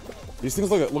bugging, bro. These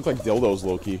things look like dildos,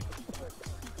 low-key.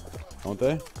 Don't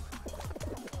they?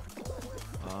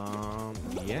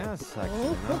 Yes, actually.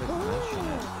 Now that you mention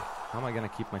it. How am I gonna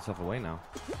keep myself away now?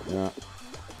 Yeah. I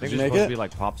think they're supposed to be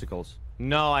like popsicles.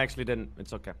 No, I actually didn't.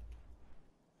 It's okay.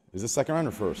 Is this second round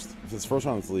or first? If it's first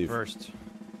round, let's leave. First.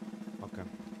 Okay.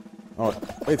 Oh,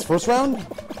 wait, it's first round?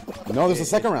 No, there's a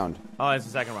second round. Oh, it's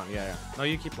the second round. Yeah, yeah. No,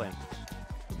 you keep playing.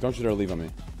 Don't you dare leave on me.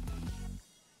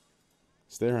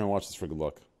 Stay here and watch this for good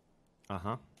luck.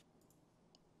 Uh-huh.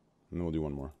 And then we'll do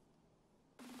one more.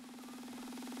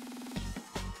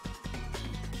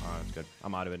 Oh, that's good.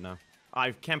 I'm out of it now.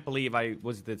 I can't believe I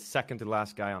was the second to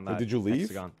last guy on that. Wait, did you leave?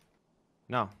 Hexagon.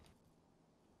 No.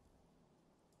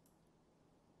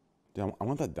 Damn, I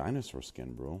want that dinosaur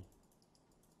skin, bro.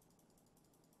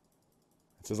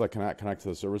 It says I cannot connect to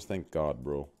the servers. Thank God,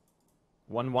 bro.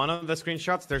 One of the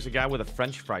screenshots, there's a guy with a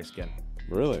French fry skin.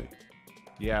 Really?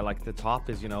 Yeah, like the top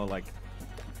is, you know, like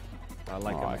a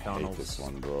McDonald's. I hate this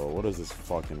one, bro. What is this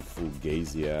fucking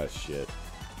fugazi ass shit?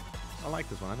 I like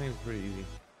this one. I think it's pretty easy.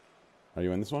 Are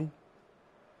you in this one?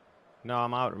 No,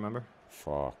 I'm out, remember?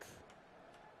 Fuck.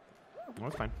 Oh,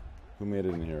 that's fine. Who made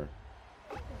it in here?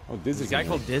 Oh, Dizzy's There's a guy in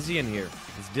called here. Dizzy in here.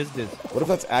 It's Diz. What if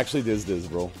that's actually Diz,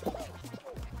 bro?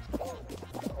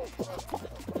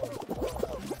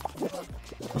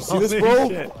 You see this, bro?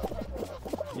 Shit.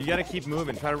 You gotta keep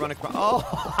moving. Try to run across.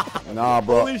 Oh! Nah,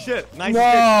 bro. Holy shit. Nice.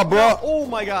 Nah, bro. No. Oh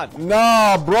my god.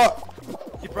 Nah, bro.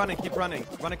 Keep running.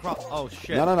 Run across. Oh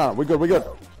shit. No. We good.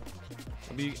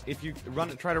 If you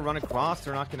try to run across,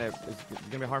 they're not gonna. It's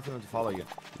gonna be hard for them to follow you.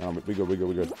 No, we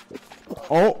good.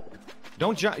 Oh!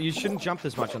 Don't jump. You shouldn't jump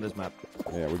this much on this map.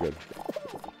 Yeah, we're good.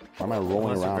 Why am I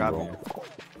rolling Unless they're around, grabbing bro?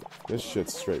 This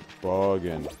shit's straight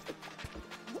bugging.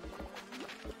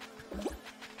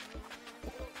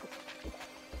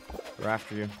 They're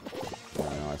after you. Yeah,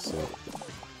 I know, I see it.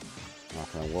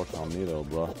 Not gonna work on me though,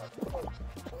 bro.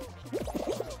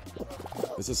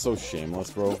 This is so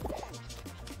shameless, bro.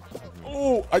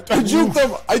 Oh, I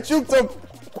juked him!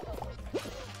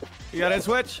 You got a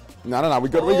switch? No, we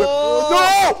good.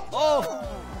 No! Oh!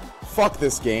 Fuck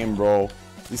this game, bro.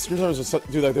 These screenshots are such,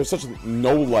 dude, like, they're such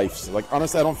no lives. Like,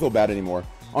 honestly, I don't feel bad anymore.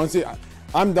 Honestly,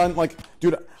 I'm done. Like,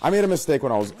 dude, I made a mistake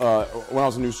when I was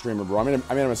a new streamer, bro. I made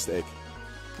a mistake.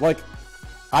 Like,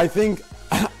 I think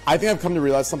I've come to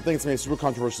realize something. It's maybe super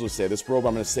controversial to say this, bro, but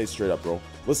I'm gonna say it straight up, bro.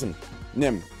 Listen,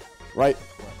 Nymn, right?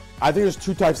 I think there's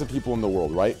two types of people in the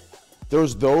world, right?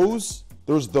 There's those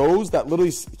that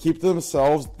literally keep to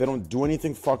themselves. They don't do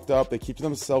anything fucked up. They keep to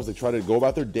themselves. They try to go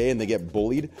about their day and they get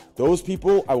bullied. Those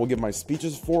people, I will give my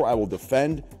speeches for. I will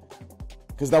defend.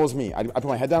 Because that was me. I put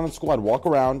my head down in school. I'd walk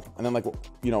around. And then, like,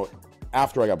 you know,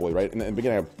 after I got bullied, right? In the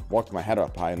beginning, I walked my head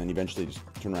up high and then eventually just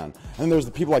turn around. And then there's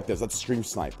the people like this. That's stream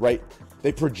snipe, right?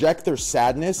 They project their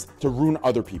sadness to ruin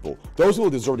other people. Those who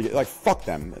deserve to get, like, fuck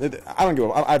them. I don't give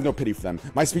a, I have no pity for them.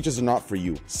 My speeches are not for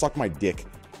you. Suck my dick.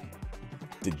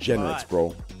 Degenerates,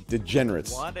 bro.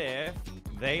 Degenerates. What if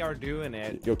they are doing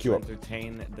it Yo, to queue up.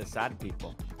 entertain the sad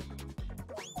people?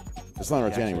 It's not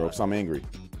entertaining, bro, because I'm angry.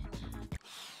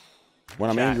 When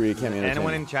I'm angry, it can't be entertaining.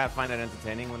 Anyone in chat find it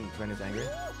entertaining when Train is angry?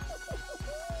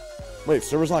 Wait,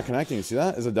 server's not connecting. You see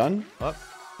that? Is it done? Oh,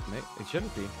 it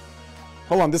shouldn't be.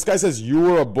 Hold on, this guy says you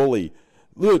were a bully.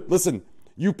 Look, listen,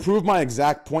 you proved my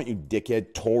exact point, you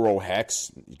dickhead. Toro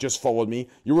Hex, you just followed me.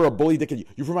 You were a bully, dickhead.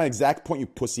 You proved my exact point, you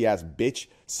pussy ass bitch.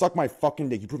 Suck my fucking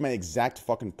dick. You proved my exact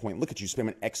fucking point. Look at you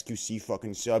spamming XQC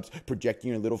fucking subs,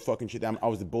 projecting your little fucking shit down. I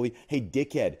was the bully. Hey,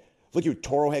 dickhead. Look at you,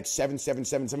 Toro Hex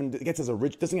 7777. It gets as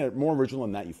doesn't get more original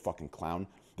than that, you fucking clown.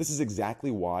 This is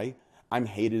exactly why I'm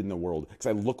hated in the world, because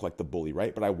I look like the bully,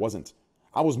 right? But I wasn't.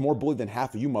 I was more bullied than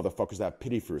half of you motherfuckers that have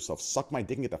pity for yourself. Suck my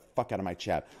dick and get the fuck out of my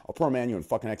chat. I'll pour a man you in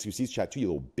fucking XQC's chat too, you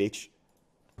little bitch.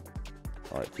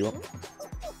 Alright, queue up.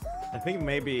 I think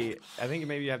maybe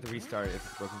you have to restart if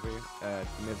it's broken for you.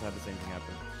 Miz had the same thing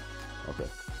happen. Okay.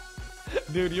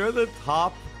 Dude, you're the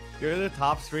top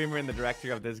streamer and the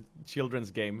director of this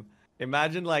children's game.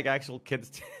 Imagine like actual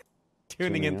kids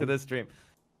tuning into this stream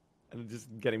and just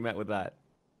getting met with that.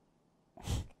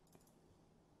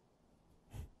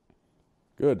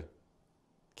 Good.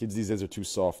 Kids these days are too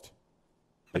soft.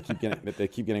 They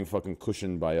keep getting fucking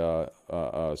cushioned by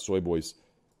soy boys.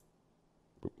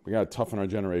 We gotta toughen our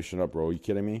generation up, bro. Are you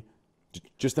kidding me?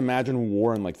 Just imagine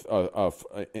war in like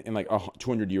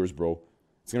 200 years, bro.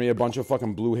 It's gonna be a bunch of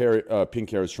fucking blue hair, pink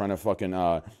hairs trying to fucking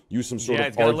use some sort of argument. Yeah,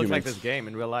 it's gonna look like this game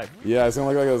in real life. Yeah, it's gonna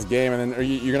look like this game, and then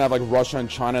you're gonna have like Russia and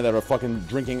China that are fucking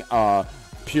drinking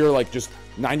pure like just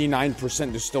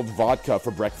 99% distilled vodka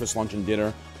for breakfast, lunch, and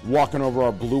dinner. Walking over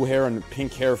our blue hair and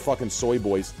pink hair fucking soy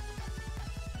boys.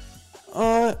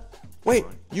 Wait,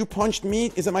 you punched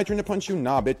me? Is it my turn to punch you?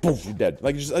 Nah, bitch. Poof, you're dead.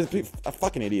 Like, just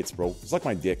fucking idiots, bro. Suck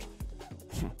my dick.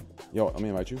 Yo, let me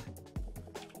invite you.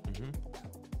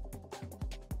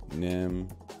 Nym,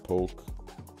 Poke.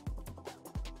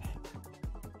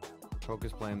 Poke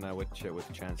is playing with shit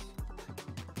with Chance.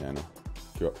 Yeah, I know.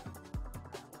 Queue up.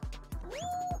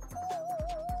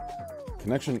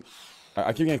 Connection.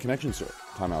 I keep getting connection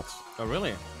timeouts. Oh,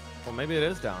 really? Well, maybe it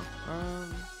is down.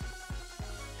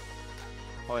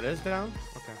 Oh, it is down?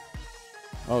 Okay.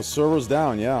 Oh, server's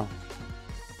down, yeah.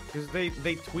 Because they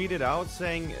tweeted out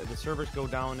saying the servers go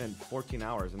down in 14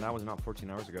 hours, and that was not 14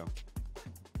 hours ago.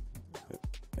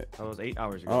 That was 8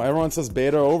 hours ago. Oh, everyone says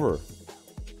beta over.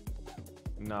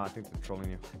 No, I think they're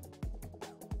trolling you.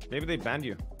 Maybe they banned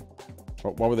you.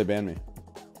 Why would they ban me?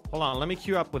 Hold on, let me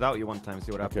queue up without you one time and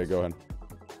see what happens. Okay, go ahead.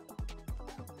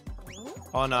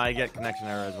 Oh no, I get connection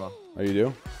error as well. Oh, you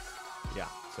do? Yeah,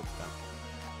 sits down.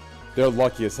 They're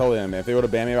lucky as hell, man. If they would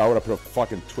have banned me, I would have put a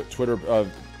fucking Twitter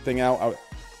thing out.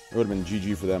 It would have been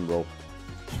GG for them, bro.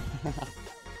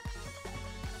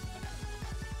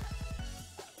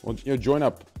 Well, you know, join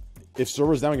up. If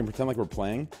server's down, we can pretend like we're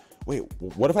playing. Wait,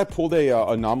 what if I pulled a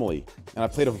anomaly and I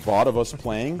played a VOD of us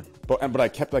playing, but I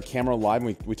kept the camera alive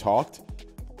and we talked?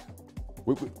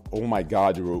 Oh my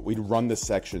god, dude, we'd run this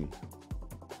section.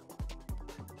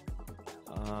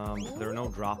 There are no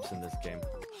drops in this game.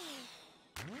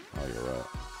 Oh, you're right.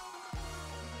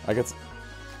 I guess.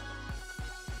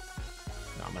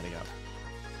 No, I'm letting up.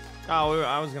 Oh,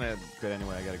 I was gonna quit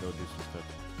anyway. I gotta go do some stuff.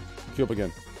 Queue up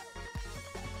again.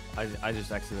 I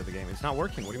just exited the game. It's not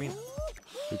working. What do you mean?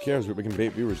 Who cares? We can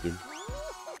bait viewers, dude.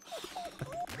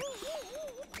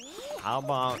 How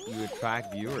about you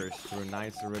attract viewers through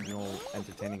nice, original,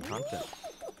 entertaining content?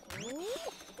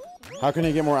 How can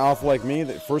you get more alpha like me?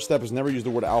 The first step is never use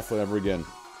the word alpha ever again.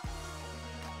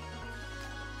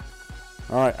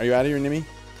 Alright, are you out of here, Nimmy?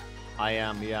 I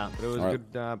am, yeah. But it was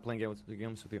good playing games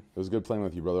with you. It was good playing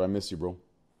with you, brother. I miss you, bro.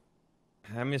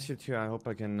 I miss you too. I hope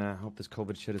I can hope this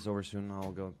COVID shit is over soon.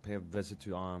 I'll go pay a visit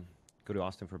to go to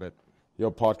Austin for a bit. You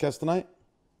have a podcast tonight?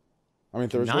 I mean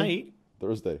Thursday? Tonight?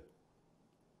 Thursday.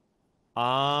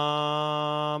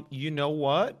 You know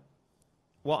what?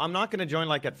 Well, I'm not gonna join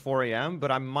like at 4 a.m.,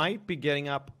 but I might be getting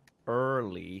up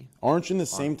early. Aren't you in the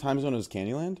same time zone as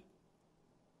Candyland?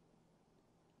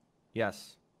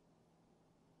 Yes.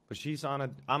 But she's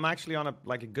on I'm actually on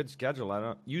a good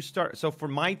schedule. You start, so for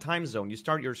my time zone, you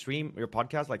start your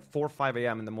podcast like 4 or 5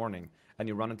 a.m. in the morning, and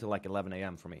you run until like 11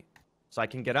 a.m. for me. So I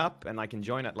can get up and I can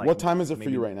join at like. What time is it for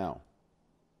you right now?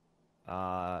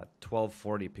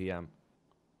 12:40 p.m.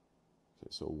 Okay,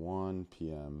 so 1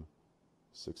 p.m.,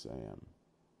 6 a.m.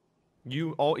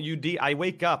 I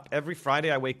wake up every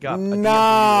Friday. I wake up.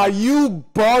 Nah, you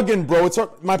bugging, bro.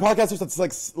 My podcast starts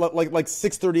at like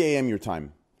 6:30 a.m. your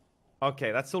time.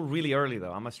 Okay, that's still really early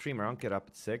though. I'm a streamer. I don't get up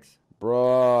at 6.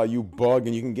 Bruh, you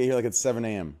bugging. You can get here like at 7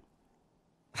 a.m.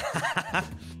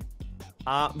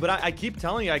 But I keep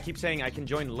telling you, I keep saying I can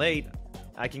join late.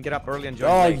 I can get up early and join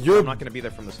late. You're I'm not going to be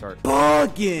there from the start.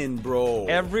 Bugging, bro.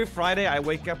 Every Friday, I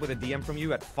wake up with a DM from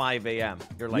you at 5 a.m.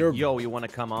 You're like, yo, you want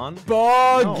to come on?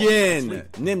 Bugging. No,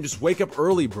 Nym, just wake up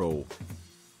early, bro.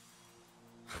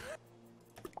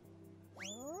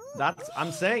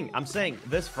 I'm saying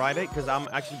this Friday, because I'm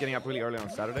actually getting up really early on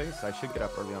Saturdays, so I should get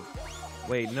up early on.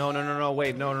 Wait, no.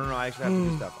 Wait, no. I actually have to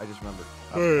do stuff. I just remembered.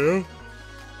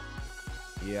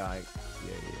 Yeah.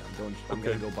 I'm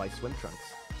gonna go buy swim trunks.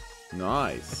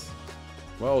 Nice.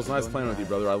 Well, it was nice playing with you,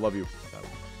 brother. I love you.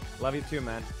 Love you too,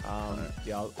 man.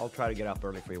 Yeah, I'll try to get up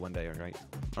early for you one day, all right?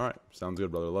 All right. Sounds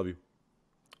good, brother. Love you.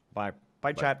 Bye.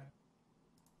 Bye, chat.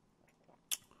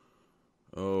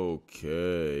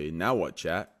 Okay. Now what,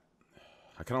 chat?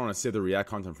 I kind of want to save the React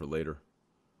content for later.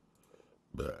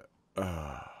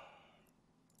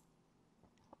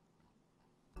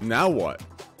 Now what?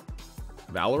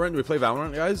 Valorant? Do we play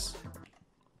Valorant, guys?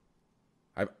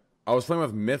 I was playing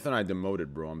with Myth and I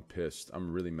demoted, bro. I'm pissed.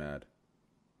 I'm really mad.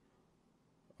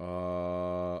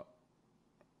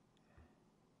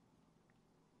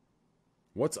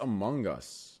 What's Among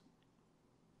Us?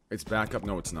 It's back up.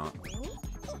 No, it's not.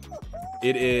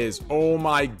 It is. Oh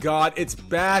my god. It's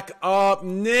back up.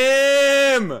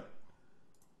 Nym!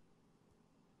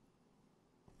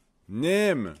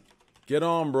 Nym. Get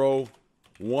on, bro.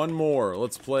 One more.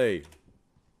 Let's play.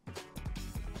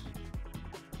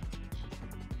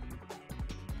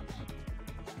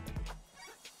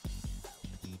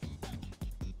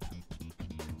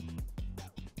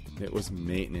 It was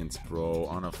maintenance, bro,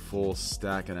 on a full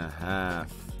stack and a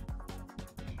half.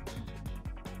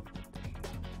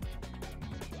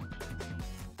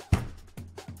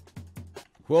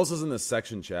 Who else is in this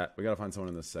section, chat? We gotta find someone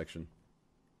in this section.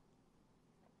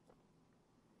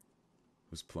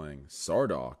 Who's playing?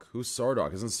 Sardok. Who's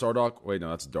Sardok? Isn't Sardok? Wait,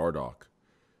 no, that's Dardock.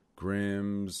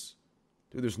 Grims.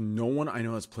 Dude, there's no one I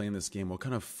know that's playing this game. What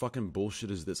kind of fucking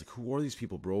bullshit is this? Like, who are these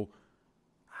people, bro?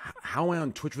 How am I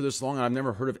on Twitch for this long and I've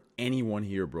never heard of anyone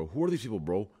here, bro? Who are these people,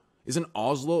 bro? Isn't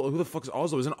Oslo? Who the fuck is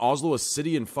Oslo? Isn't Oslo a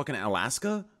city in fucking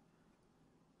Alaska?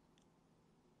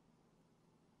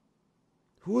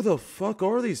 Who the fuck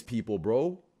are these people,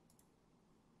 bro?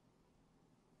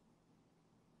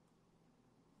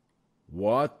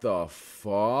 What the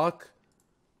fuck?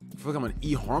 I feel like I'm an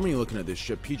eHarmony looking at this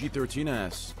shit. PG-13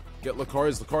 ass. Get Lacari.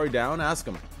 Is Lacari down? Ask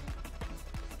him.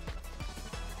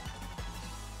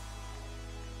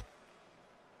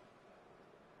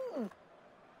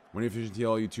 When do you officially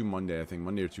tell you 2 Monday, I think.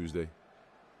 Monday or Tuesday.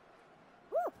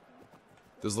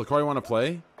 Does Lacari want to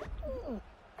play?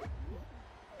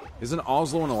 Isn't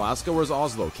Oslo in Alaska? Where's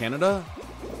Oslo? Canada?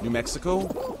 New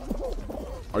Mexico?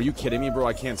 Are you kidding me, bro?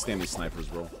 I can't stand these snipers,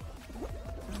 bro.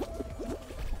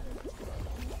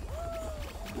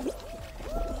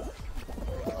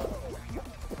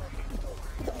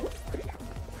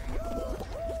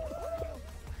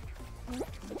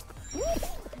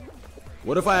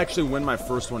 What if I actually win my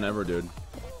first one ever, dude?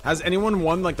 Has anyone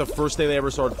won, like, the first day they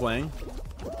ever started playing?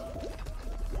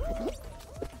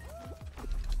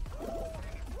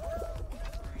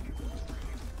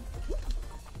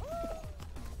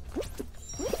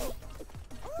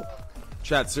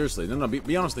 Chat, seriously. No,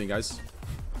 be honest with me, guys.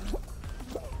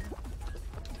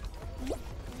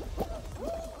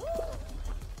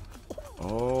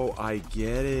 Oh, I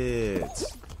get it.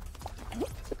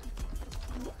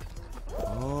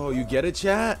 Oh, you get it,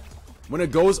 chat? When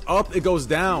it goes up, it goes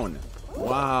down.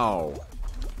 Wow.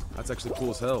 That's actually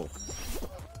cool as hell.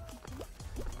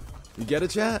 You get it,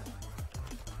 chat?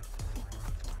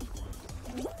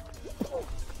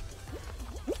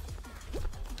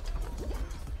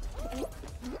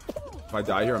 If I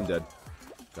die here, I'm dead.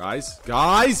 Guys?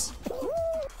 Guys?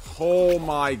 Oh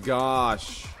my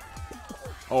gosh.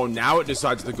 Oh, now it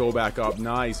decides to go back up.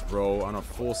 Nice, bro. On a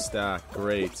full stack.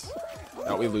 Great.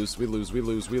 Oh, we lose.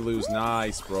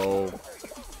 Nice, bro.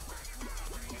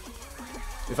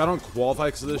 If I don't qualify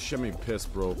because of this shit, I'm gonna be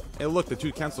pissed, bro. Hey, look, the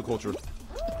two cancel culture.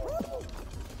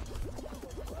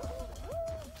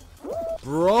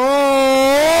 Bro!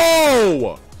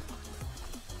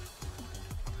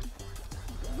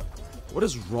 What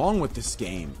is wrong with this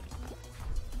game?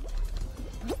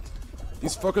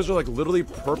 These fuckers are like literally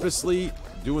purposely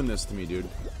doing this to me, dude.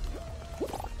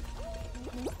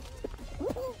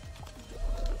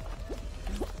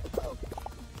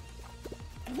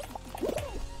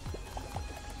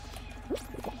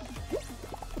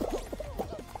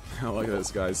 Look at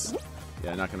this, guys.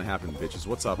 Yeah, not gonna happen, bitches.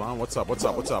 What's up, huh? What's up? What's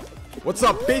up? What's up? What's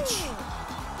up, bitch?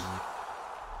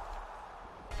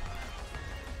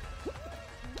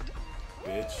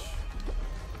 Bitch.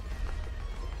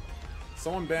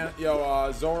 Someone ban,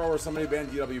 Zoro or somebody banned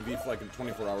DWB for like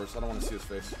 24 hours. I don't want to see his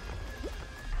face.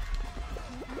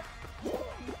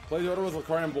 Play Dota with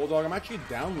Lacari and Bulldog. I'm actually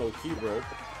down low key, bro.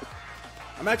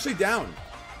 I'm actually down.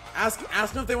 Ask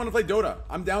them if they want to play Dota.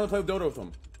 I'm down to play Dota with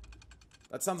them.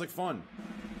 That sounds like fun.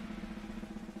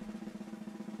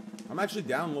 I'm actually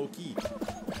down low key.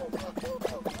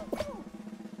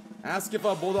 Ask if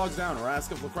Bulldog's down, or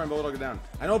ask if Lacari and Bulldog are down.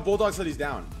 I know Bulldog said he's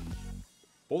down.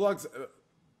 Bulldog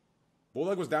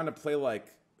was down to play like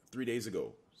 3 days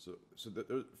ago.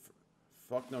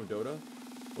 Fuck no Dota.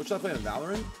 What should I play in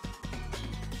Valorant?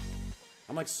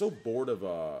 I'm like so bored of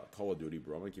Call of Duty,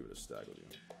 bro. I'm gonna keep it a stag with you.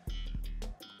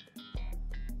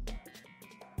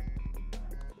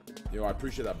 Yo, I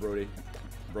appreciate that, Brody.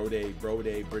 Brode.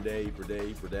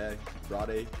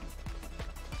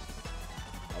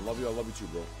 I love you too,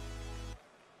 bro.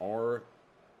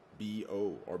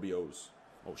 RBOs.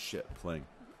 Oh shit, playing.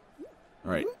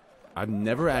 All right. I've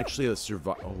never actually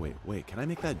survived. Oh wait. Can I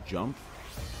make that jump?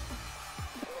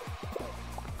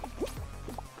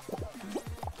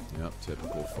 Yep,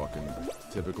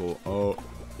 typical. Oh.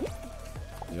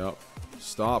 Yep.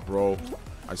 Stop, bro.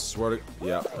 I swear to.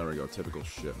 Yeah, there we go. Typical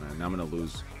shit, man. Now I'm gonna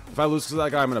lose. If I lose to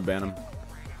that guy, I'm gonna ban him.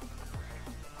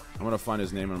 I'm gonna find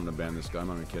his name and I'm gonna ban this guy. I'm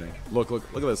not even kidding. Look at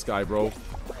this guy, bro.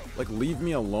 Like, leave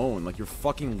me alone. Like, you're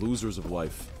fucking losers of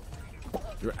life.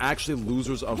 You're actually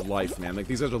losers of life, man. Like,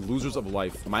 these guys are losers of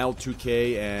life. Mild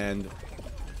 2K and...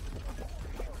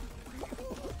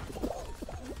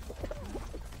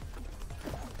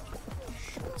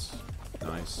 Shit.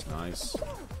 Nice.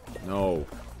 No.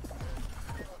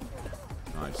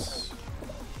 Nice.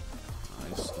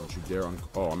 Don't you dare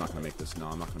oh, I'm not gonna make this. No,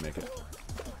 I'm not gonna make it.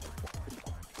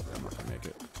 Yeah, I'm not gonna make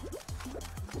it.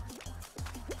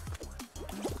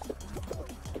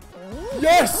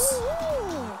 Yes!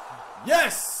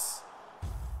 Yes!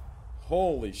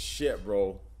 Holy shit,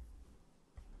 bro.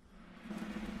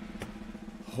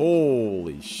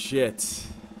 Holy shit.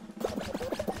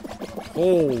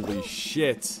 Holy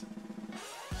shit.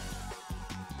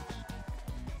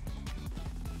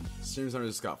 Stream Center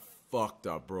just got fucked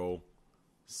up, bro.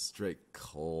 Straight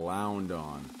clowned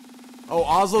on. Oh,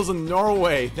 Oslo's in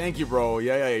Norway. Thank you, bro.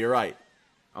 Yeah, you're right.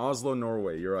 Oslo,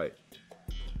 Norway. You're right.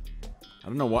 I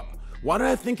don't know what. Why did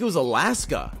I think it was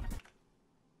Alaska?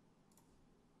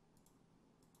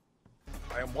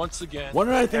 I am once again. Why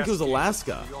did I think it was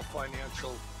Alaska? For your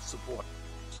financial support.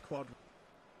 Squad.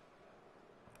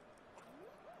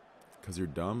 Because you're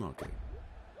dumb? Okay.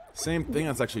 Same thing,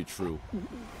 that's actually true.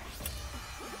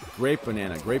 Grape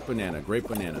banana. Grape banana. Grape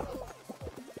banana.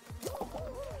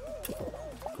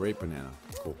 Grape banana.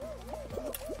 Cool.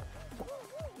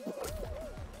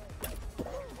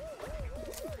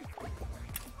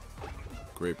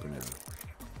 Grape banana.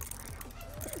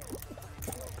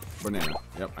 Banana.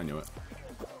 Yep, I knew it.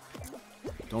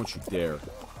 Don't you dare.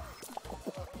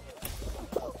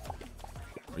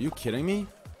 Are you kidding me?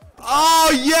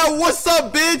 Oh, yeah, what's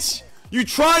up, bitch? You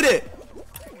tried it!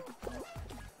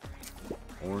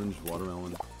 Orange,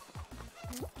 watermelon.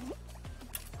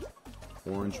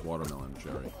 Orange, watermelon,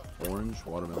 cherry. Orange,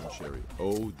 watermelon, cherry.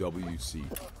 OWC.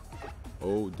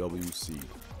 OWC.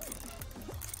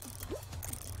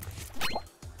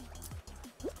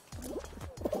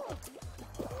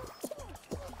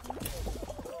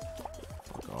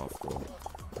 Fuck off, bro.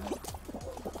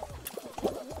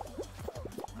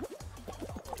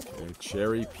 Okay,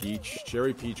 cherry,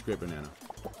 peach, grape, banana.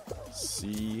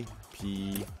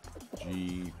 CPGB.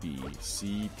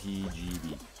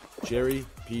 CPGB. Cherry,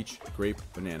 peach, grape,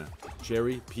 banana.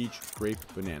 Cherry, peach, grape,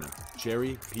 banana.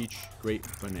 Cherry, peach, grape,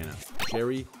 banana.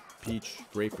 Cherry, peach,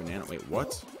 grape, banana. Wait,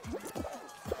 what?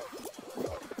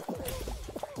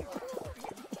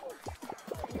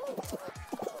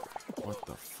 What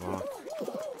the fuck?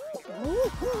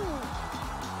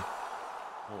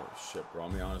 Holy shit, bro. I'll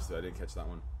be honest, I didn't catch that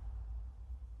one.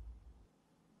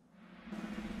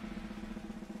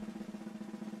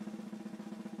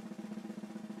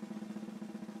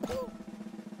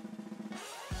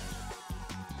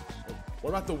 What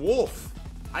about the wolf?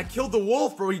 I killed the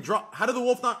wolf, bro. He dropped. How did the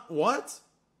wolf not? What?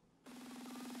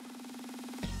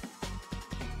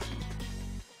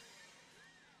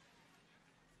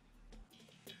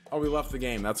 Oh, he left the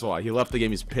game. That's why. He left the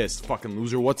game. He's pissed. Fucking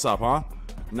loser. What's up, huh?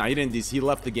 Nah, he didn't. He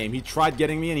left the game. He tried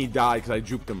getting me and he died because I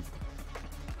juked him.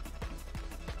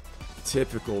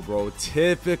 Typical, bro.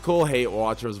 Typical hate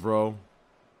watchers, bro.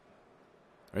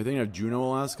 Are you thinking of Juneau,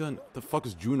 Alaska? What the fuck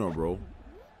is Juneau, bro?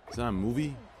 Is that a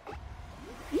movie?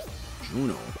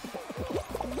 Juno.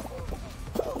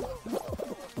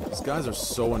 These guys are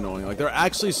so annoying. Like, they're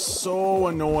actually so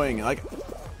annoying. Like,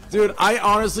 dude, I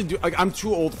honestly do. Like, I'm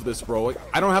too old for this, bro. Like,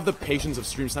 I don't have the patience of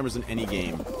stream snipers in any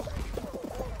game.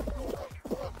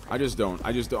 I just don't.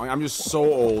 I just don't. I'm just so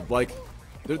old. Like,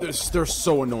 they're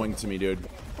so annoying to me, dude.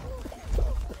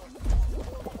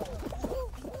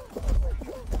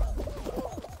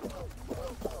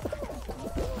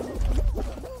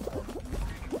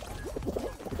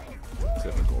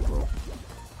 Typical, bro.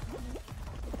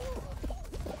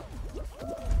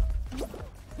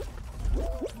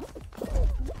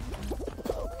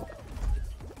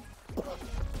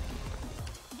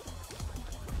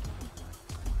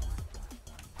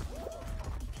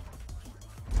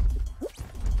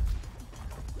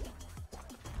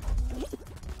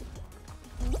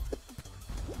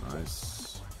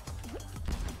 Nice.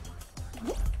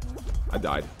 I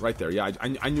died right there. Yeah,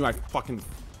 I knew I fucking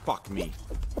fuck me.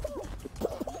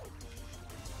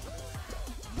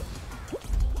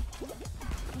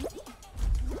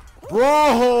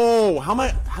 Bro,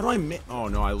 how do I miss? Oh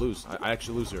no, I lose. I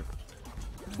actually lose here.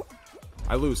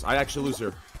 I lose. I actually lose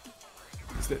here.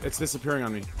 It's disappearing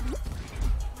on me.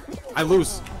 I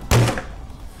lose.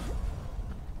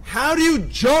 How do you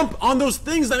jump on those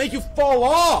things that make you fall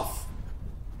off?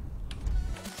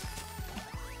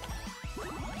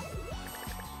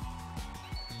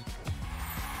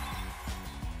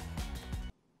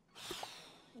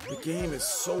 The game is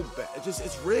so bad.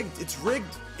 It's rigged. It's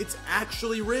rigged. It's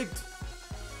actually rigged.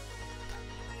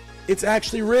 It's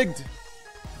actually rigged.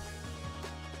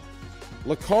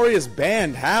 Lacari is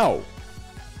banned. How?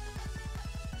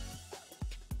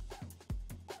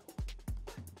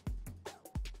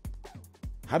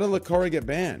 How did Lacari get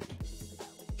banned?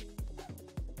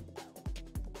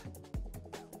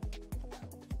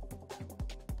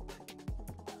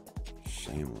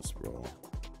 Shameless, bro.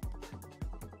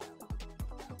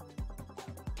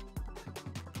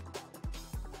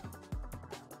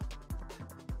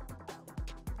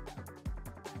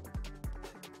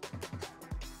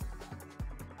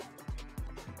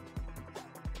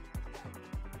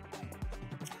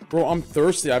 Bro, I'm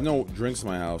thirsty. I have no drinks in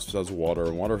my house besides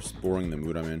water. Water's boring the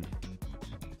mood I'm in.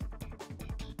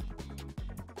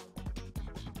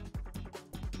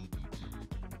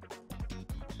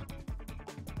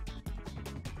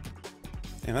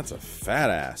 Man, that's a fat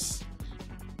ass.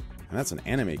 And that's an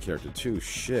anime character too.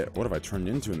 Shit, what have I turned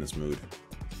into in this mood?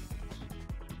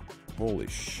 Holy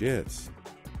shit.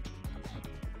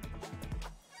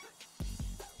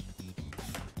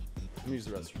 Let me use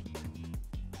the restroom.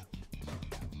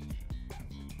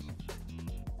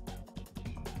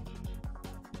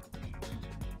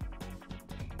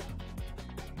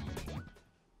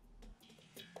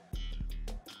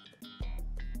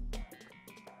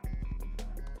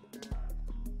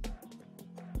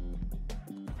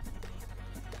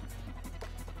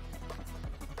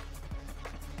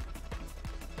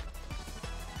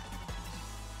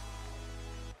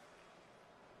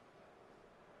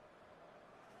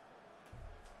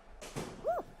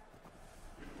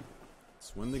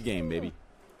 Let's win the game, baby.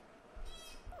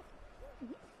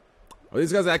 Are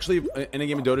these guys actually in a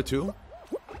game of Dota 2?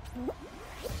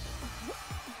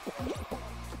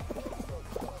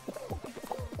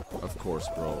 Of course,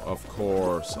 bro. Of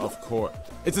course. Of course.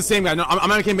 It's the same guy. No, I'm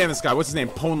not gonna ban this guy. What's his name?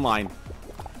 Pone Line.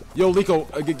 Yo,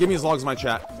 Lico, give me his logs in my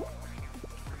chat.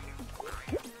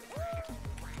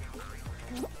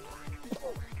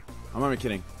 I'm not even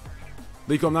kidding.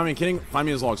 Lico, I'm not even kidding. Find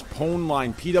me his logs. Pone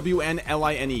Line.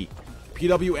 P-W-N-L-I-N-E.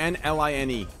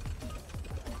 P-W-N-L-I-N-E.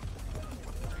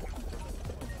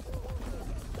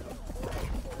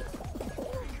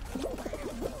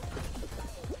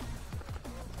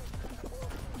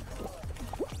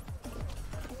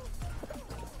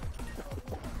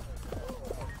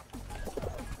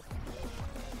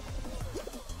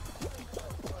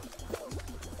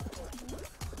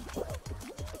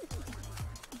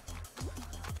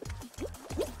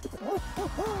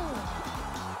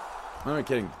 I'm not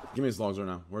kidding. Give me his logs right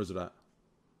now. Where is it at?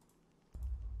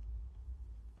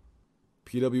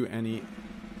 PWNE.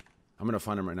 I'm gonna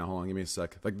find him right now. Hold on, give me a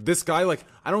sec. Like this guy, like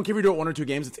I don't care if you do it 1 or 2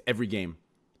 games. It's every game.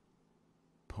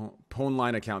 Pone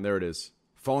Line account. There it is.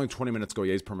 Following 20 minutes ago.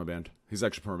 Yeah, he's permabanned. He's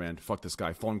actually permabanned. Fuck this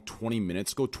guy. Following 20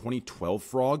 minutes ago. 2012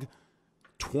 frog.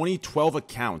 2012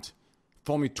 account.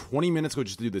 Follow me 20 minutes ago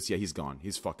just to do this. Yeah, he's gone.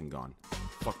 He's fucking gone.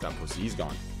 Fuck that pussy. He's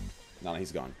gone. No,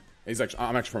 he's gone. He's actually,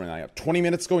 I'm actually permanent. 20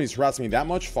 minutes ago, he's harassing me that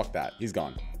much. Fuck that. He's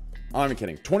gone. I'm not even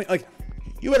kidding. 20, like,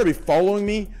 you better be following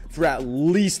me for at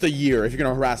least a year if you're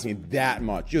gonna harass me that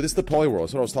much. Yo, this is the poly world.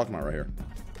 That's what I was talking about right here.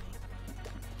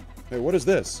 Hey, what is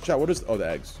this? Chat, what is... Oh, the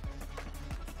eggs.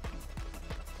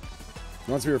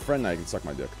 You want to be your friend now, you can suck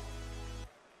my dick.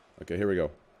 Okay, here we go.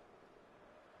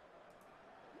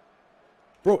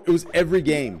 Bro, it was every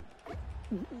game.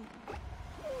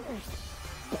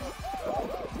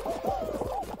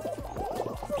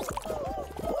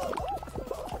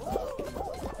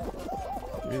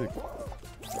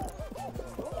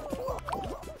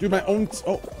 Dude, my own...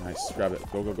 Oh, nice. Grab it.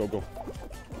 Go, go, go, go.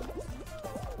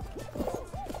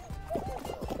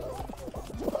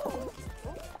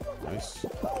 Nice.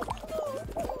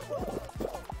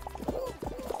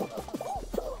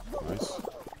 Nice.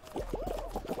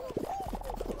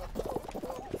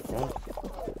 Fuck.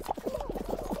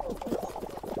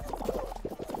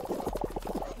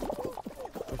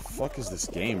 What the fuck is this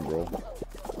game, bro?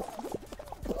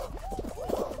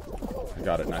 I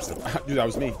got it. Nice. Dude, that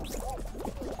was me.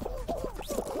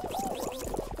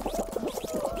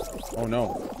 Oh no.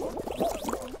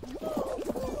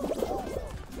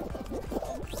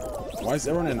 Why is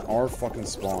everyone in our fucking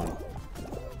spawn?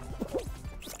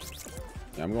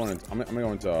 Yeah, I'm going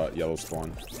into yellow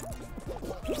spawn.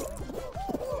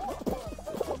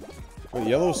 Wait,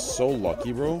 yellow's so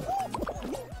lucky, bro.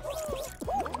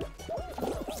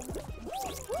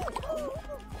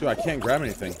 Dude, I can't grab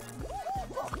anything.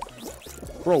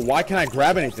 Bro, why can't I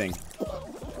grab anything?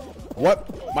 What?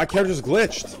 My character's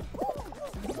glitched.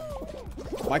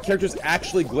 My character's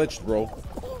actually glitched, bro.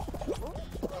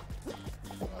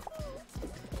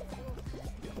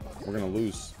 We're gonna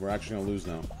lose. We're actually gonna lose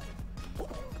now.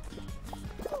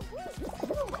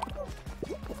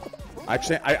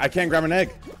 Actually, I can't grab an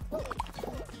egg.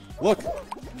 Look.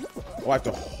 Oh, I have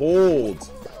to hold.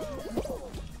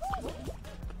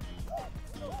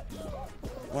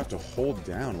 Oh, I have to hold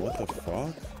down. What the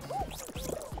fuck?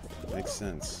 Makes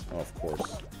sense. Oh, of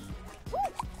course.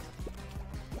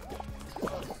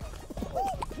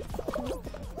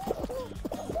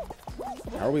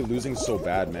 How are we losing so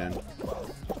bad, man?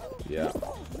 Yeah.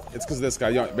 It's because of this guy.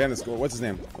 Young, man, this, what's his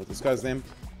name? What's this guy's name?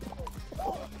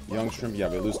 Young Shrimp? Yeah,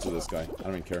 we lose to this guy. I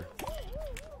don't even care.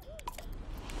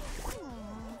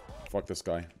 Fuck this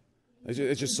guy.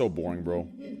 It's just so boring, bro.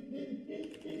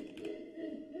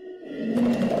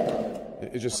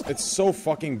 It's so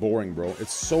fucking boring, bro.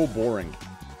 It's so boring.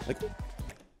 Like,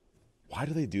 why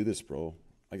do they do this, bro?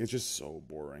 Like, it's just so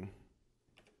boring.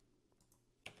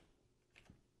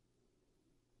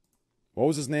 What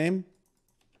was his name?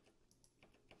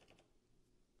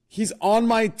 He's on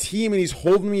my team and he's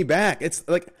holding me back. It's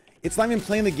like, it's not even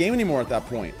playing the game anymore at that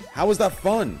point. How is that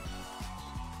fun?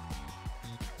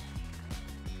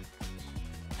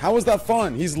 How is that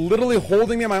fun? He's literally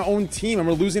holding me on my own team and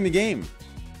we're losing the game.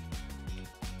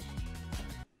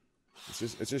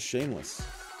 It's just shameless.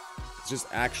 It's just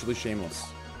actually shameless.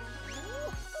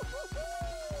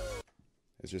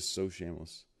 It's just so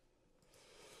shameless.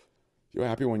 You're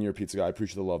happy when you're a pizza guy. I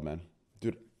appreciate the love, man.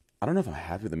 Dude, I don't know if I'm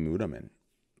happy with the mood I'm in.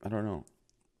 I don't know.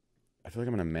 I feel like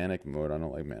I'm in a manic mode. I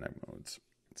don't like manic modes.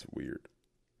 It's weird.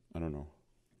 I don't know.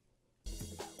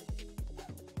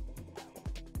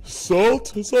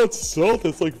 Salt? It's not salt.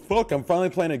 It's like, fuck, I'm finally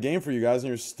playing a game for you guys and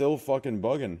you're still fucking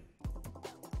bugging.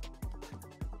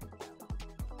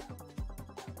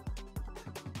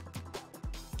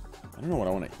 I don't know what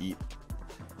I want to eat.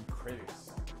 I'm craving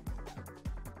something.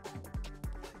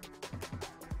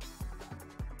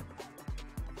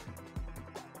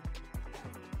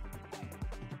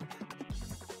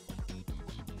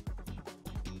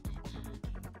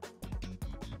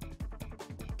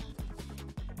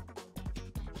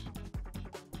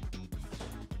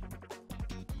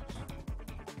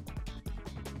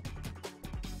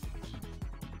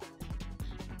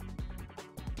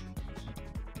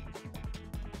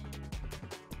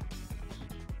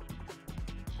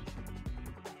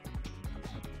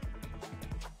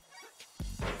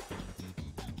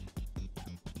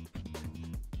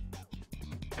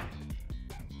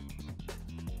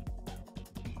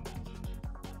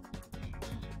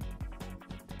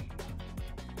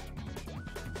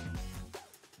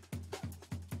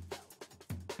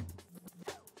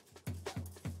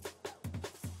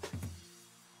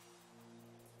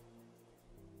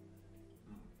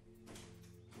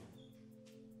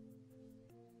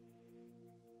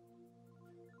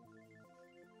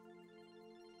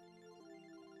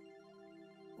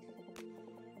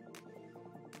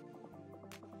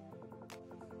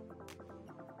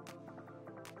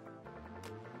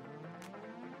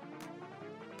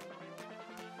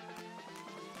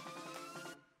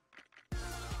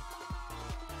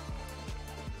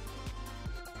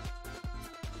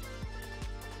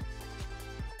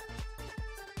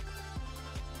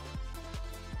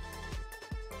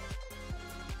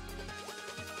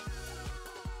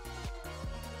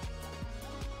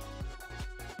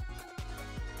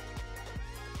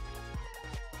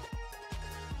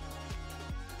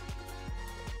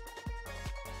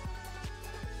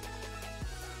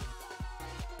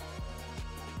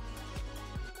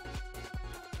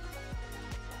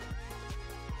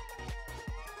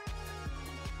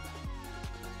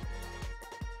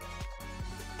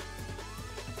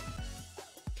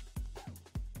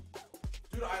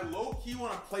 Dude, I low-key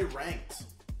want to play ranked.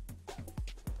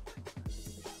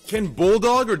 Can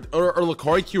Bulldog or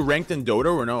Lacari queue ranked in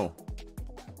Dota or no?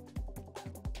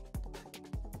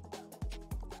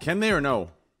 Can they or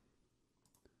no?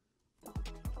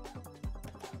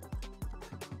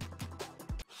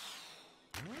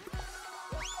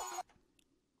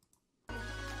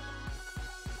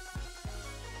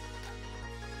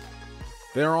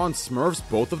 They're on Smurfs,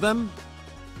 both of them?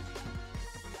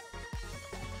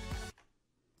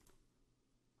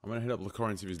 I'm gonna hit up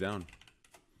Lacari and see if he's down.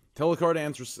 Tell Lacari to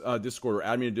answer Discord or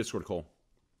add me to Discord call.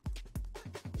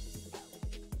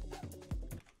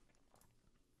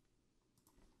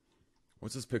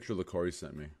 What's this picture Lacari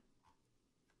sent me?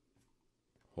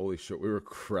 Holy shit, we were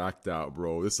cracked out,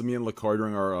 bro. This is me and Lacari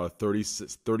during our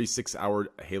 36-hour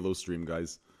Halo stream,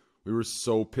 guys. We were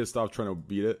so pissed off trying to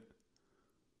beat it.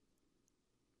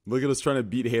 Look at us trying to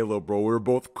beat Halo, bro. We were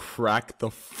both cracked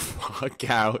the fuck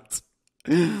out.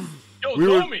 Yo,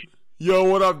 homie. Yo,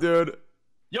 what up, dude?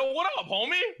 Yo, what up,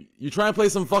 homie? You trying to play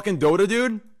some fucking Dota,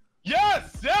 dude?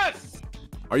 Yes, yes.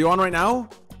 Are you on right now?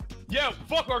 Yeah,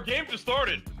 fuck, our game just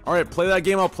started. Alright, play that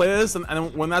game, I'll play this,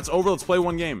 and when that's over, let's play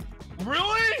one game.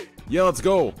 Really? Yeah, let's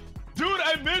go. Dude,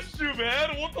 I missed you,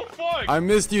 man. What the fuck? I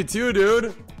missed you too,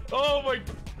 dude. Oh my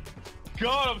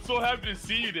god, I'm so happy to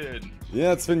see you, dude.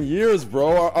 Yeah, it's been years,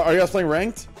 bro. Are you guys playing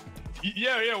ranked?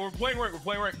 Yeah, we're playing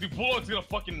ranked, Dude, Bulldog's gonna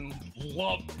fucking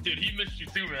love, dude, he missed you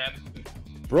too, man.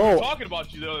 Bro. We were talking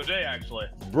about you the other day, actually.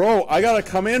 Bro, I gotta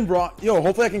come in, bro. Yo,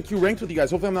 hopefully I can queue ranked with you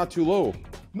guys. Hopefully I'm not too low.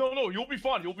 No, you'll be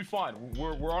fine,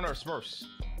 We're on our Smurfs.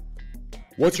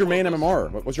 What's your main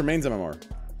MMR? What's your main's MMR?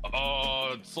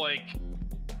 It's like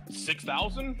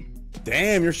 6,000.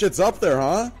 Damn, your shit's up there,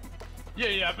 huh?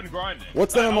 Yeah, I've been grinding.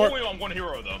 What's the MMR? I'm only on one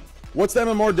hero though. What's the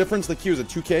MMR difference? The queue is it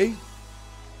 2K?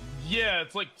 Yeah,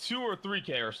 it's like 2 or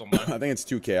 3K or something. I think it's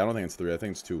 2K. I don't think it's 3. I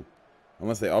think it's 2,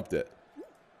 unless they upped it.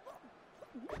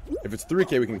 If it's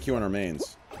 3K, we can queue on our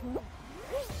mains.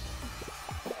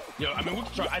 Yeah, I mean we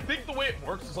can try. I think the way it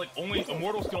works is like only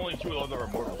Immortals can only queue with other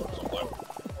Immortals or something.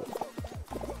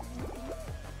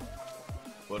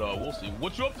 But we'll see.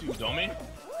 What you up to, dummy?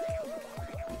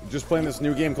 Just playing this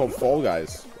new game called Fall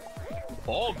Guys.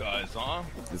 Fall Guys, huh?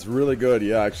 It's really good.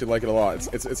 Yeah, I actually like it a lot.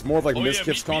 It's more of like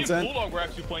Mizkif's content. Me and Bulldog were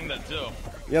actually playing that too.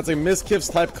 Yeah, it's like Mizkif's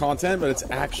type content, but it's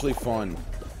actually fun.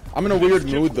 I'm in a weird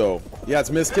mood though. Yeah, it's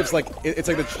Mizkif's like it's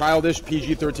like the childish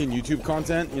PG-13 YouTube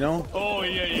content, you know? Oh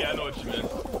yeah, I know what you meant.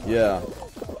 Yeah.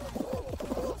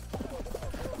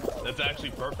 That's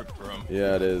actually perfect for him.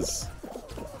 Yeah, it is.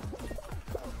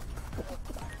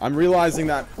 I'm realizing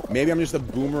that maybe I'm just a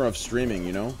boomer of streaming,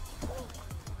 you know?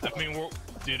 I mean,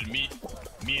 dude, me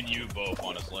and you both,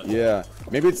 honestly. Yeah,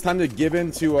 maybe it's time to give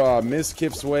in to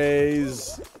Mizkif's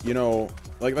ways, you know,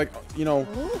 like you know,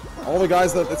 all the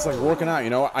guys that it's like working out,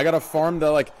 you know. I gotta farm the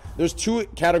like. There's 2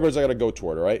 categories I gotta go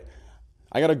toward, right?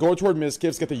 I gotta go toward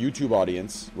Mizkif's, get the YouTube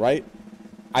audience, right?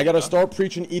 I gotta start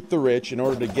preaching eat the rich in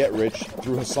order to get rich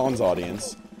through Hassan's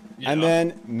audience. Yeah. And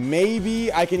then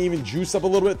maybe I can even juice up a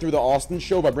little bit through the Austin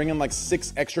show by bringing like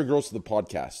 6 extra girls to the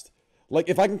podcast. Like,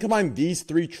 if I can combine these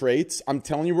 3 traits, I'm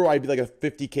telling you, bro, I'd be like a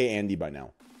 50K Andy by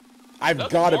now. I've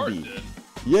gotta be. Dude.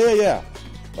 Yeah.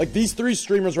 Like, these 3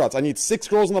 streamers routes. I need 6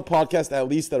 girls on the podcast at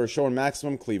least that are showing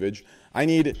maximum cleavage. I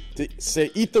need to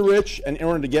say eat the rich and in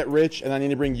order to get rich, and I need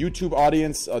to bring YouTube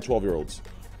audience 12-year-olds.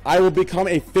 I will become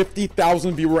a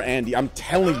 50,000 viewer Andy. I'm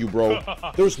telling you, bro.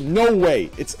 There's no way.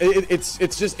 It's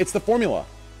the formula.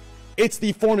 It's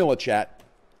the formula, chat.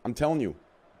 I'm telling you.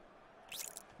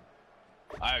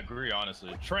 I agree,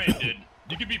 honestly. Train, dude.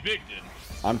 You could be big, dude.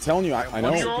 I'm telling you, I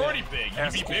know. You're already big. You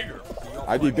could be bigger.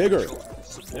 I'd be bigger.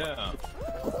 Yeah.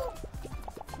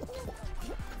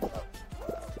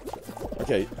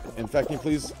 Okay, infect me,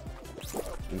 please.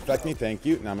 Infect me, thank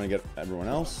you. Now I'm gonna get everyone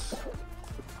else.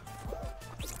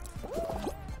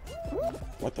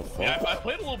 What the fuck? Yeah, I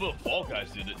played a little bit of Fall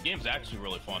Guys, dude. The game's actually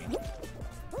really fun.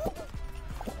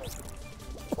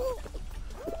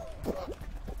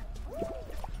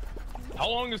 How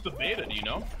long is the beta, do you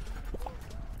know?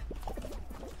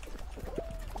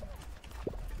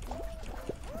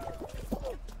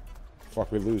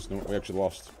 Fuck, we lose. No, we actually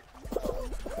lost.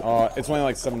 It's only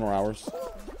like 7 more hours.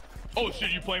 Oh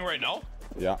shit, you playing right now?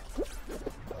 Yeah.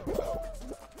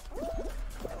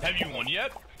 Have you won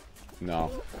yet?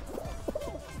 No.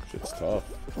 Shit's tough.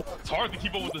 It's hard to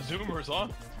keep up with the Zoomers, huh?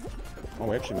 Oh,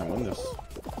 we actually might win this.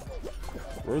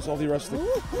 Where's all the rest of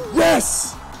the...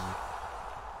 Yes!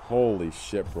 Holy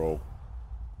shit, bro.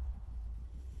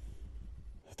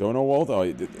 Dono Wall? Oh,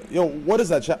 yo, what is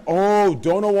that chat? Oh,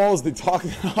 Dono Wall is the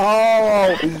talking...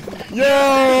 Oh!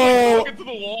 Yo! Look into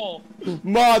the wall.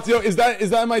 Mods, yo, is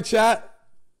that my chat?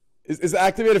 Is it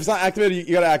activated? If it's not activated,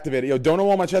 you gotta activate it. Yo, don't know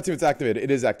all my chat, see if it's activated.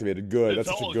 It is activated. Good. That's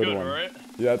such a good one. Right?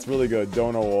 Yeah, it's really good.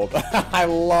 Don't know all. I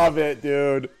love it,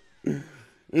 dude.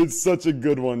 It's such a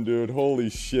good one, dude. Holy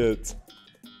shit.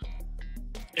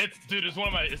 Dude,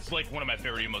 it's like one of my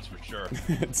favorite emotes for sure.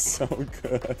 It's so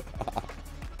good.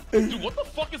 Dude, what the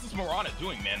fuck is this Morana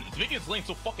doing, man? It's making his lane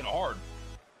so fucking hard.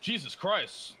 Jesus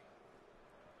Christ.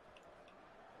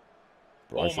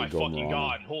 Bro, oh my fucking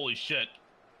god. Holy shit.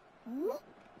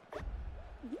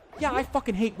 Yeah, I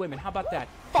fucking hate women. How about that?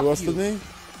 Who else did me?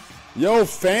 Yo,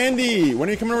 Fandy! When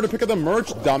are you coming over to pick up the merch,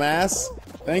 dumbass?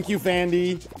 Thank you,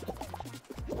 Fandy.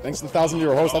 Thanks to the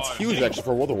 1,000-year host. That's huge, actually,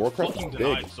 for World of Warcraft. It's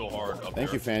big. So hard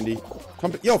Thank you, Fandy.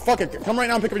 Come, yo, fuck it. Come right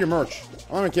now and pick up your merch.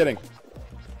 I'm not even kidding.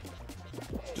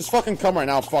 Just fucking come right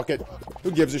now. Fuck it.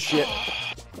 Who gives a shit?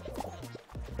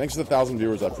 Thanks to the 1,000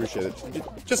 viewers. I appreciate it.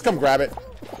 Just come grab it.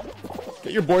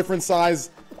 Get your boyfriend size.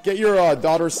 Get your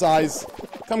daughter's size.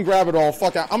 Come grab it all.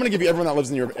 Fuck, I'm gonna give you everyone that lives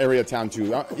in your area of town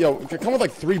too. Yo, come with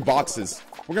like 3 boxes.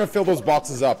 We're gonna fill those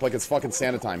boxes up like it's fucking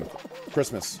Santa time.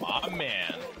 Christmas. Aw,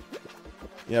 man.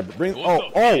 Yeah, but bring.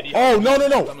 Oh, no.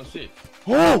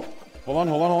 Oh! Hold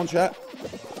on, chat.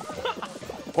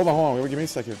 hold on. Give me a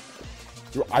sec here.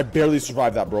 Dude, I barely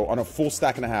survived that, bro, on a full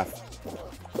stack and a half.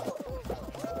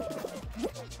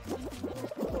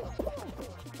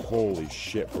 Holy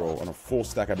shit, bro. On a full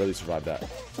stack, I barely survived that.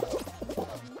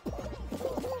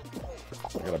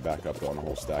 I gotta back up, though, on the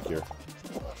whole stack here.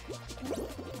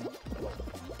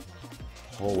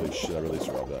 Holy shit, I really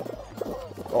survived that.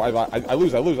 Oh, I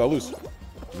lose.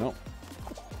 No.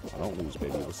 I don't lose,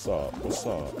 baby. What's up?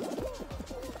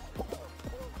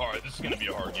 Alright, this is gonna be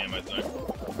a hard game, I think.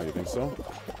 Oh, you think so?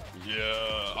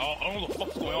 Yeah. I don't know what the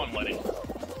fuck's going on, Letty.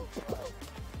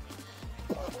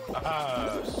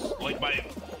 Like,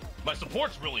 my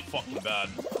support's really fucking bad.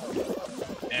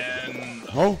 And...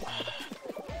 Oh?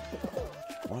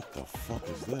 What the fuck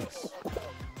is this?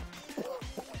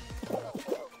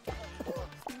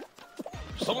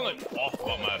 There's something, like, off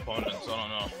about my opponents, I don't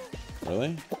know.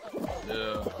 Really?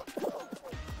 Yeah.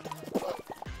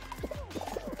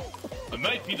 It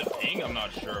might be the ping, I'm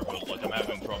not sure, but like I'm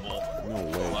having trouble. No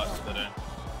way. Last today.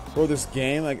 Bro, this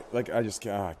game,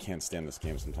 I can't stand this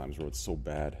game sometimes, bro. It's so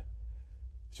bad.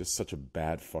 It's just such a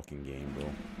bad fucking game,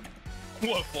 bro.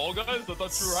 What, Fall Guys? I thought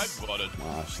you were hyped about it.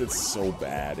 Ah, shit's so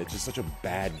bad. It's just such a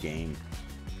bad game.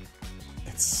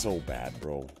 It's so bad,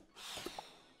 bro.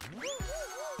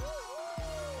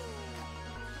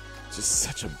 It's just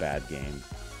such a bad game.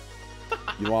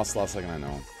 You lost last second, I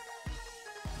know.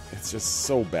 It's just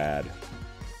so bad.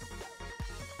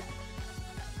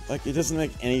 Like, it doesn't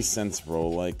make any sense, bro.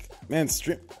 Like, man,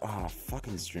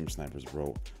 fucking stream snipers,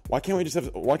 bro. Why can't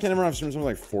everyone have stream snipers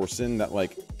like Forsen that,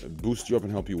 like, boost you up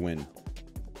and help you win?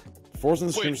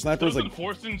 Forsen stream snipers, like...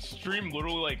 Forsen stream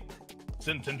literally, like,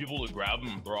 send 10 people to grab him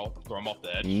and throw him off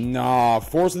the edge? Nah,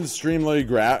 Forsen stream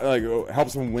literally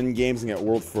helps them win games and get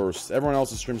world first. Everyone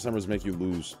else's stream snipers make you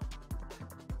lose.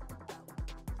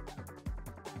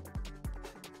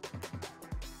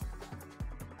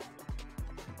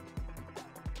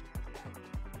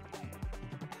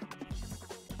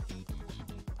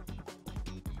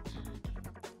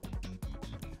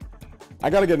 I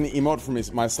gotta get an emote for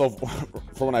myself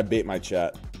for when I bait my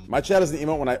chat. My chat is an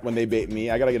emote when they bait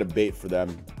me. I gotta get a bait for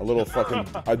them. A little fucking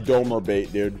a domer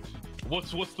bait, dude.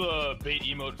 What's the bait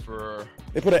emote for?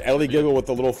 They put an Ellie giggle with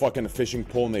the little fucking fishing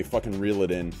pole and they fucking reel it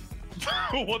in.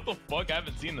 What the fuck? I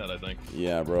haven't seen that, I think.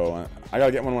 Yeah, bro. I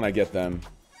gotta get one when I get them.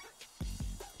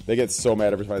 They get so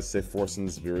mad every time I say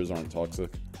Forsen's viewers aren't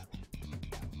toxic.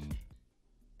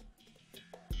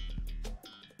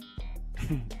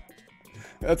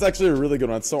 That's actually a really good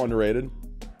one. It's so underrated.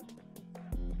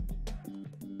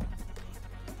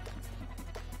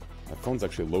 My phone's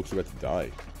actually low-key about to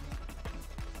die.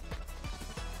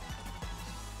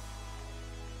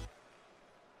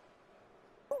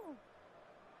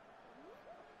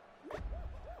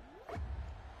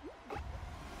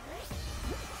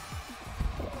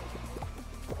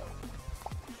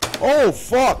 Oh,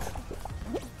 fuck!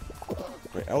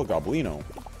 Wait, El Goblino.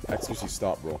 XQC,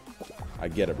 stop, bro. I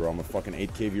get it, bro. I'm a fucking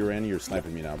 8K viewer, Annie. You're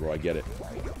sniping me now, bro. I get it.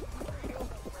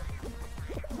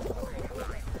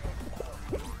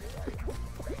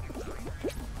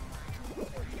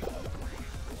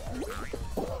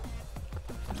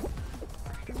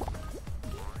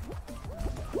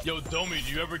 Yo, Domi,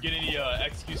 do you ever get any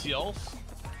XQCLs?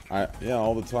 Yeah,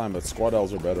 all the time, but squad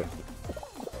L's are better.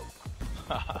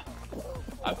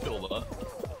 I feel that.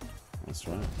 That's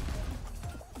right.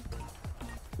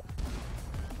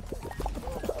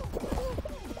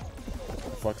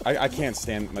 Fuck, I can't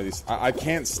stand these. I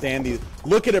can't stand these.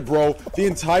 Look at it, bro. The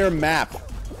entire map.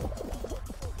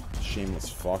 Shameless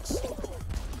fucks.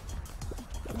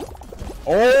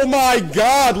 Oh my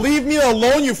god! Leave me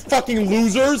alone, you fucking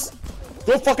losers!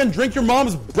 Go fucking drink your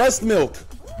mom's breast milk!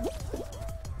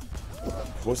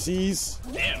 Pussies.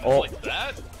 Damn, oh. Like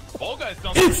that? Fall Guys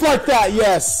sounds It's like that,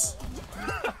 yes!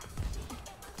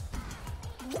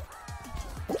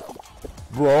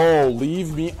 Bro,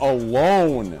 leave me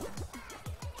alone.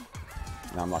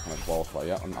 No, I'm not gonna qualify.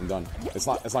 Yeah, I'm done. It's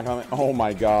not gonna. Oh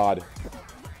my god.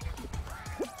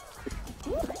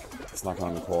 It's not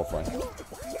gonna qualify.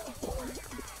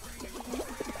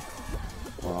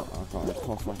 Well, I'm not gonna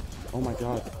qualify. Oh my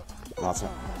god. No, it's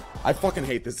not. I fucking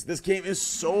hate this. This game is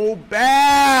so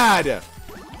bad.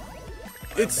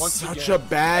 It's such a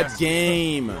bad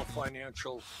game.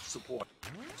 Financial support.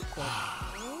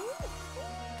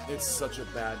 It's such a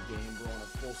bad game, bro. On a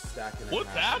full stack. What's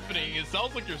happening? It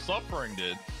sounds like you're suffering,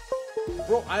 dude.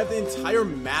 Bro, I have the entire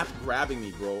map grabbing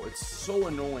me, bro. It's so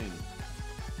annoying.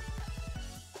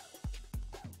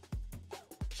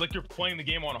 It's like you're playing the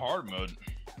game on hard mode.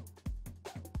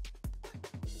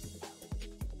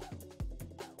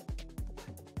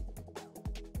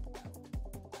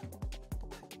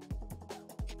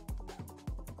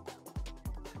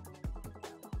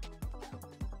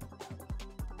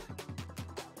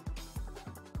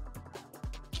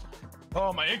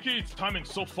 Oh, my NK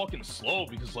timing's so fucking slow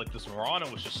because like this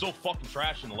Mirana was just so fucking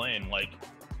trash in the lane. Like,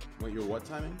 wait, your what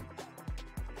timing?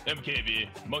 MKB,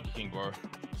 Monkey King bar.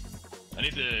 I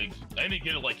need to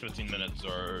get it like 15 minutes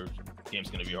or the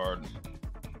game's gonna be hard.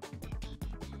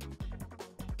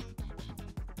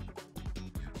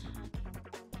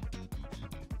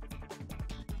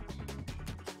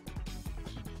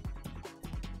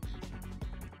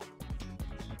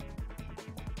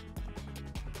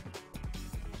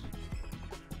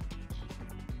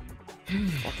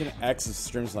 Fucking X is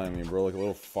stream slamming me, bro, like a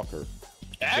little fucker.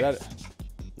 X?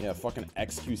 Yeah, fucking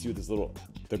XQC with this little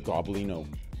the Goblino.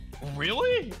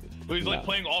 Really? But he's like Nah.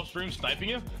 playing off stream sniping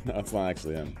you? No, that's not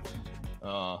actually him.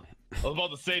 I was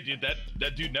about to say, dude,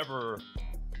 that dude never.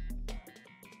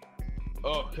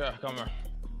 Oh, okay, come here.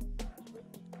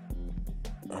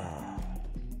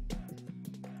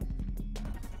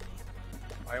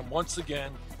 I am once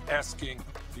again asking.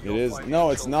 It is no,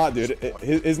 it's not, dude.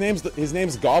 His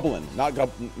name's Goblin, not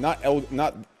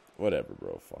whatever,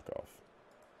 bro. Fuck off.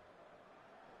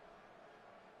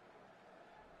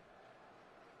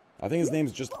 I think his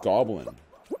name's just Goblin.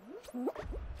 There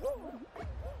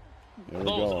we I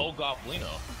thought it was go. El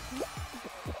Goblino.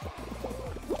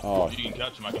 Oh, You can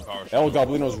catch him, I can power shot. El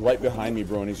Goblino's right behind me,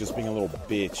 bro, and he's just being a little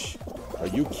bitch. Are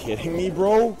you kidding me,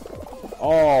 bro?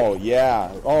 Oh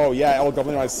yeah, El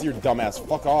Goblino, I see your dumbass.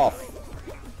 Fuck off.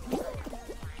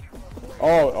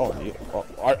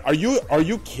 Are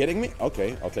you kidding me?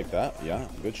 Okay, I'll take that. Yeah,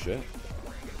 good shit.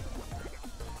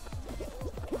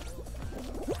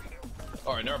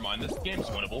 Alright, never mind. This game's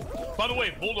winnable. By the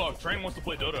way, Bulldog, Train wants to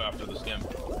play Dota after this game.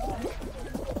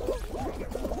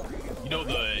 You know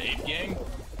the Ape Gang?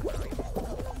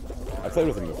 I played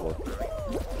with him before.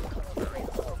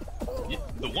 Yeah,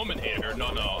 the woman hater? No,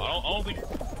 I don't think...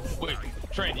 Wait,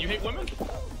 Train, you hate women?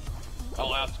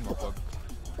 I'll ask him real quick.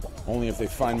 Only if they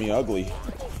find me ugly.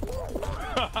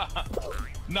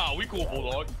 Nah, we cool,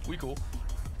 Bulldog. We cool.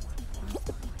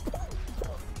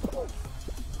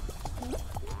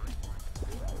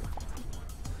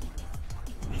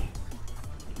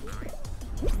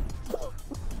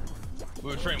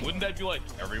 Wait, Train, wouldn't that be like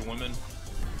every woman?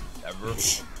 Ever?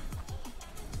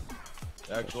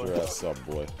 Actually. Sure, that's up,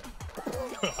 boy.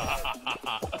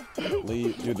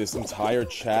 Dude, this entire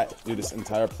chat, dude, this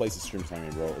entire place is stream timing,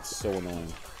 bro. It's so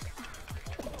annoying.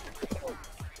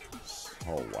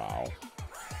 Oh, wow.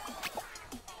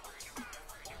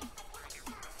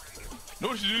 You know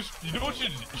what you should do? You know what you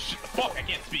should... Fuck, I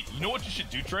can't speak. You know what you should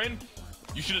do, Train?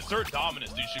 You should assert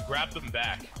dominance, dude. You should grab them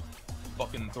back.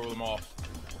 Fucking throw them off.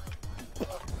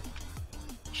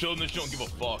 Show them that you don't give a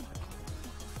fuck.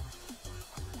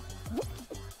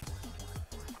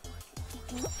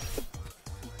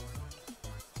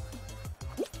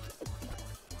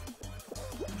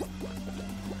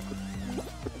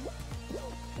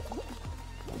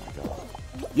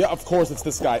 Yeah, of course it's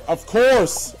this guy. Of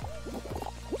course!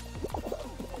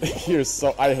 You're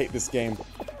so... I hate this game.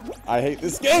 I hate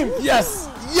this game! Yes!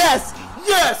 Yes!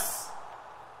 Yes!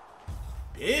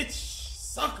 Bitch!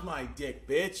 Suck my dick,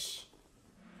 bitch!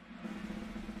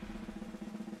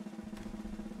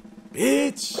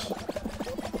 Bitch!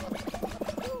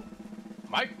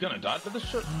 Am I gonna die for this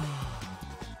shit?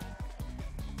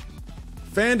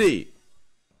 Fandy!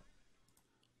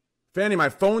 Fanny, my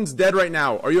phone's dead right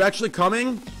now. Are you actually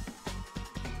coming?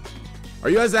 Are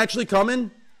you guys actually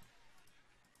coming?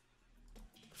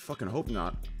 Fucking hope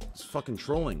not. It's fucking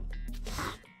trolling.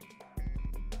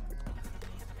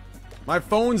 My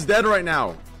phone's dead right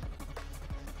now.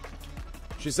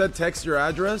 She said text your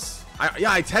address.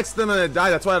 Yeah, I texted them and it died.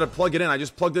 That's why I had to plug it in. I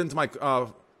just plugged it into my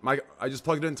I just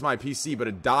plugged it into my PC, but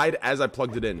it died as I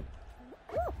plugged it in.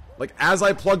 Like as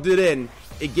I plugged it in,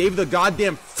 it gave the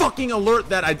goddamn fucking alert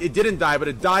that it didn't die, but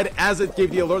it died as it gave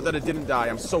the alert that it didn't die.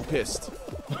 I'm so pissed.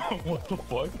 What the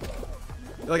fuck?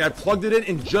 Like I plugged it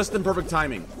in just in perfect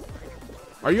timing.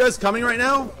 Are you guys coming right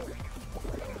now?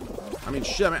 I mean,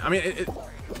 shit. I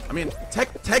mean,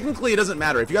 technically it doesn't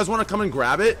matter. If you guys want to come and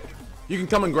grab it, you can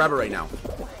come and grab it right now.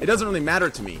 It doesn't really matter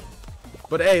to me.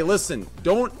 But hey, listen,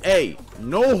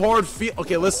 no hard feel.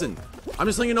 Okay, listen. I'm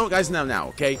just letting you know, guys, now,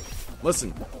 okay?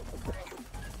 Listen.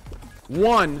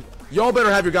 One, y'all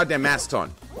better have your goddamn masks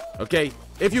on, okay?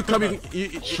 If you come,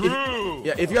 True.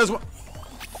 Yeah, if you guys want.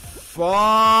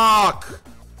 Fuck.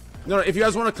 No, if you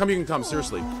guys want to come, you can come.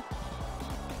 Seriously.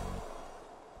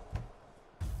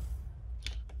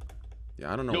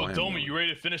 Yeah, I don't know. Yo, Domi, you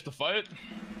ready to finish the fight?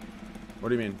 What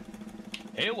do you mean?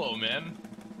 Halo, man.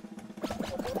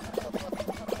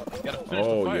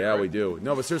 Oh yeah, right? We do.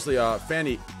 No, but seriously,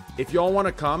 Fanny, if y'all want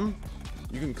to come,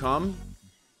 you can come,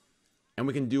 and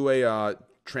we can do a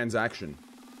transaction.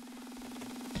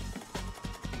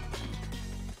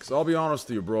 Cause I'll be honest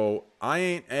with you, bro. I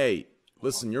ain't. Hey,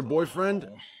 listen, your boyfriend.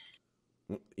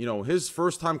 You know, his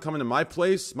first time coming to my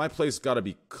place gotta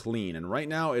be clean. And right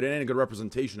now, it ain't a good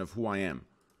representation of who I am.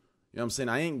 You know what I'm saying?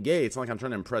 I ain't gay. It's not like I'm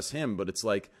trying to impress him, but it's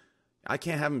like, I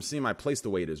can't have him see my place the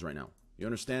way it is right now. You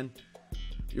understand?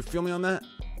 You feel me on that?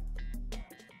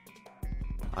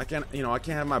 I can't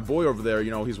have my boy over there,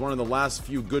 you know, he's one of the last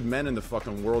few good men in the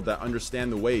fucking world that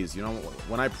understand the ways, you know?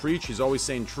 When I preach, he's always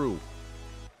saying true. You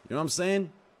know what I'm saying?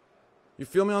 You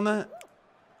feel me on that?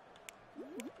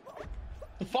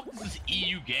 The fuck is this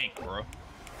EU gank, bro?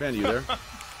 Fan, you there?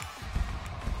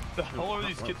 The hell are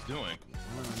these kids doing?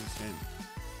 I don't understand.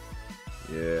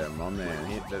 Yeah, my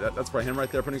man. That's probably him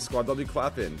right there putting squad W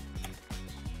clap in.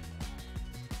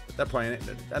 That probably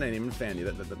ain't, that ain't even Fanny.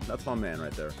 That's my man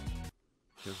right there.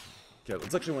 Okay,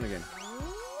 let's actually win a game.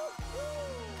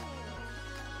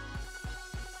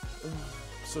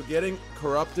 So getting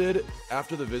corrupted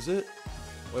after the visit?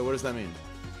 Wait, what does that mean?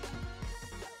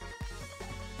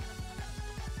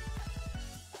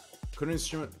 Cooking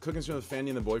stream with Fanny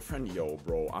and the boyfriend? Yo,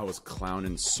 bro, I was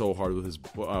clowning so hard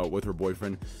with her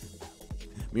boyfriend.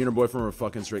 Me and her boyfriend were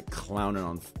fucking straight clowning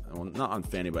on, well, not on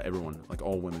Fanny, but everyone, like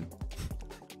all women.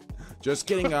 Just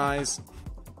kidding, guys.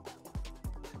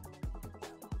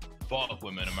 Fuck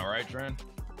women, am I right, Tran?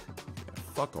 Yeah,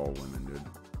 fuck all women,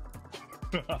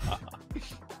 dude.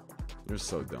 You're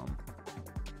so dumb.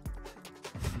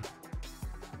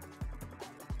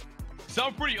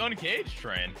 Sound pretty uncaged,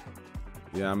 Tran.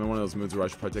 Yeah, I'm in one of those moods where I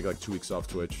should probably take like 2 weeks off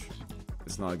Twitch.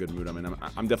 It's not a good mood. I mean,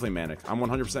 I'm definitely manic. I'm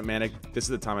 100% manic. This is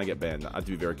the time I get banned. I have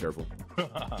to be very careful.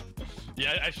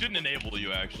 Yeah, I shouldn't enable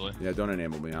you, actually. Yeah, don't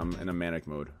enable me. I'm in a manic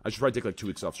mode. I should probably take like 2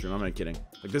 weeks off stream. I'm not kidding.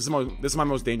 Like this is my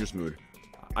most dangerous mood.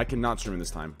 I cannot stream in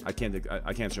this time. I can't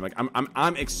stream. Like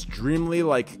I'm extremely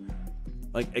I'm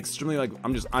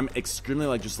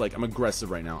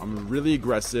aggressive right now. I'm really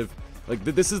aggressive. Like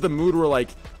this is the mood where like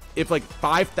if like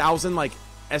 5,000 like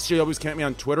SJWs came at me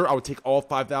on Twitter, I would take all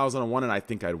 5,001 and I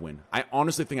think I'd win. I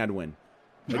honestly think I'd win.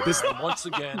 Like this. Once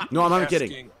again. No, I'm not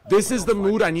kidding. This is the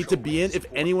mood I need to be in if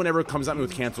anyone ever comes at me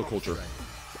with cancel culture.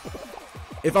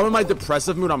 If I'm in my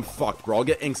depressive mood, I'm fucked, bro. I'll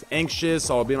get anxious.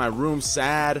 I'll be in my room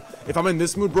sad. If I'm in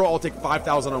this mood, bro, I'll take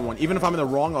 5,001. Even if I'm in the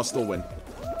wrong, I'll still win.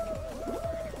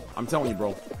 I'm telling you,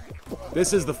 bro.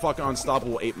 This is the fucking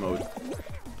unstoppable ape mode.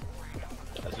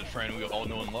 That's a train we all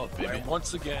know and love, baby. And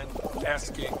once again,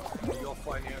 asking for your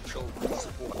financial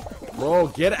support. Bro,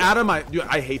 get out of my... Dude,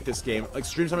 I hate this game. Like,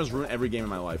 stream time has ruined every game in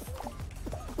my life.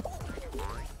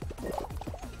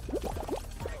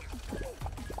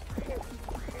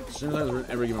 Stream time has ruined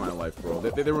every game in my life, bro.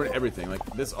 They ruin everything. Like,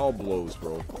 this all blows,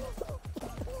 bro.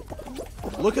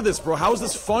 Look at this, bro. How is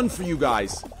this fun for you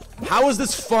guys? How is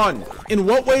this fun? In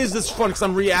what way is this fun? Because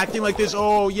I'm reacting like this?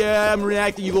 Oh, yeah, I'm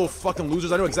reacting, you little fucking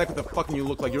losers. I know exactly what the fucking you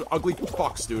look like. You're ugly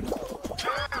fucks, dude.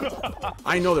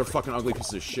 I know they're fucking ugly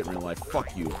pieces of shit in real life.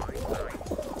 Fuck you.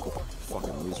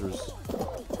 Fucking losers.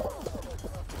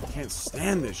 I can't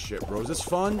stand this shit, bro. Is this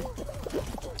fun?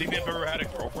 Think they've ever had a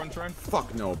girlfriend, Trent?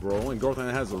 Fuck no, bro. Only girlfriend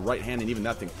that has the right hand, and even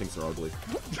that thing thinks they're ugly.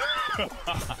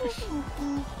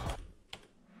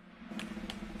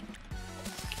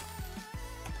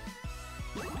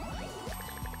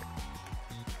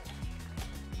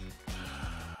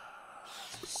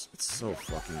 It's so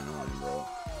fucking annoying, bro.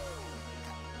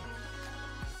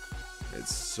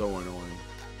 It's so annoying.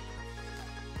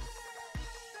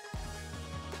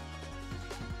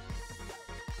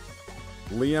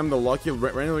 Liam, the lucky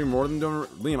randomly more than them.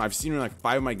 Liam, I've seen you in like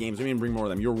 5 of my games. I mean, bring more of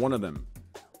them. You're one of them.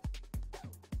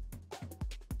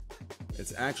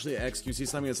 It's actually XQC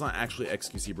something. It's not actually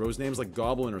XQC, bro. His name's like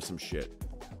Goblin or some shit.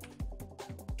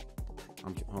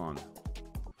 Hold on.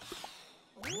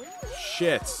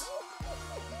 Shit.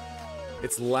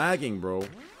 It's lagging, bro.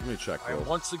 Let me check, I bro. am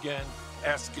once again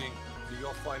asking for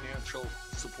your financial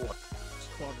support.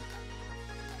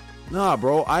 Nah,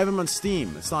 bro. I have him on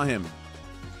Steam. It's not him.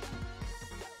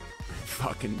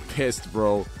 Fucking pissed,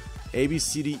 bro. A, B,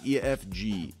 C, D, E, F,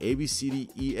 G. A, B, C, D,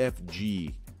 E, F,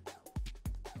 G.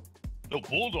 Yo,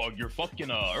 Bulldog, your fucking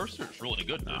Ursa's really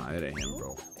good, dude. Nah, it ain't him,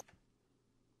 bro.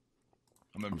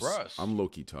 I'm impressed. I'm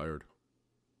low-key tired.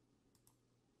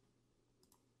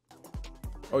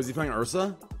 Oh, is he playing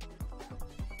Ursa?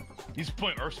 He's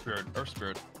playing Earth Spirit.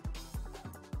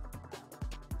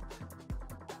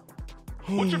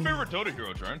 What's your favorite Dota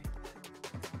hero, Train?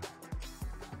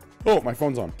 Oh, my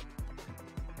phone's on.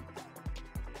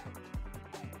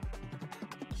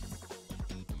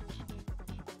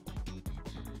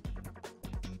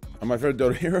 My favorite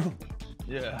Dota hero?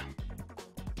 Yeah.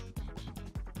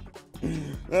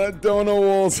 That Dota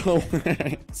wall's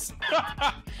hilarious.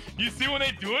 You see when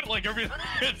they do it? Like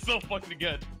it's so fucking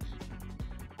good.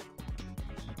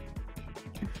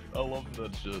 I love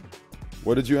that shit.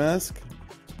 What did you ask?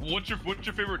 What's your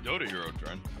favorite Dota hero,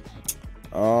 Trent?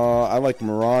 I like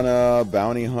Mirana,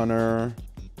 Bounty Hunter.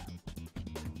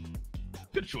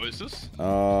 Good choices.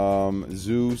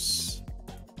 Zeus.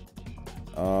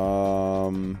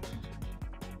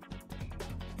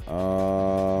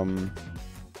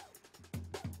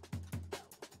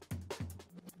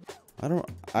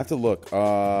 I have to look.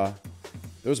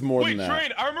 There's more than that. Wait,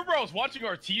 Train, I remember I was watching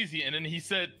Arteezy and then he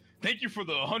said, "Thank you for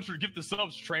the 100 gifted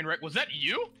subs, Trainwreck." Was that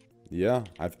you? Yeah,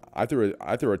 I threw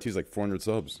Arteezy like 400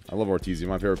 subs. I love Arteezy,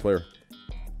 my favorite player.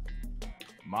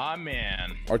 My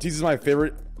man. Arteezy's my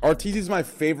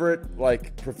favorite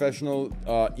like professional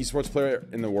esports player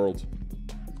in the world.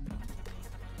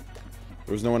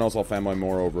 There's no one else I'll fanboy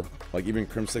more over. Like even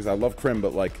Crim6, I love Crim,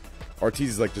 but like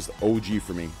Arteezy's like just OG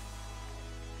for me.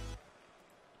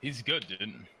 He's good,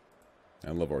 dude. I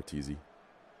love Arteezy.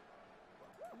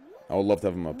 I would love to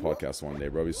have him on a podcast one day,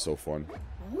 bro. He's so fun.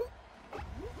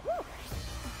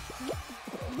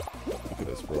 Look at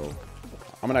this, bro.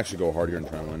 I'm gonna actually go hard here and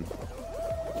try and win.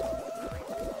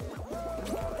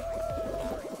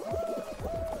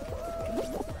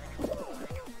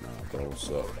 Nah, bro, what's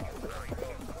up?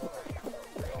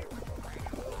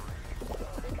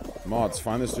 Mods,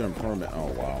 find this dude in permit.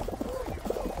 Oh, wow.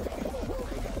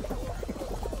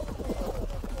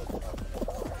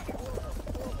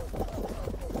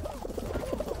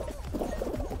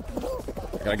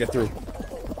 I gotta get through.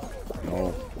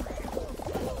 No.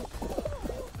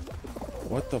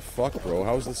 What the fuck, bro?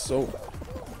 How is this so...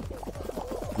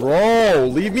 Bro,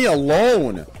 leave me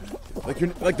alone!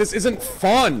 Like, this isn't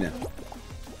fun!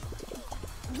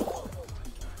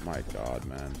 My god,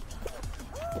 man.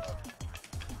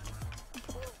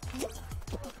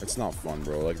 It's not fun,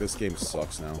 bro. Like, this game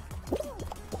sucks now.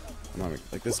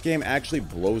 Like, this game actually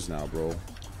blows now, bro.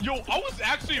 Yo, I was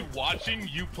actually watching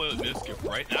you play with Mizkif,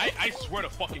 right? And I swear to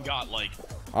fucking god, like...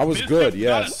 I was Mizkif, good, not a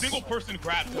yes. single person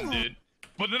grabbed him, dude.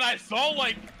 But then I saw,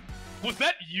 like... Was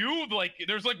that you? Like,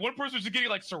 there's, like, one person just getting,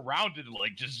 like, surrounded,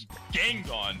 like, just ganged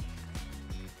on.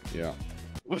 Yeah.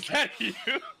 Was that you?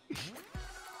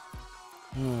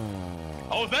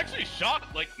 I was actually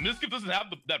shocked. Like, Mizkif doesn't have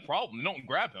that problem. They don't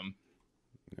grab him.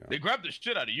 Yeah. They grab the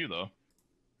shit out of you, though.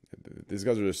 These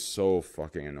guys are just so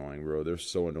fucking annoying, bro. They're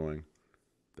so annoying.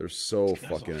 They're so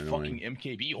fucking annoying. Fucking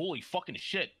MKB. Holy fucking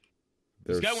shit.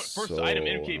 They're this guy went first so to item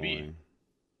MKB. annoying.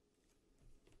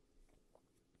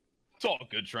 It's all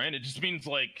good, Train. It just means,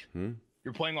 like,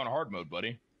 you're playing on hard mode,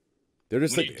 buddy. They're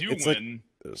just when like, you do it's win,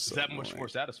 like, it's so that much annoying. more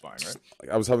satisfying, right? Like,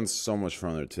 I was having so much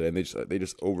fun there today, and they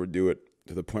just overdo it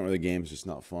to the point where the game's just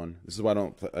not fun. This is why I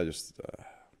don't play. I just,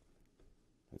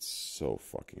 it's so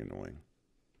fucking annoying.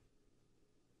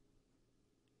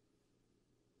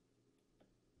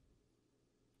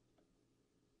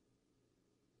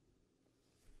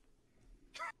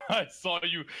 I saw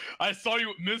you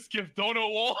with Mizkif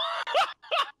Donut Wall.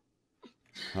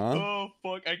 Huh? Oh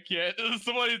fuck, I can't.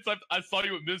 Somebody typed, I saw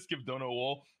you with Mizkif Donut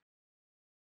Wall.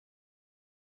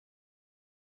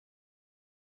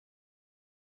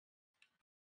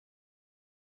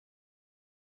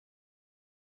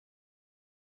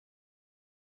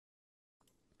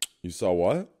 You saw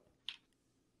what?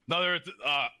 No, there's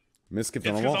Mizkif it's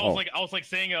on the because wall? I was like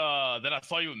saying that I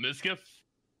saw you with Mizkif,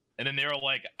 and then they were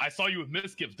like, I saw you with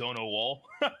Mizkif Donut Wall.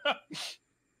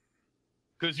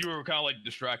 Because you were kind of like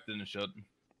distracted and shit.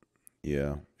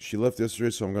 Yeah, she left yesterday,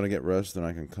 so I'm gonna get rest, and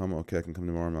I can come. Okay, I can come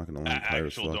tomorrow. I'm not gonna lie.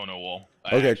 Actual donut wall.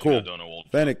 Okay, cool. Donut wall.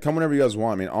 Then come whenever you guys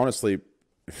want. I mean, honestly,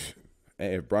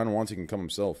 hey, if Brian wants, he can come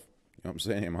himself. You know what I'm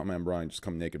saying? Hey, my man Brian, just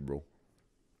come naked, bro.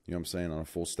 You know what I'm saying? On a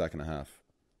full stack and a half.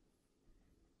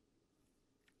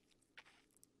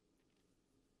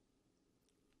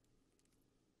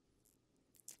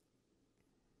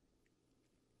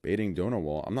 Baiting donut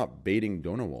wall? I'm not baiting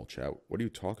donut wall, chat. What are you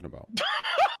talking about?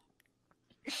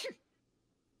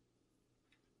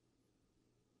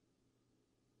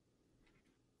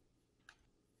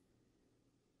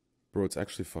 Bro, it's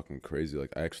actually fucking crazy.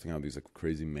 Like, I actually have these like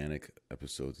crazy manic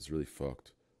episodes. It's really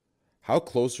fucked. How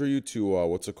close are you to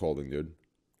what's it called, dude?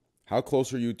 How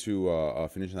close are you to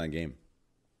finishing that game?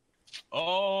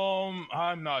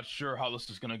 I'm not sure how this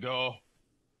is gonna go.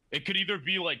 It could either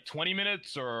be like 20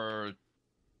 minutes or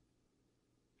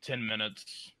 10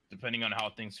 minutes, depending on how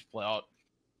things play out.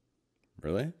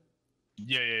 Really?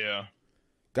 Yeah.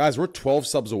 Guys, we're 12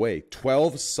 subs away.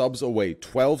 12 subs away.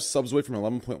 12 subs away from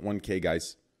 11.1k,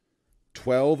 guys.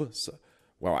 12.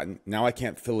 Wow, now I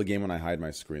can't fill a game when I hide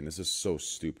my screen. This is so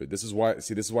stupid. This is why.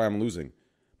 See, this is why I'm losing.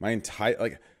 My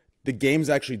entire the game's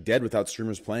actually dead without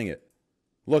streamers playing it.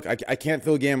 Look, I can't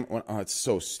fill a game. Oh, it's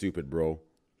so stupid, bro.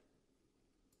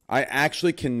 I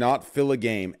actually cannot fill a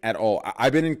game at all.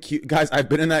 I've been in queue, guys. I've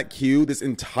been in that queue this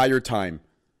entire time.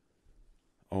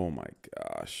 Oh my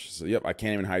gosh. So yep, I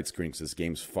can't even hide screen because this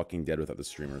game's fucking dead without the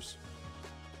streamers.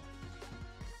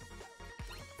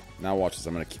 Now watch this.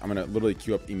 I'm gonna literally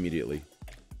queue up immediately.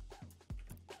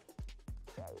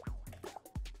 Wow.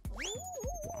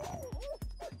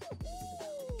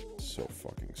 So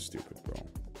fucking stupid, bro.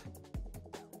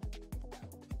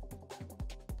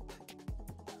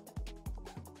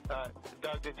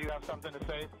 Doug, did you have something to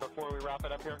say before we wrap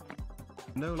it up here?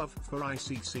 No love for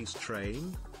ICC's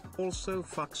train. Also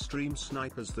fuck stream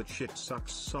snipers, that shit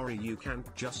sucks. Sorry you can't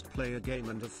just play a game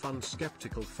and have fun.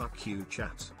 Skeptical fuck you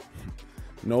chat.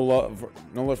 No love for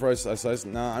ICC.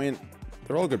 Nah, I mean,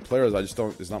 they're all good players. I just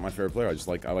don't, it's not my favorite player. I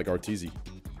like Arteezy.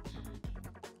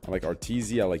 I like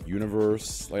Arteezy, I like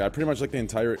Universe. Like, I pretty much like the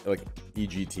entire, like,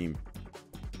 EG team.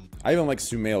 I even like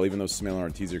Sumail, even though Sumail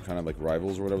and Arteezy are kind of like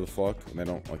rivals or whatever the fuck, and they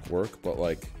don't like work, but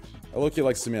like, I look at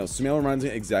like Sumail. Sumail reminds me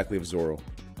exactly of Zoro.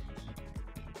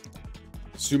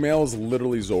 Sumail is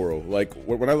literally Zoro. Like,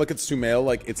 when I look at Sumail,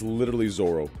 like, it's literally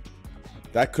Zoro.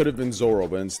 That could have been Zoro,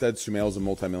 but instead Sumail is a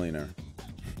multimillionaire.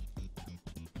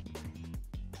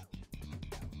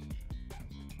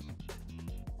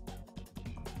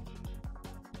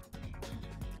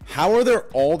 How are there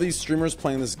all these streamers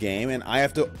playing this game and I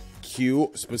have to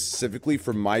queue specifically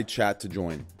for my chat to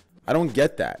join? I don't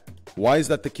get that. Why is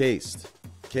that the case?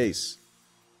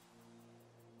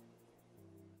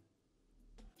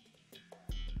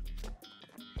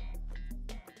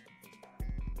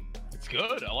 It's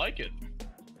good. I like it.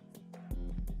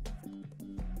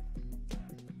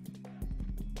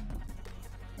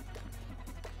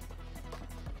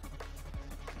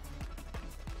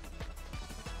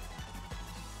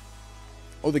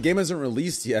 Oh, the game hasn't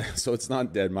released yet, so it's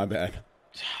not dead. My bad.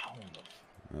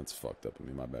 That's fucked up of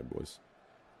me. My bad, boys.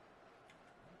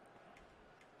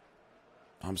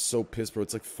 I'm so pissed, bro.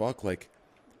 It's like, fuck, like,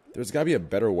 there's gotta be a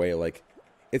better way. Like,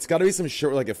 it's gotta be some shit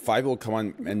where, like, if 5 will come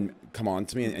on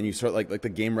to me and you start, like the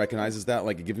game recognizes that,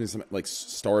 like, it gives me some, like,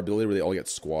 star ability where they all get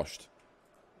squashed.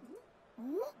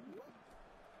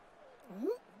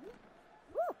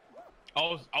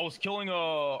 I was killing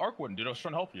Arkwood, dude. I was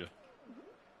trying to help you.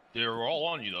 They were all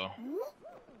on you, though.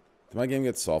 Did my game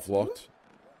get soft locked?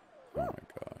 Oh my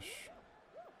gosh.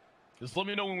 Just let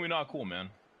me know when we're not cool, man.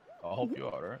 I'll help you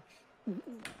out, alright?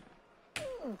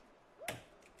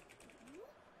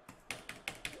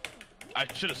 I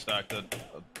should have stacked it.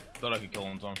 I thought I could kill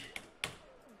him in time.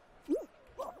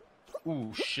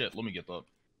 Ooh, shit. Let me get that.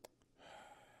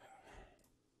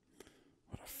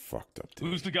 What a fucked up dude.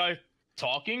 Who's the guy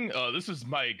talking? This is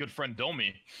my good friend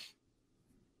Domi.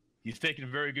 He's taken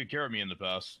very good care of me in the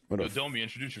past. Domi,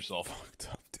 introduce yourself. Fucked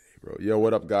up day, bro. Yo,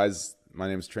 what up, guys? My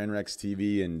name's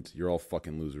Trainwreckstv, and you're all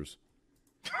fucking losers.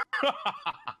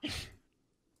 He's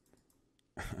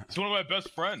one of my best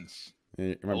friends.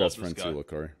 Yeah, you're my best friend too,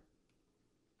 Lacari.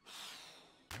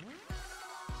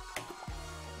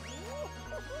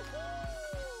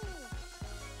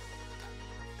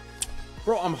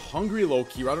 Bro, I'm hungry,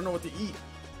 low-key. I don't know what to eat.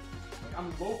 Like, I'm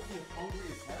low-key hungry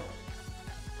as hell.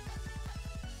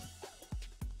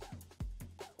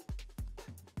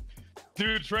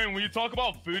 Dude, Train, when you talk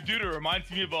about food, dude, it reminds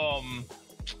me of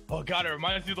oh god, it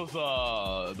reminds me of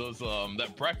those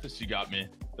that breakfast you got me.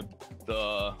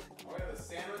 Oh yeah, the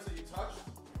sandwich that you touched?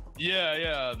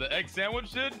 Yeah, the egg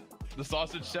sandwich, dude. The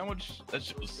sausage sandwich? That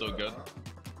shit was so good.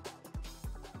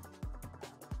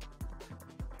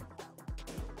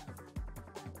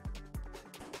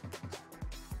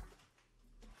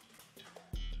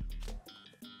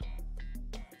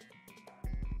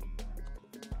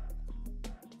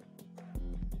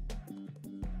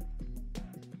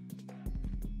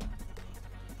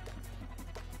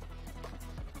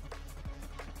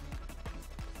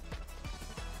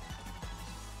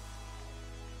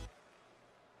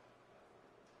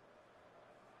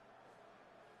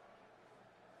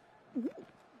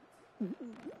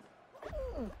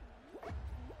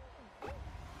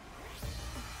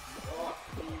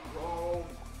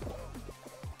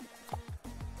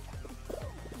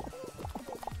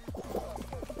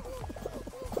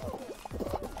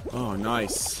 Oh,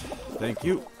 nice. Thank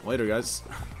you. Later, guys.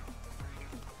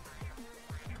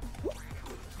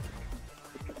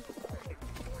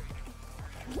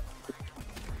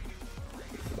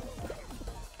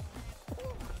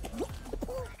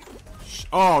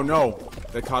 Oh, no.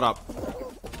 They caught up.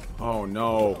 Oh,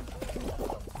 no.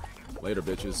 Later,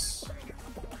 bitches.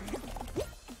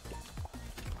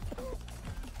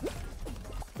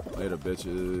 Later,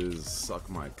 bitches. Suck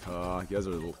my cock. You guys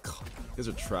are you guys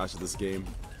are trash at this game.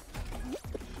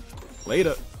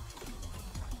 Later.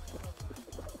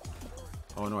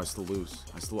 Oh no, I still lose.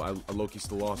 I low-key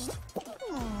still lost.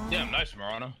 Damn, nice,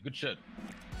 Marana. Good shit.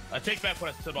 I take back what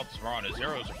I said about this Marana. His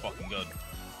arrows are fucking good.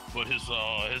 But his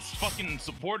fucking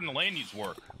support in the lane needs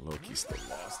work. Low-key still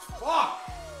lost. Fuck!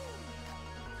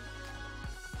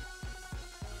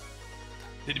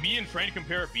 Did me and Train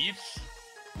compare beefs?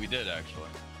 We did, actually.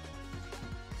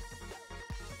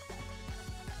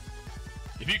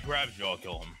 If he grabs you, I'll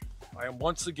kill him. I am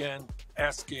once again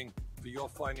asking for your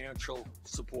financial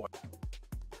support.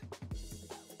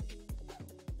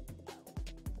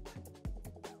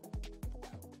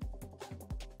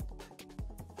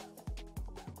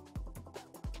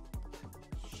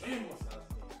 Shameless ass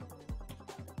game.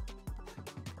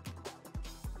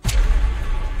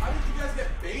 How did you guys get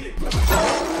baited?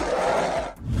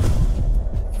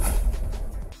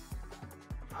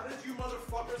 How did you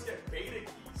motherfuckers get baited,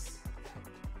 geese?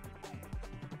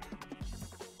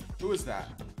 Who is that?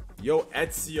 Yo,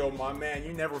 Ezio, my man,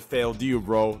 you never fail, do you,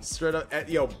 bro? Straight up,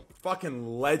 yo,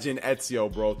 fucking legend,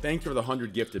 Ezio, bro. Thank you for the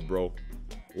 100 gifted, bro.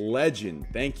 Legend,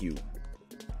 thank you.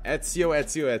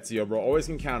 Ezio, bro. Always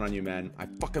can count on you, man. I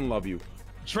fucking love you.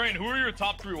 Train, who are your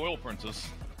top 3 oil princes?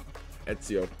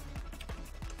 Ezio.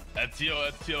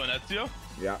 Ezio, and Ezio?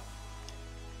 Yeah.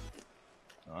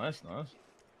 Nice.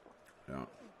 Yeah.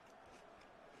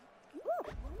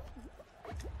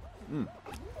 Hmm.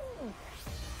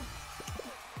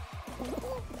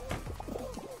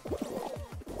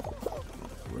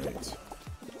 Great.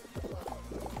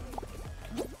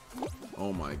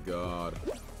 Oh my god.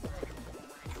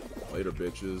 Later,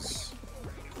 bitches.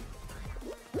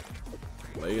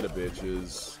 Later,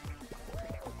 bitches.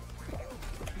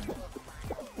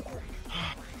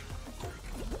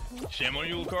 Shame on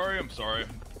you, Lacari. I'm sorry.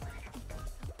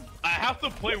 I have to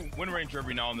play Wind Ranger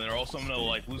every now and then, or else I'm gonna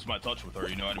like lose my touch with her.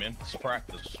 You know what I mean? It's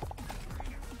practice.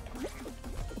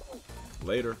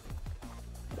 Later.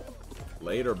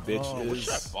 Later, bitches. Oh, what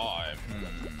should I buy?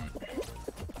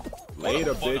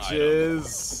 Later,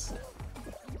 bitches.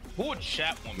 Who would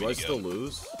chat want me Do I to still get?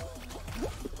 lose?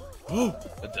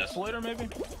 A Desolator, maybe?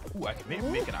 Ooh, I could maybe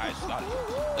make an Ice Scotty.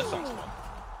 That sounds fun.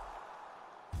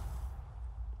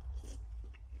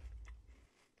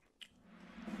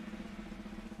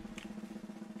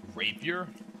 Rapier?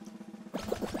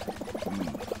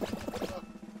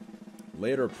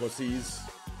 Later, pussies.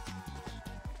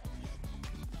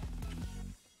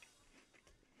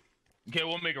 Okay,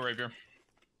 we'll make a Rapier.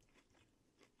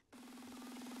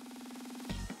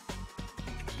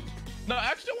 No,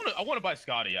 actually, I want to buy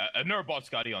Scotty. I've never bought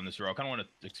Scotty on this row. I kind of want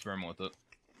to experiment with it.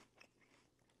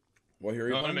 What hero are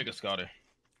you I'm playing? gonna make a Scotty.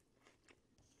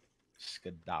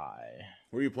 Skadai.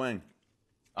 Who are you playing?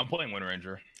 I'm playing Wind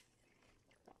Ranger.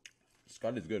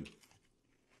 Scotty's good.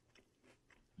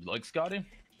 You like Scotty?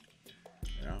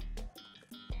 Yeah.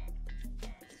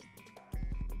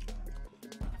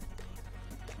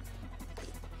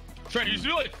 Trent, you used to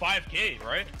be like 5K,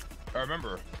 right? I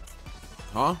remember.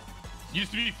 Huh? You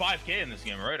used to be 5K in this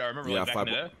game, right? I remember Yeah, like back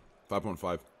in the day.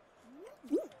 5.5.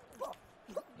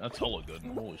 That's hella good.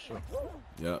 Holy shit.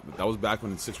 Yeah, but that was back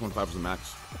when 6.5 was the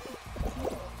max.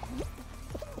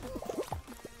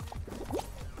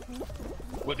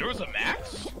 Wait, there was a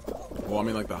max? Well, I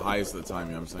mean, like the highest at the time,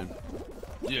 you know what I'm saying?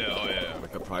 Yeah, oh yeah.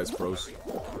 Like the prize pros.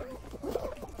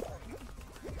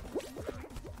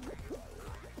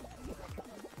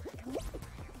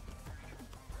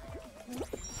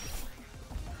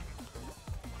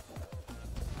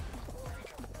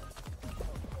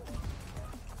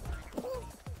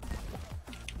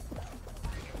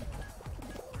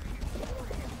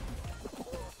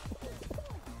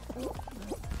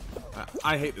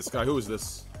 I hate this guy. Who is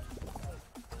this?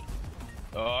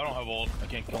 I don't have ult. I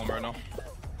can't kill him right now.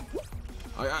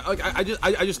 I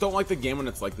just don't like the game when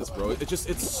it's like this, bro.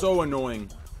 It's so annoying.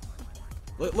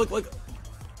 Look.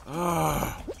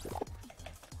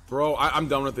 Bro, I'm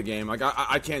done with the game. Like,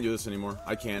 I can't do this anymore.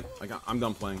 I can't. Like, I'm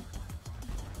done playing.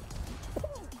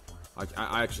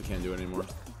 I actually can't do it anymore.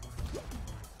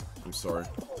 I'm sorry.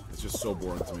 It's just so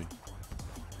boring to me.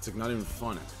 It's like not even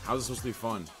fun. How is it supposed to be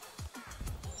fun?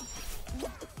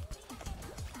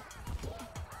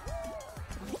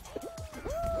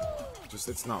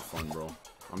 It's not fun, bro.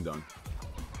 I'm done.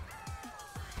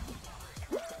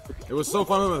 It was so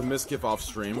fun with Mizkif off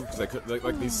stream because I could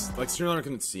like these streamers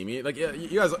couldn't see me. Like, yeah,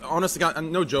 you guys, honestly,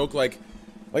 no joke. Like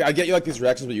I get you like these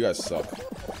reactions, but you guys suck.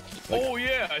 Like, oh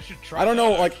yeah, I should try. I don't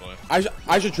know. That, like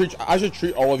I should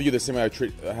treat all of you the same way I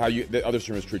treat how the other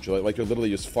streamers treat you. Like you're literally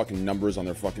just fucking numbers on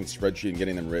their fucking spreadsheet and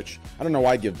getting them rich. I don't know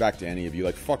why I give back to any of you.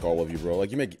 Like fuck all of you, bro.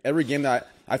 Like you make every game that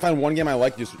I find one game I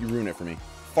like, you ruin it for me.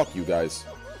 Fuck you guys.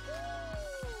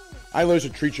 I literally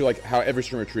should treat you like how every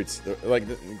streamer treats, like,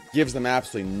 gives them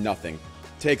absolutely nothing.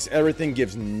 Takes everything,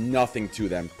 gives nothing to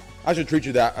them. I should treat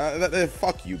you that,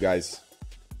 fuck you guys.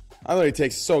 I literally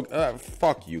take so,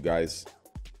 fuck you guys.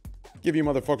 Give you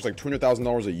motherfuckers like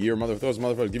 $200,000 a year, those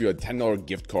motherfuckers give you a $10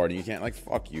 gift card and you can't, like,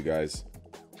 fuck you guys.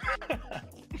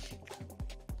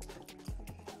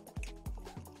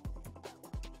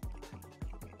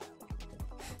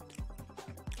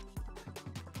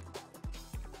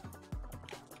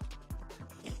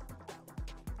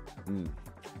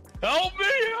 Help me,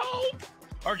 help!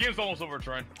 Our game's almost over,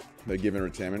 Train. They give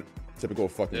entertainment. Typical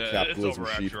fucking capitalism it's over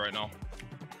sheep. actually right now.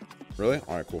 Really?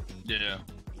 Alright, cool. Yeah.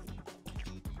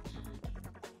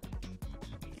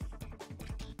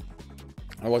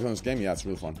 I like on this game. Yeah, it's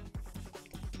really fun.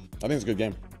 I think it's a good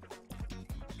game.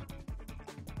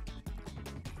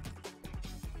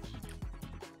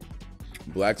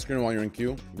 Black screen while you're in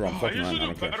queue? Bro, I'm fucking around. I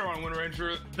don't care. Better on Wind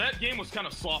Ranger. That game was kind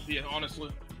of sloppy,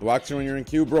 honestly. Black screen when you're in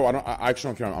queue? Bro, I actually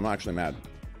don't care. I'm not actually mad.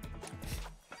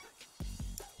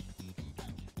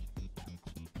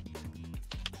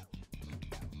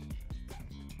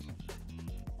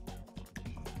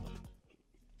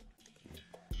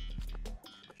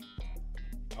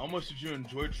 How much did you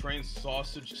enjoy Train's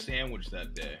sausage sandwich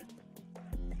that day?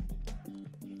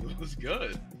 It was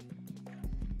good.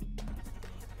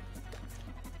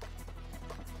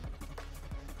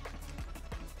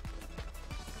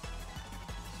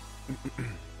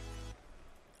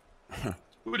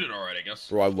 We did alright, I guess.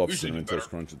 Bro, I love Cinnamon Toast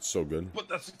Crunch. It's so good. But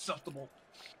that's acceptable.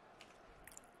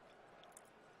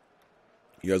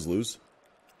 You guys lose?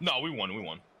 No, we won. We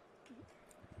won.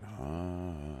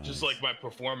 Just like my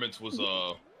performance was,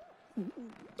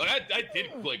 like I did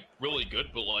like really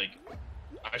good, but like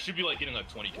I should be like getting like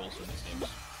 20 kills in these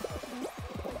games.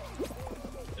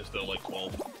 Instead of like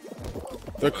 12.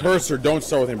 The cursor, don't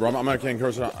start with him, bro. I'm not kidding.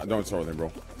 Cursor, don't start with him,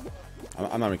 bro.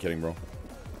 I'm not even kidding, bro.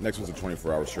 Next one's a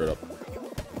 24 hours straight up.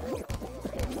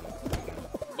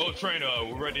 Oh, Train,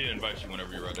 we're ready to invite you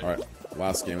whenever you're ready. All right,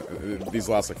 last game. These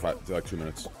last like 2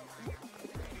 minutes.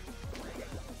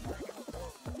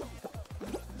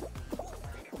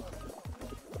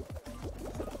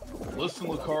 Listen,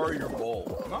 Lacari, you're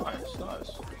bold. Nice,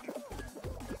 nice.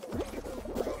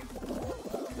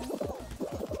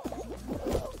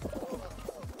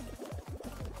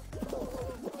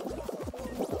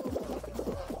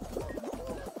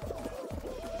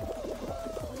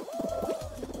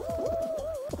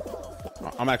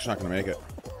 I'm actually not gonna make it.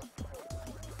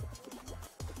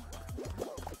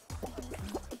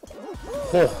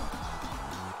 Oh.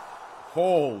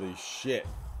 Holy shit.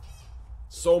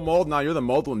 So mold, now you're the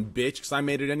mold one, bitch, because I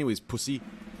made it anyways, pussy.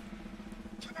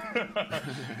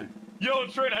 Yo,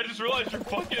 Train, I just realized your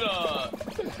fucking,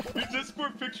 your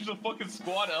Discord picture's a fucking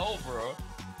Squad L, bro.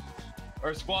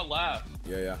 Or Squad Laugh.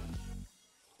 Yeah.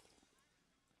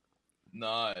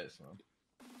 Nice, man.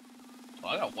 Oh,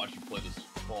 I gotta watch you play this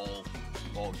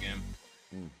ball game.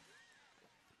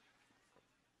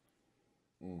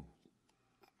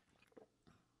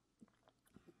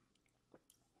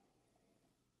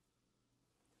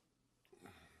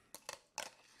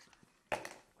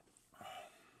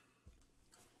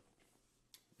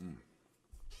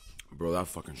 Bro, that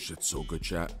fucking shit's so good,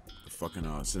 chat. The fucking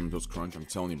Cinnamon Toast Crunch, I'm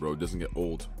telling you, bro, it doesn't get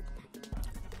old.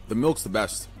 The milk's the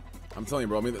best. I'm telling you,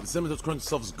 bro. I mean, the Cinnamon Toast Crunch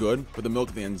itself is good, but the milk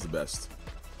at the end is the best.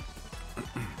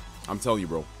 I'm telling you,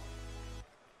 bro.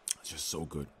 It's just so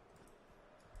good.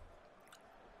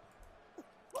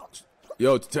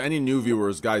 Yo, to any new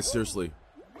viewers, guys, seriously.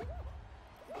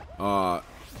 I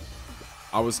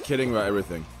was kidding about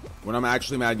everything. When I'm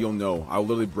actually mad, you'll know. I'll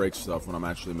literally break stuff when I'm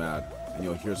actually mad. and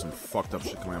you'll hear some fucked up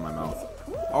shit coming out of my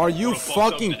mouth. Are you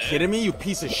fucking kidding me, you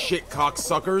piece of shit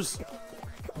cocksuckers?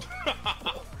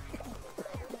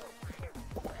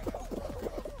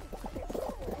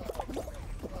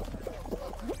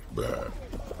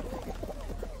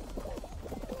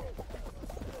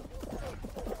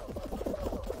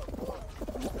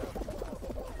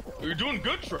 You're doing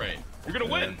good, Train. You're gonna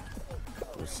win.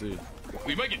 We'll see.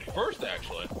 We might get first,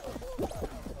 actually.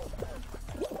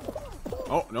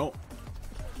 Oh, no.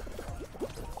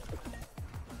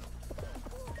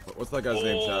 What's that guy's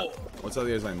name, chat? What's that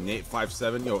guy's name?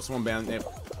 Nate57? Yo, someone banned Nate.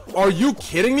 Are you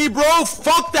kidding me, bro?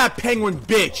 Fuck that penguin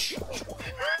bitch!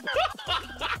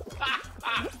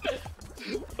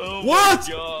 Oh what?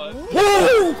 My God.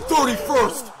 Woo!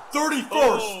 31st!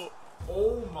 31st!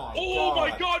 Oh my god. Oh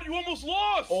my god, you almost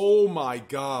lost! Oh my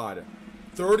god.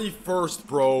 31st,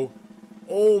 bro.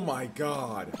 Oh my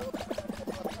god.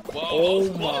 Wow,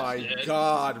 oh my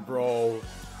god, bro.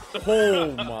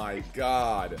 Oh my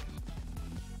god.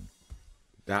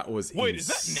 That was Wait, is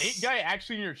that Nate guy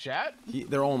actually in your chat?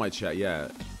 They're all in my chat, yeah.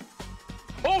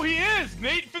 Oh, he is!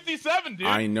 Nate57, dude!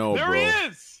 I know, there bro. There he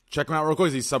is! Check him out real quick.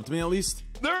 Is he subbed to me at least?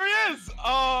 There he is!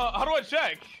 How do I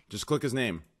check? Just click his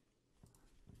name.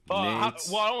 Well, I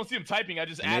don't see him typing. I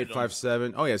just added him.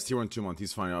 Nate57. Oh, yeah, it's tier 1 2 month.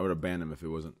 He's fine. I would have banned him if it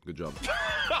wasn't. Good job.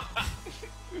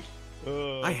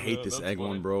 I hate this egg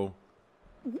one, bro.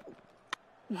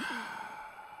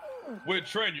 Wait,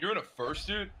 Train, you're in a first,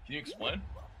 dude? Can you explain?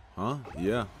 Huh?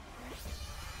 Yeah.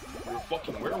 You're a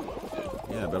fucking werewolf,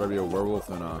 dude. Yeah, better be a werewolf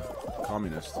than a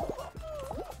communist.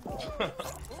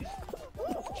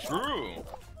 True.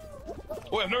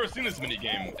 Oh, I've never seen this mini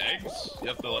game. Eggs? You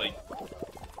have to, like,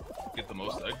 get the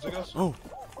most eggs, I guess? Oh.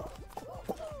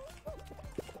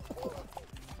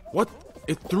 What?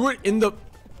 It threw it in the...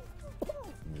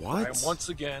 What? I am once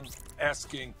again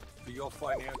asking for your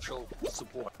financial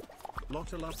support.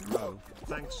 Lot of love, bro.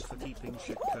 Thanks for keeping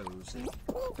shit cozy.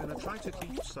 Gonna try to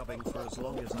keep subbing for as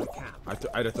long as I can.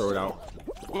 I had to throw it out.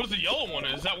 What is the yellow one?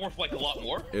 Is that worth, like, a lot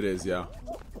more? It is, yeah.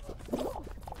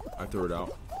 I threw it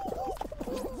out.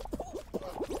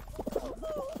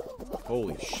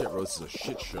 Holy shit, bro. This is a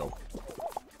shit show.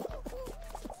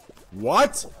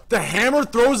 What? The hammer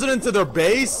throws it into their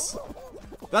base?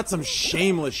 That's some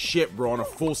shameless shit, bro, on a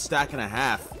full stack and a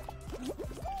half.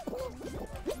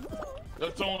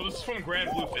 That's all. This is from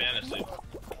Grand Blue Fantasy.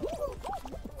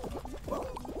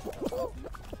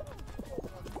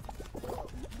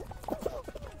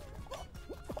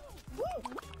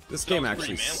 This game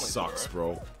actually sucks,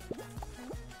 bro.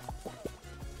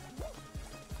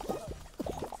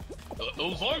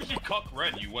 As long as you cuck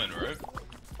red, you win, right?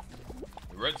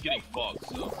 Red's getting fucked,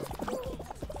 so.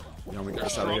 Yeah, we They're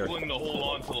got out of here. struggling to hold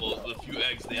on to the few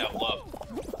eggs they have left.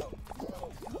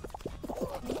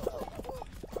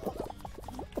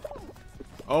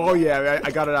 Oh yeah,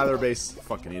 I got it out of their base.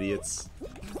 Fucking idiots.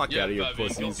 Fuck out of here, Go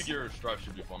pussies. to your stripe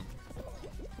should be fun.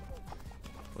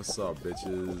 What's up,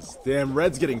 bitches? Damn,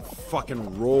 Red's getting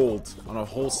fucking rolled on a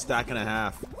whole stack and a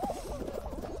half.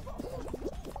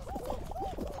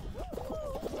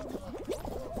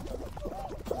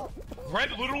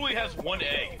 Red literally has one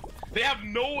egg. They have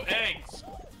no eggs.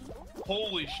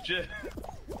 Holy shit.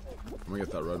 I'm gonna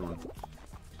get that red one.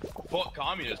 Fuck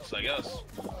communists, I guess.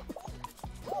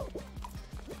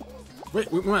 Wait,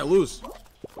 we might lose.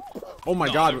 Oh my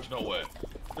god. There's no way.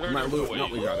 We might lose. No,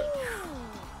 we got it.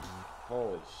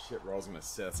 Holy shit, bro. I was gonna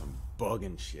say that's some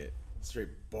bugging shit. Straight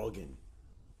bugging.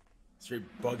 Straight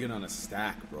bugging on a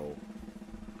stack, bro.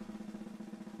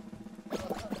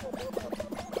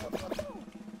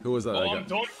 Who was that? Oh, I'm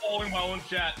totally following my own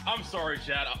chat. I'm sorry,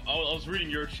 chat. I was reading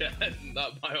your chat,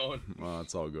 not my own. Well,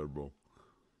 it's all good, bro.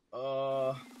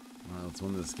 Let's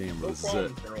win this game, bro. This is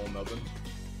it.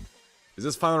 Is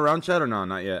this final round, chat, or no?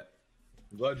 Not yet.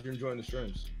 I'm glad you're enjoying the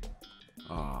streams.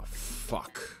 Ah,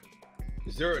 fuck.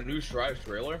 Is there a new Strive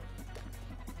trailer?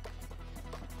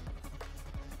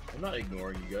 I'm not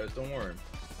ignoring you guys. Don't worry.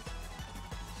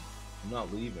 I'm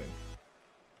not leaving.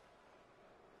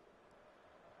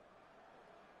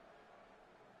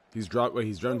 He's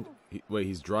driving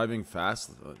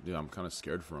fast. Yeah, I'm kind of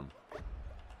scared for him.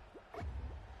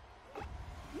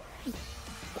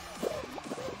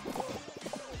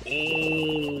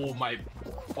 Oh, my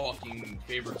fucking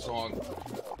favorite song.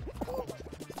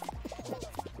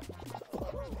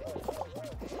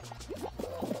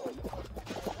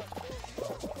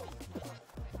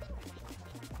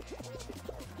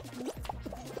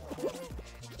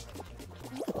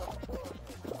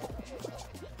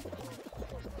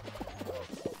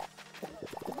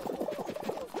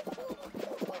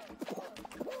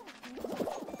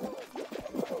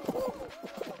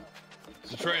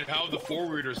 Train, how have the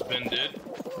forwarders been, dude?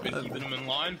 Been keeping them in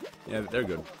line? Yeah, they're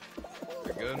good.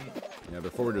 They're good. Yeah, the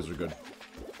forwarders are good.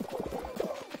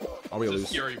 Are we It's a lose?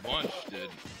 scary bunch, dude.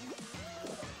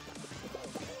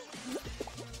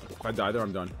 If I die there,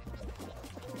 I'm done.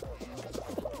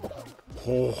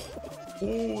 Oh.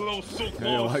 Oh, that was so close.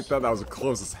 Hey, I like that. That was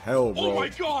close as hell, bro. Oh my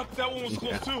god, that one was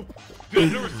close too. Dude,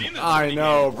 I've never seen this. I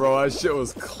know, bro. That shit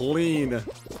was clean.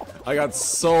 I got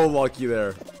so lucky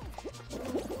there.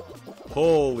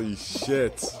 Holy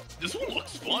shit. This one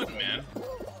looks fun, man.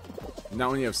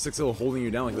 Not when you have 6 little holding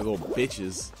you down like the little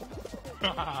bitches.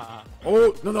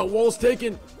 Oh, no, that wall's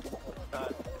taken.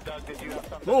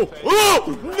 Oh,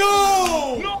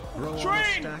 oh, no! Roll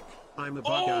Train! stack. I'm a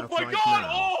bug out my right God! now.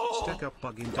 Oh! Stack up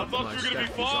bugging I thought my you were gonna be stack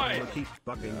is fine. on keep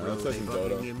bugging Yeah, bro, that's they some bugging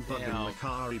Dodo. him, bugging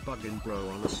Lacari, bugging bro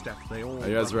on the stack, they all Are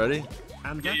you guys bugging. ready?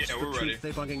 And Yeah, that's yeah, the we're truth, ready.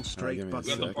 they bugging straight, give me a bugging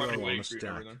sec. bro We got the party on waiting the for you, stack.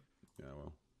 everything. Yeah,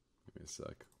 well, give me a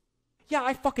sec. Yeah,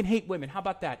 I fucking hate women. How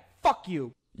about that? Fuck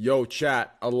you. Yo,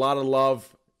 chat, a lot of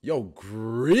love. Yo,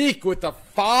 Greek with the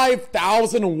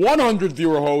 5,100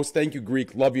 viewer host. Thank you,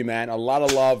 Greek. Love you, man. A lot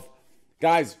of love.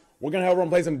 Guys, we're going to have everyone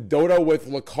play some Dota with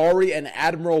Lacari and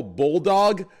Admiral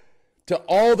Bulldog. To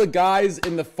all the guys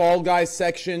in the Fall Guys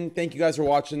section, thank you guys for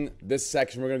watching this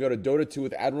section. We're going to go to Dota 2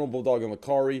 with Admiral Bulldog and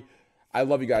Lacari. I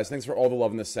love you guys. Thanks for all the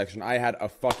love in this section. I had a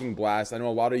fucking blast. I know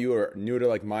a lot of you are new to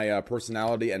like my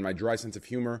personality and my dry sense of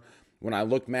humor. When I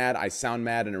look mad, I sound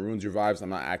mad, and it ruins your vibes. I'm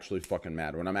not actually fucking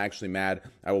mad. When I'm actually mad,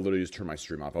 I will literally just turn my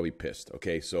stream off. I'll be pissed,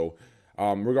 okay? So,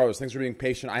 regardless, thanks for being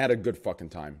patient. I had a good fucking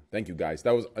time. Thank you, guys.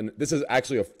 This is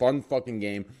actually a fun fucking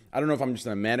game. I don't know if I'm just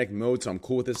in a manic mode, so I'm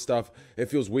cool with this stuff. It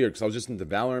feels weird, because I was just into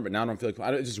Valorant, but now I don't feel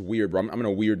like... It's just weird, bro. I'm in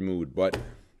a weird mood. But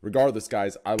regardless,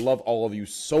 guys, I love all of you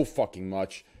so fucking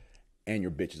much. And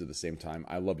your bitches at the same time.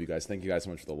 I love you guys. Thank you guys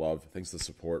so much for the love. Thanks for the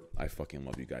support. I fucking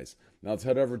love you guys. Now let's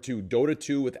head over to Dota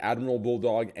 2 with Admiral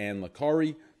Bulldog and Lacari.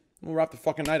 And we'll wrap the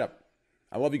fucking night up.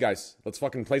 I love you guys. Let's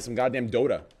fucking play some goddamn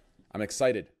Dota. I'm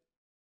excited.